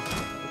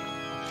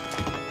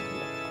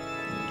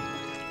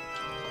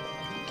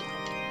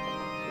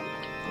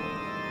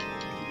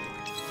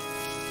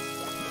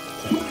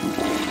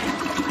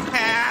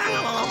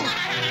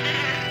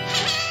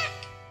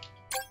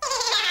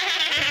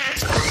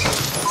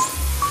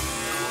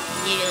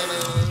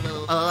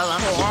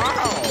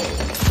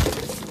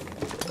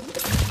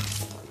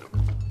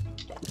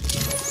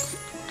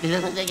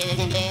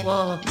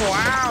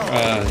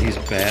 Wow. These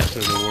bats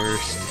are the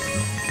worst.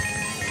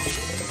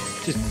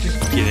 Just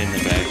get in the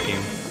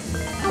vacuum.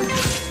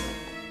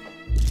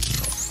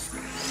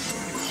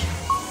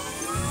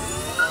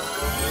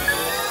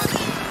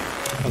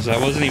 Oh, so that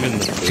wasn't even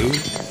the boo?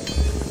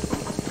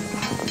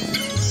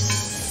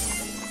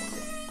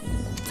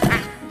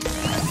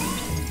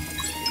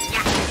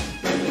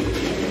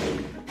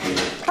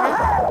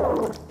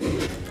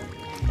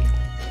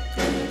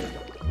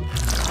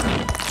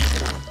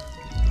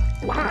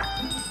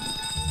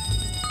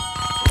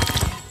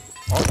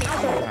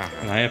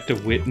 And I have to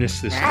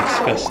witness this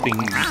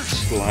disgusting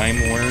slime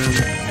worm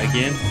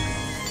again.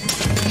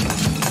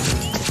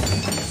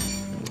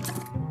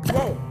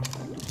 Whoa.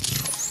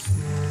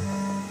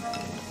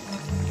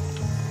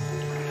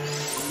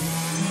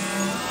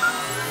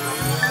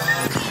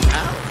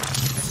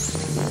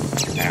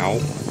 Ow.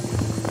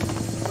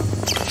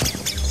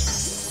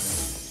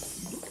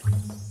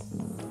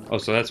 Oh,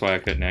 so that's why I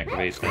couldn't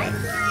activate that.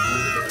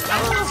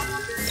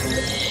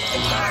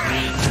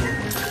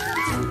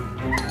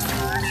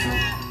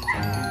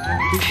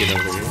 Get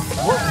over here.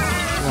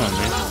 Come on,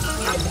 man.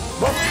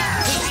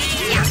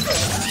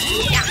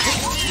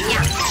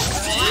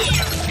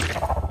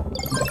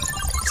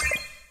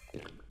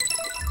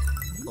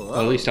 Well,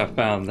 at least I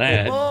found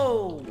that.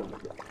 Whoa!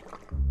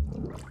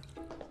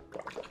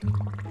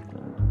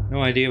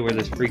 No idea where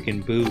this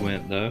freaking boo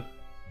went, though.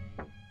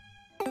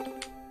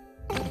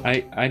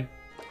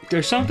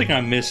 There's something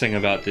I'm missing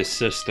about this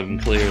system,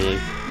 clearly.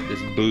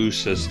 This boo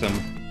system.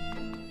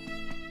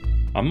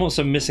 I'm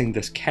also missing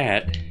this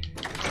cat.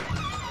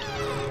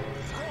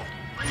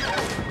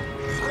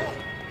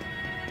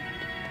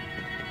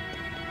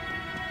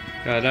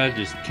 God, I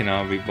just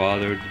cannot be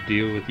bothered to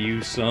deal with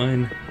you,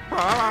 son.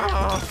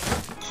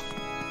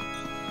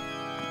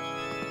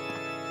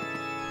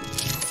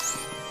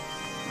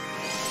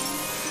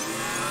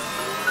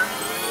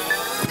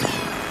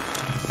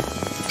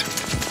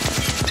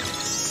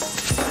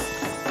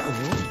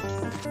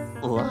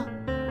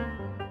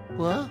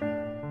 What?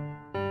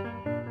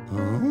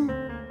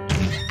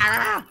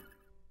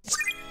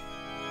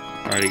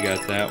 Already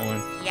got that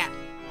one. Yeah.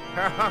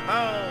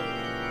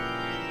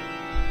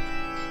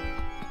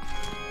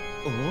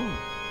 Oh.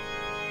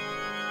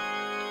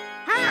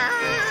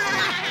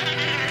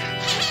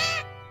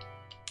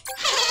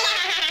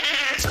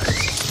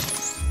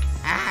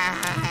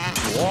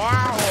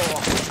 Wow.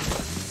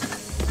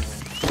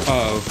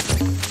 Oh.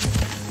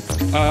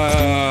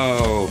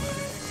 Oh.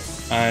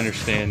 I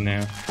understand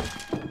now.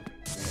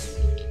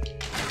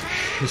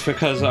 It's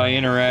because I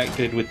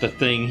interacted with the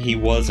thing he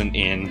wasn't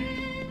in.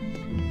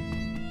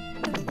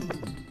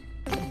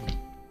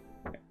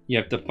 You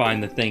have to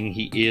find the thing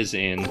he is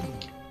in.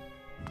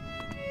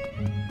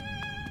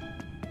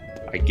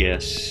 I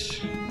guess.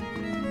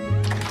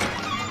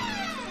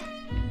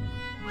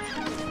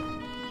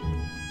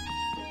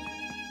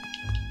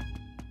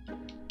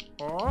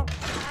 Oh.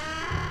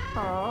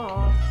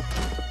 Oh.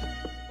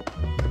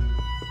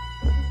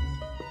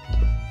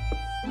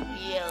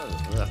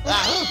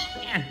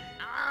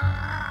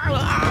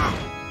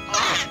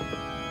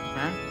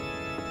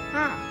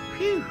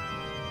 Phew.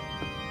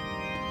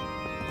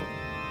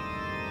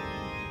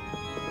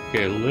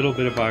 Okay, a little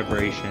bit of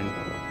vibration.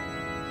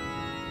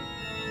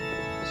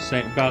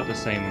 About the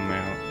same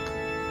amount.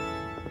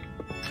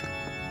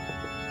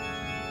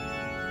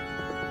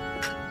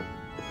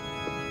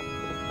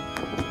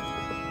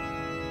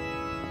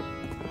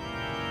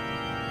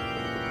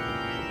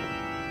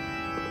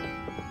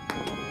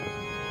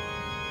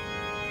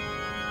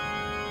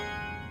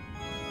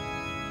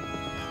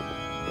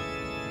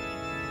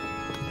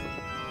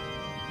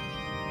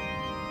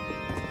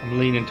 I'm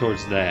leaning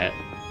towards that.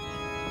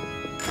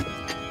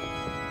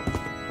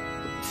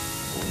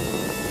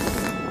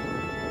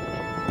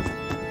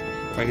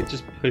 If I could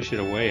just push it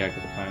away, I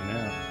could find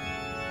out.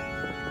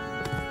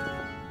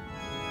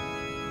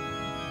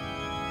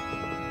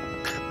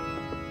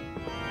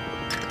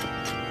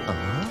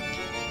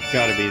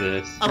 Gotta be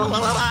this.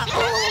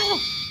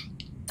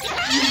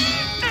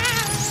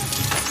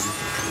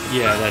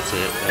 Yeah, that's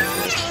it.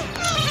 That's it.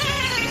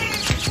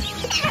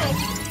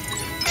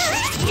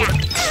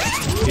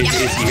 You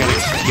gotta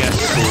guess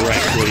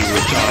correctly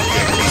which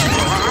object.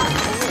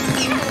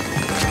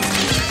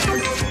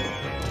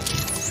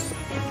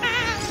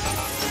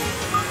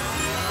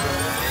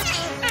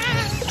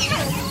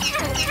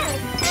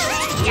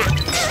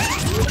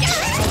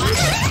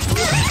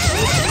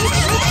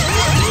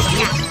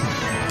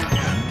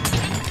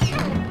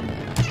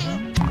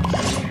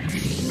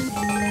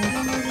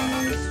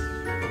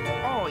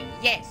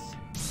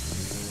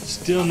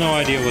 Still no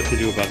idea what to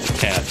do about the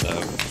cat,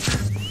 though.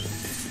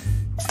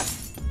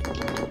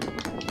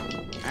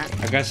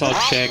 I guess I'll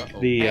check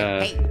the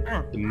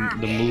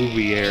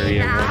movie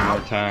area one more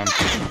time.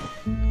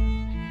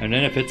 And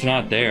then if it's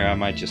not there, I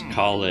might just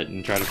call it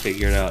and try to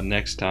figure it out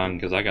next time,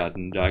 because I got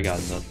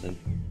nothing.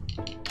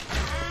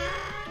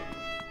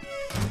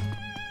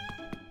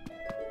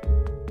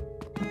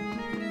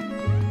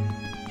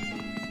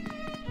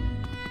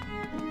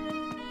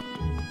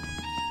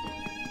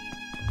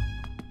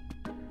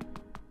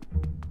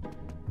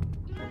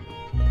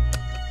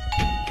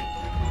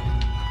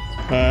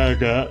 I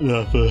got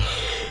nothing.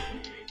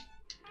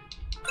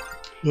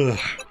 Ugh.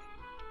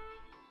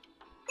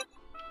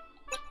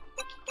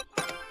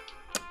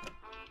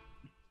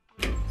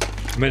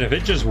 I mean, if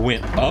it just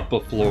went up a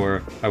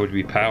floor, I would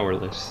be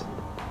powerless.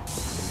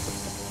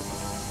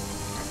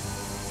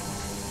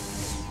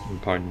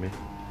 Pardon me.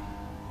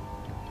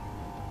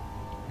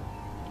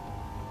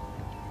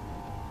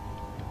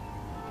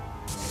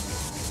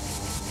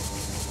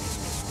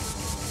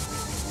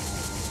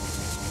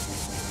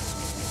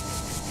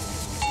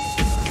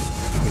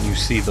 When you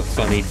see the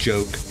funny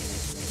joke.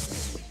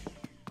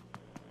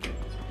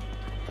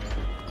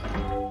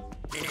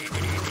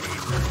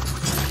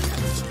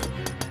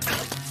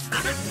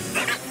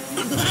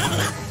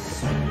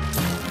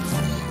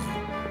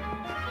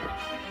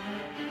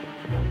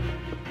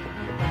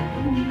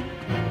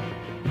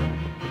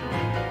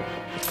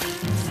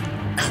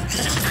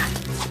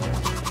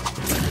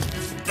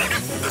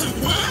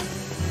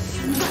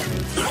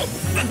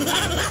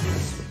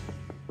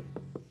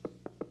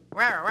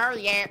 Where are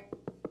you? Yeah.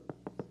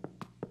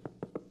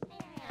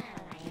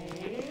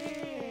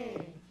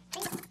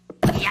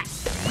 Yeah.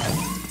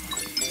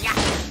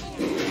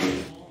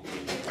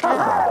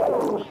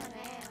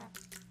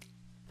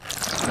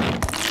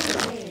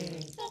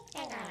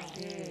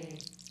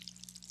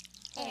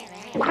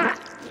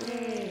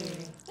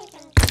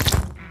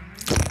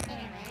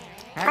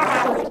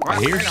 I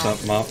hear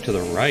something off to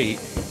the right.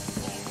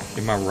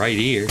 In my right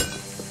ear.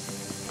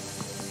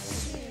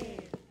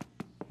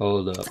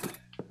 Hold up.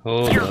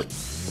 Hold up.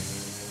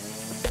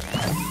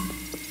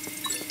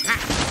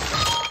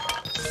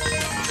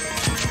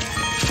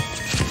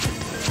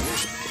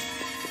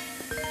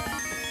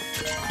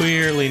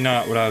 Clearly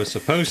not what I was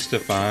supposed to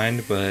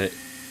find, but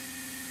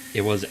it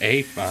was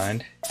a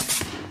find.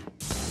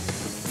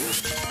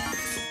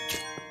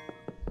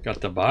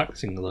 Got the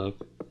boxing glove.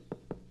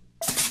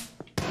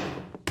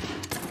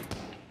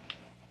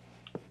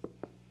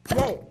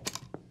 Whoa.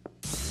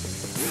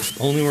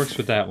 Only works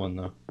with that one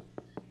though.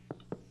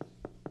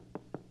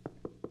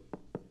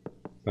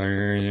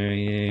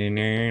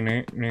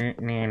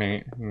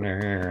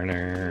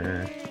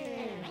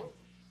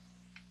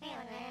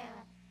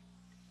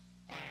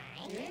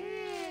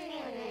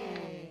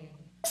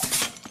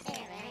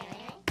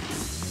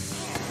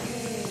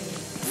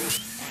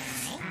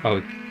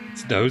 Oh,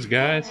 it's those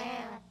guys?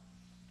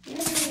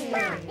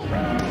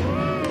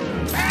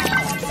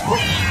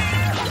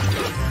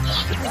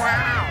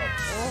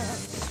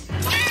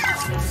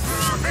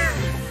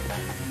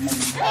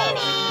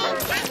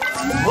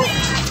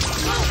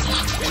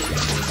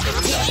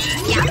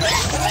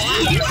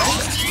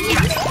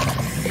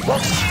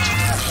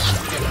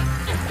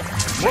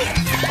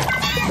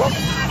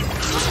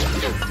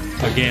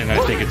 Again, I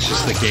think it's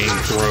just the game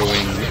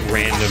throwing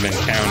random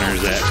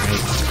encounters at me.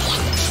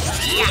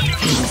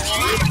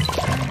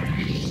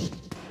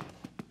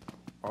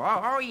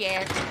 Oh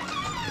yeah.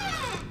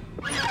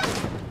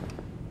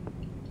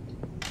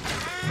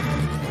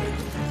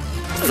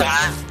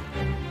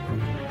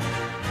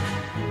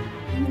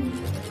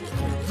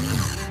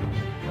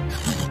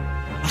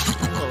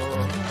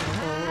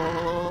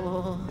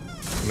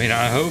 I mean,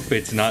 I hope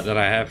it's not that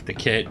I have to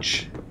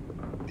catch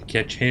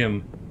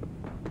him.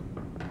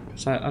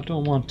 Because I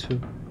don't want to.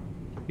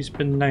 He's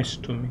been nice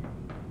to me.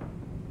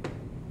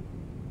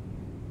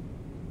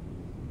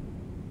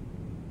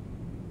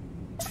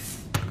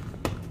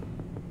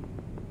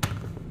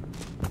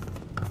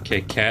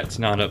 Okay, cat's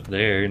not up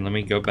there. Let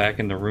me go back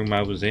in the room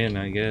I was in,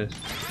 I guess.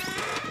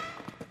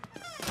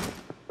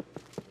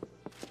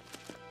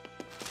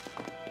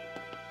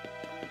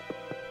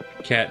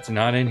 Cat's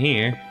not in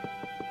here.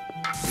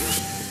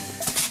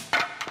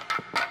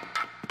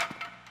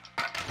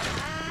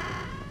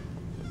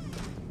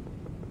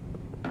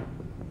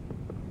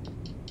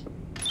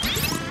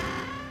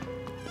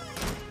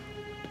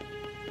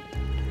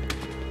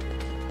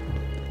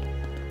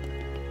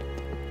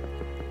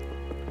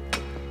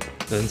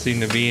 Doesn't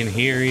seem to be in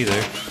here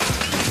either.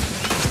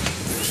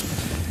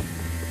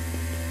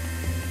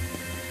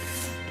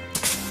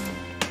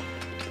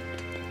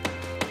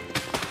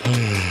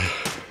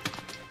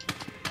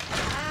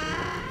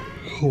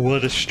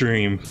 What a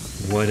stream.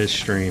 What a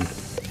stream.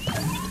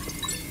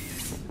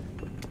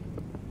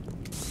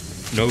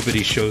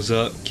 Nobody shows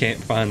up,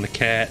 can't find the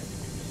cat.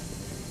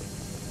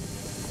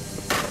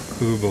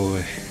 Oh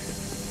boy.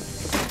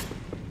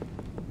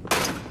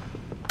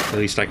 At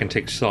least I can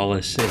take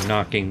solace in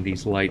knocking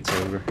these lights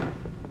over.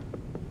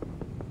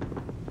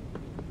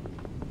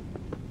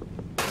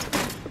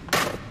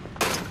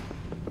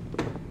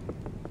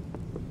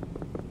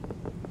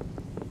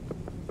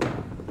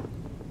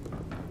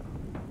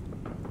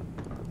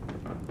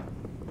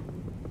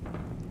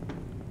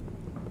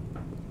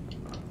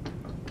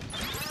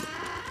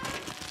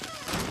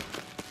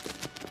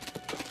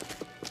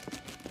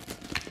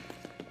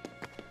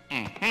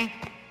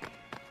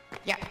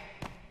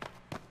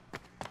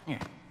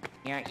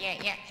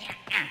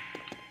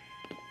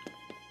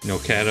 No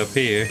cat up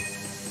here.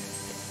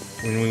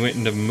 When we went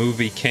into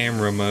movie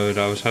camera mode,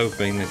 I was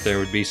hoping that there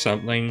would be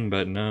something,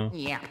 but no.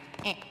 Yeah.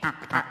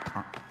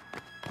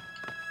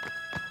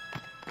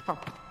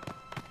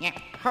 Yeah.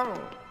 Oh.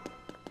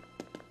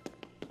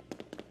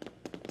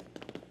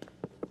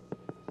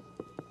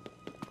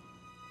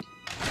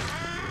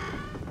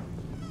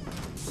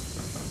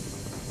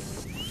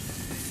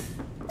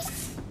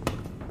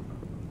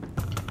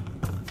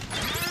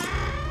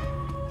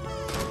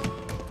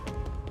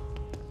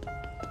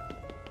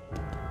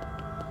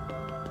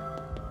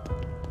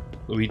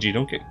 Luigi,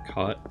 don't get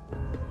caught.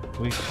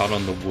 Don't get caught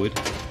on the wood.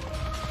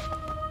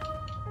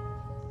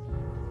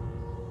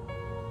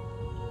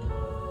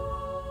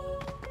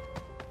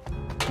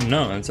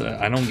 No,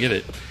 I don't get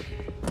it.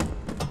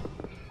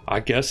 I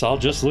guess I'll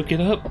just look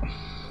it up.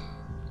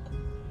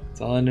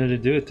 That's all I know to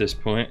do at this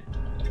point.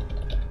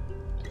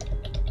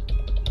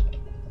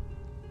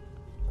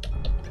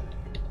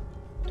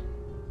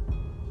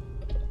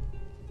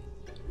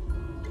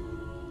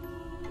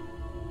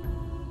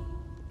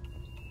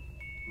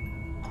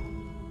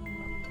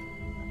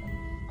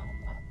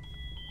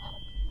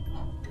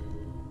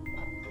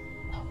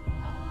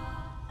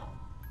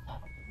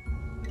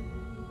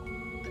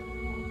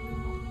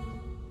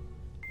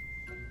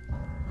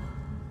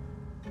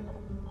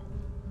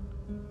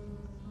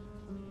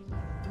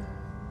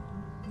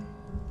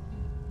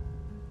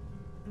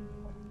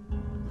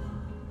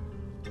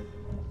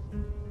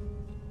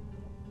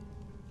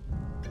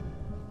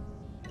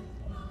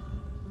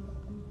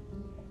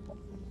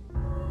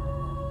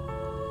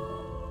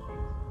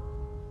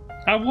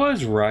 I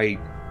was right.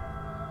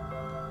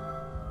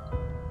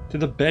 To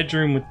the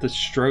bedroom with the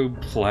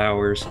strobe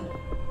flowers.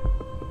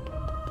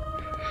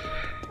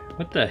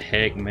 What the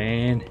heck,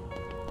 man?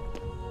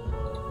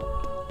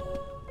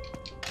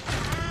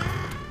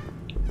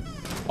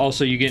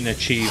 Also, you get an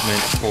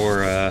achievement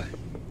for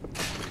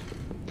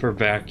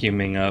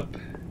vacuuming up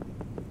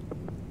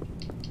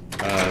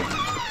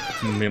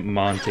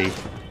Monty.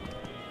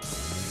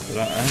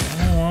 But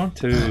I don't want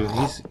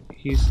to.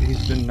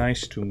 He's been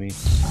nice to me.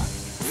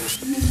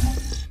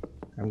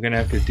 I'm gonna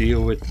have to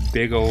deal with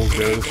big old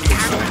ghosts.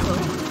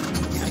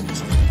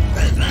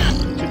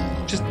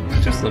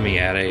 Just let me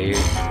out of here.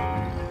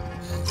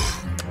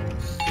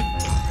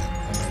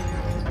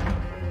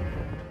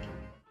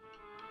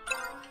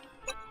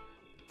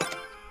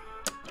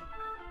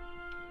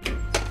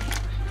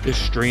 This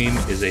stream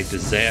is a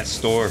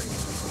disaster.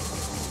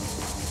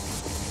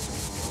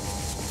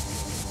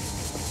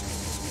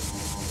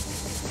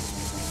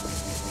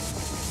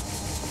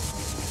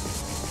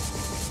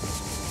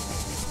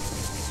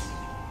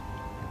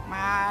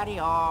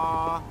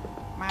 Mario.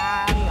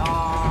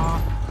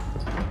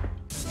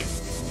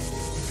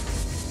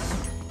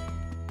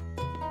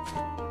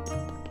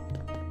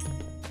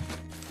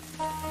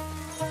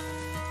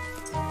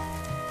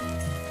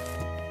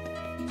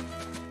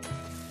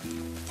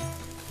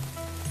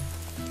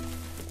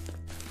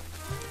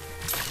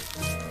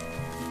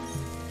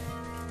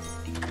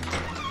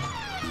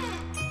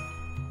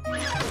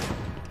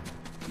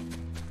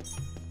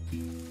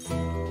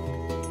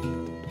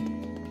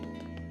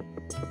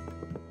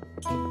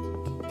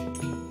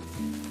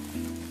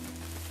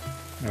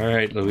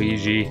 Alright,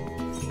 Luigi.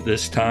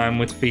 This time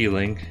with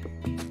feeling.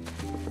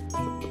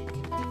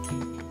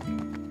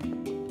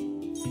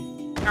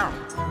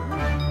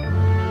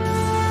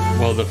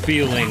 Well, the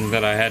feeling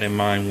that I had in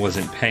mind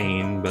wasn't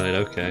pain, but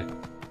okay.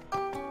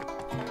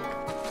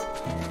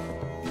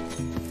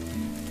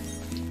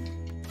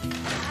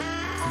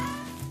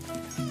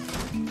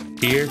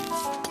 Here?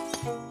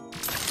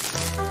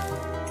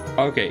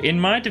 Okay, in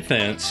my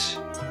defense,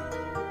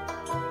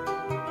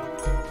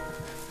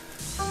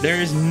 there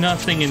is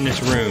nothing in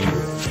this room.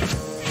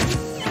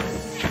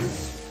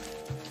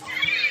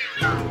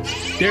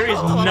 There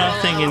is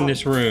nothing in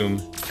this room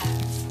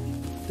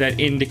that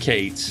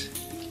indicates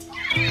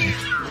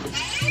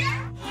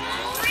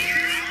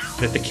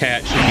that the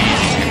cat should be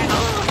eating it.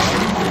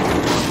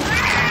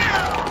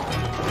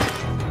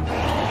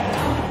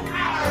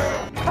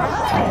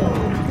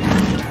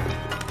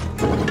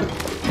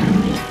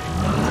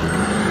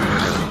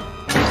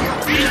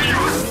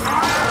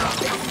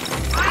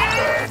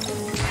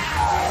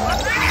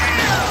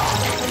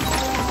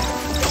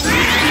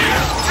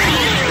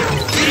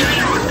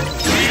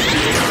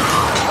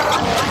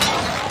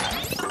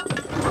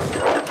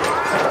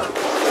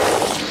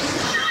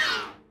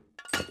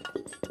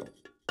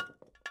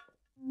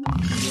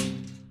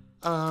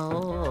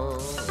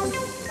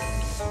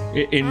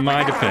 In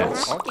my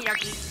defense,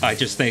 I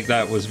just think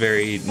that was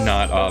very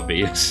not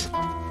obvious.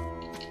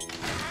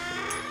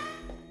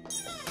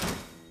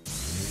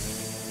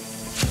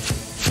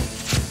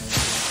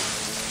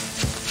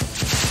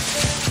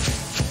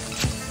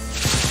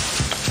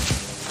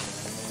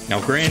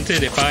 Now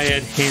granted, if I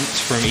had hints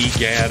from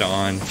EGAD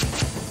on,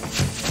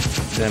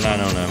 then I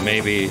don't know,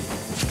 maybe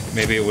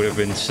it would have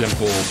been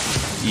simple,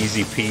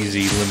 easy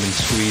peasy, lemon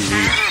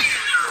squeezy,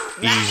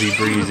 easy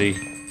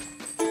breezy.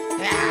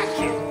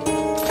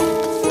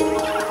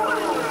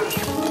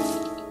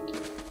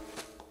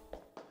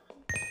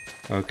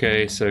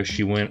 Okay, so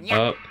she went Yeah.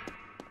 up.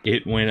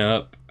 It went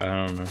up. I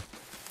don't know.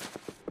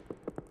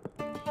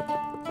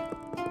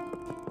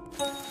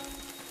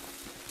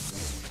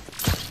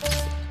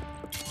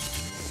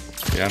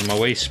 Get out of my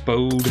way,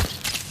 Spode.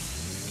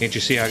 Can't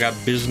you see I got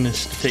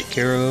business to take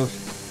care of?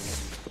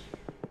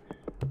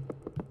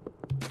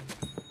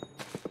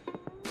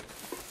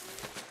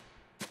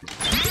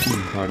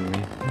 Pardon me.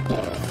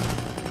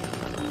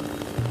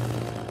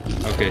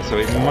 Okay, so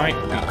it might...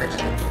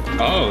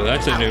 Oh,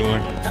 that's a new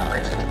one.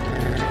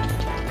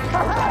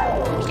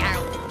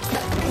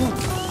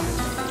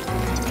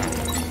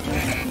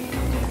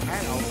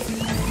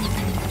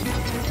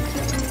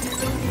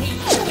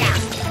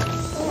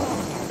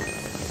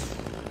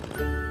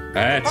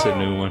 That's a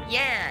new one.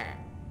 Yeah.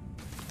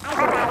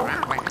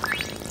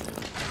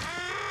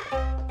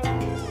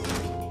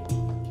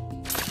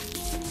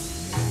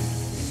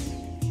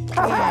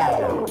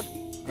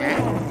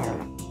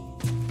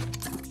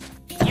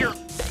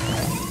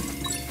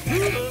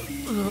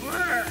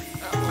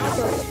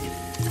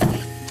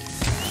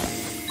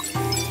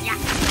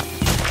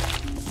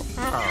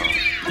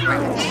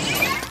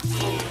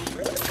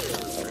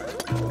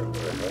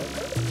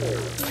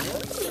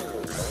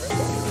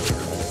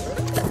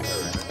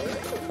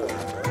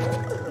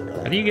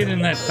 How do you get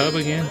in that tub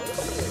again?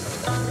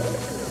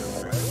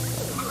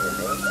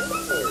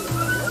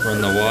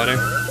 Run the water.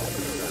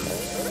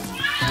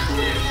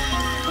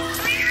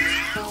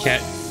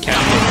 Cat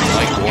doesn't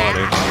like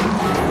water.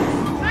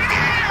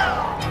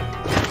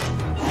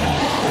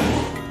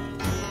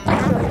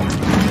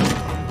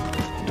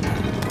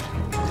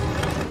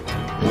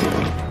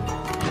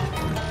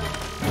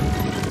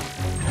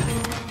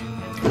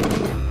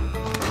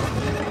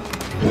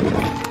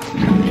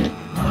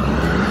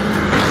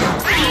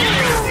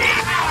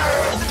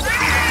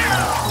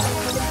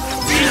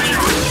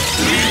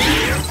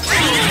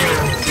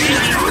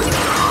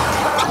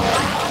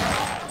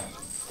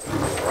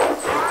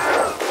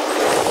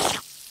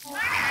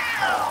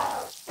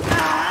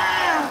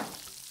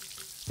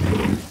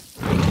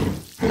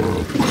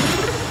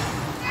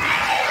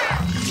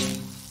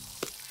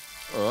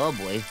 Oh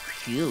boy.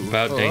 Phew.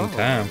 About dang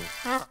time.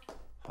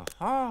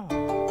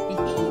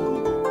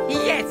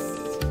 Yes.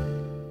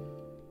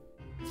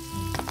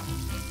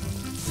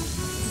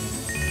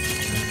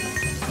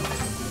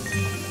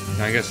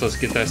 I guess let's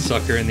get that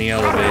sucker in the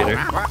elevator.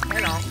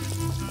 Hello.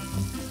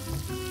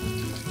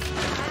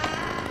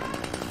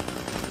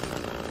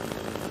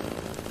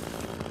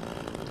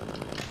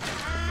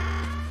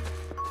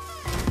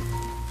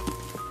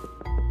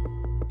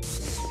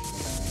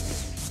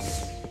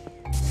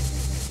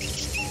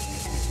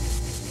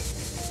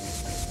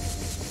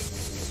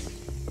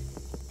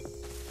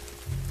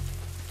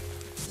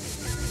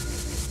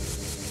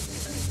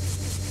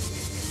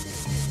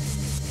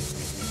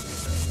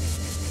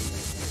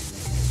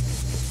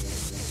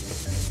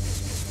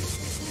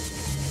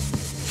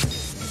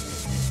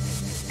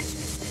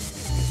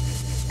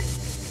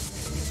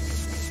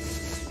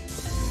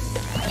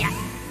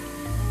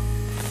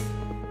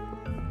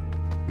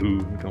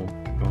 Ooh,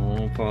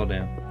 don't fall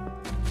down.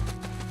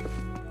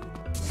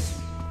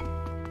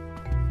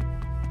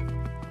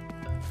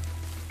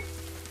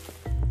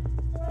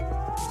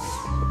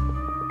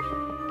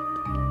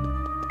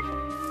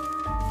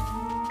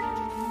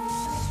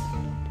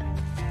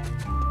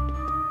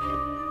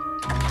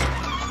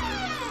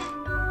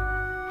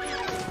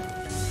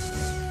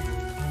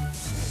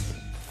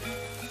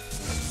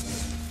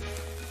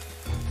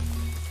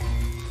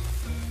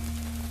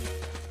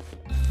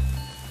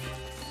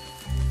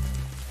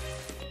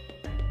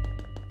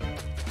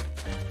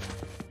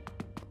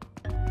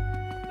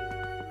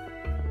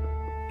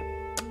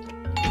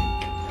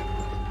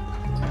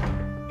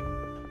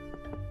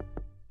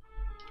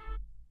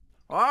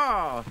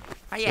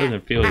 Oh, yeah.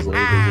 Doesn't feel as late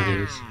as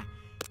it is.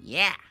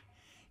 Yeah.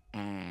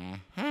 Oh.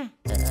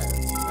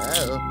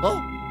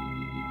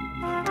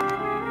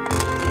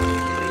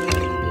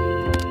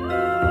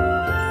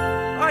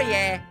 Oh,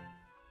 yeah.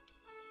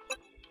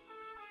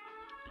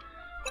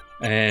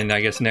 And I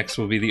guess next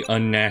will be the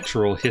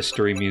Unnatural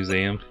History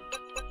Museum.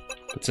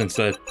 But since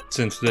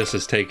this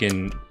has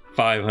taken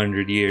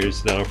 500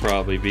 years, that'll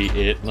probably be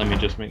it. Let me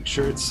just make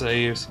sure it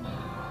saves.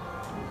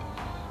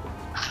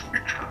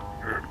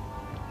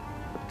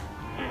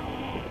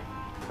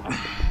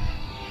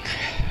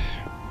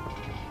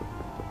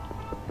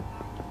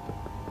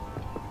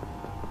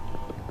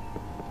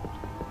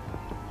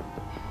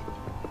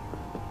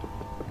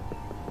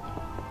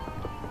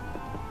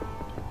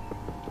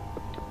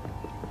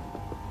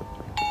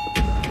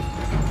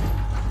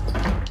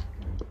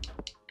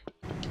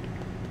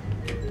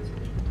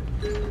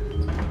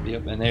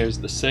 Yep, and there's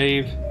the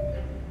save.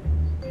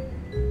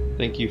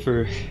 Thank you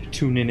for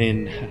tuning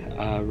in,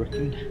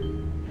 Rickon.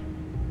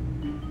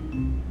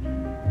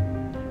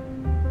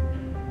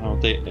 I don't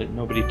think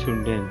nobody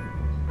tuned in,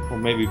 or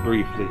maybe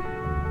briefly.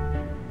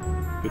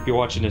 If you're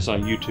watching this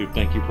on YouTube,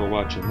 thank you for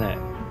watching that,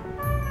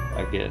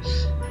 I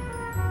guess.